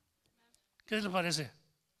 ¿no? ¿Qué les parece?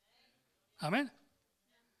 Amén.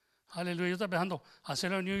 Aleluya. Yo estoy pensando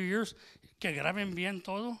hacerlo en New Year's, que graben bien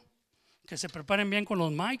todo, que se preparen bien con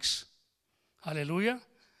los mics. Aleluya.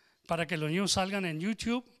 Para que los niños salgan en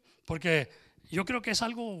YouTube, porque yo creo que es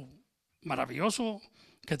algo maravilloso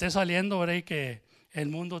que esté saliendo, ¿verdad? Y que el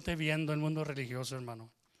mundo esté viendo, el mundo religioso,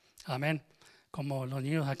 hermano. Amén. Como los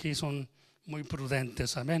niños aquí son muy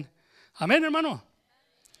prudentes. Amén. Amén, hermano.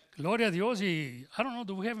 Gloria a Dios. Y I don't know,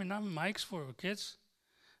 do we have enough mics for kids?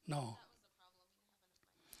 No.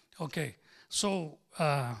 Okay. So,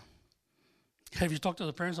 have you talked to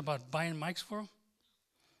the parents about buying mics for them?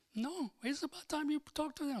 No. It's about time you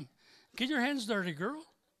talk to them. Get your hands dirty, girl.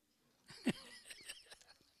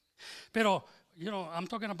 Pero, I'm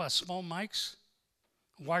talking about small mics,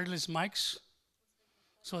 wireless mics,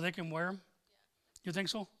 so they can wear them. You think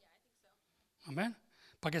so? Amén.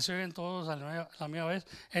 Para que se oigan todos a la misma vez.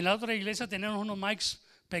 En la otra iglesia tenemos unos mics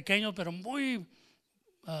pequeños, pero muy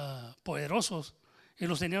poderosos. Y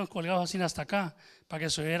los teníamos colgados así hasta acá, para que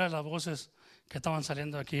se oyeran las voces que estaban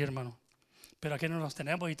saliendo aquí, hermano. Pero aquí no los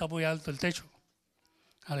tenemos y está muy alto el techo.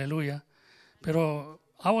 Aleluya. Pero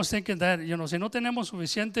I was thinking that, si no tenemos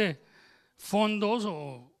suficiente fondos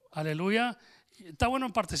aleluya, está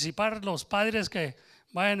bueno participar los padres que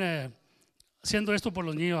vayan haciendo esto por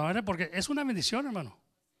los niños, ¿verdad? Porque es una bendición, hermano.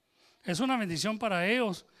 Es una bendición para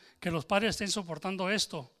ellos que los padres estén soportando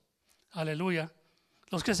esto. Aleluya.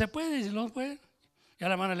 Los que se pueden, si no pueden. Ya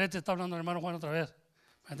la hermana Lete está hablando del hermano Juan otra vez.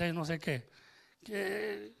 Entonces no sé qué.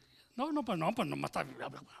 Pues no más está.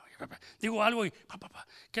 Digo algo y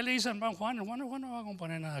 ¿qué le dice al hermano Juan? El Juan no va a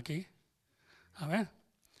componer nada aquí. A ver.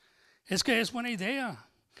 Es que es buena idea.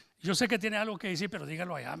 Yo sé que tiene algo que decir, pero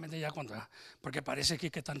dígalo allá, porque parece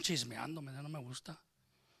que están chismeando, no me gusta.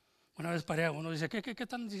 Una vez paré a uno y dice, ¿qué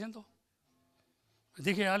están diciendo?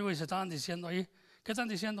 Dije algo y se estaban diciendo ahí. ¿Qué están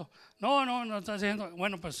diciendo? No están diciendo.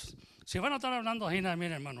 Bueno, pues si van a estar hablando ahí,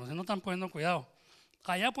 miren, hermanos, si no están poniendo cuidado.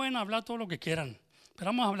 Allá pueden hablar todo lo que quieran, pero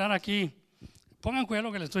vamos a hablar aquí. Pongan cuidado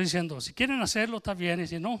lo que les estoy diciendo. Si quieren hacerlo, está bien, y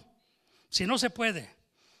si no se puede.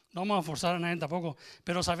 No vamos a forzar a nadie tampoco,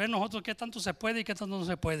 pero saber nosotros qué tanto se puede y qué tanto no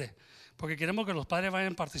se puede. Porque queremos que los padres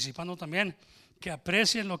vayan participando también, que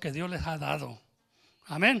aprecien lo que Dios les ha dado.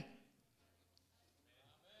 Amén.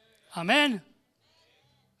 Amén.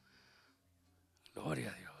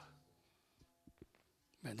 Gloria a Dios.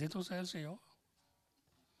 Bendito sea el Señor.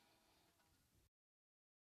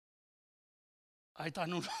 Ahí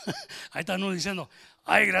están uno diciendo,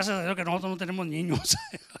 gracias a Dios que nosotros no tenemos niños.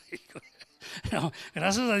 No,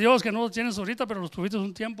 gracias a Dios que no los tienes ahorita, pero los tuviste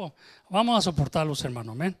un tiempo. Vamos a soportarlos,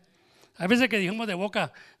 hermano. Amén. Hay veces que dijimos de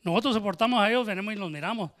boca, nosotros soportamos a ellos, venimos y los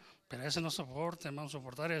miramos. Pero ese no soporta, hermano.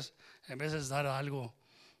 Soportar es en vez de dar algo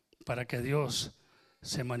para que Dios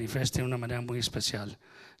se manifieste de una manera muy especial.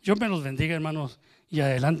 Dios me los bendiga, hermanos, y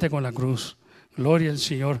adelante con la cruz. Gloria al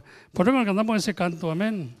Señor. Por eso cantamos ese canto,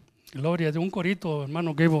 amén. Gloria, de un corito,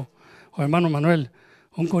 hermano Gabo o hermano Manuel,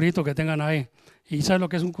 un corito que tengan ahí. Y ¿sabes lo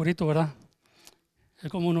que es un corito, verdad? Es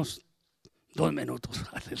como unos 2 minutos.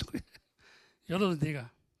 Aleluya. Dios los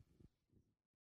bendiga.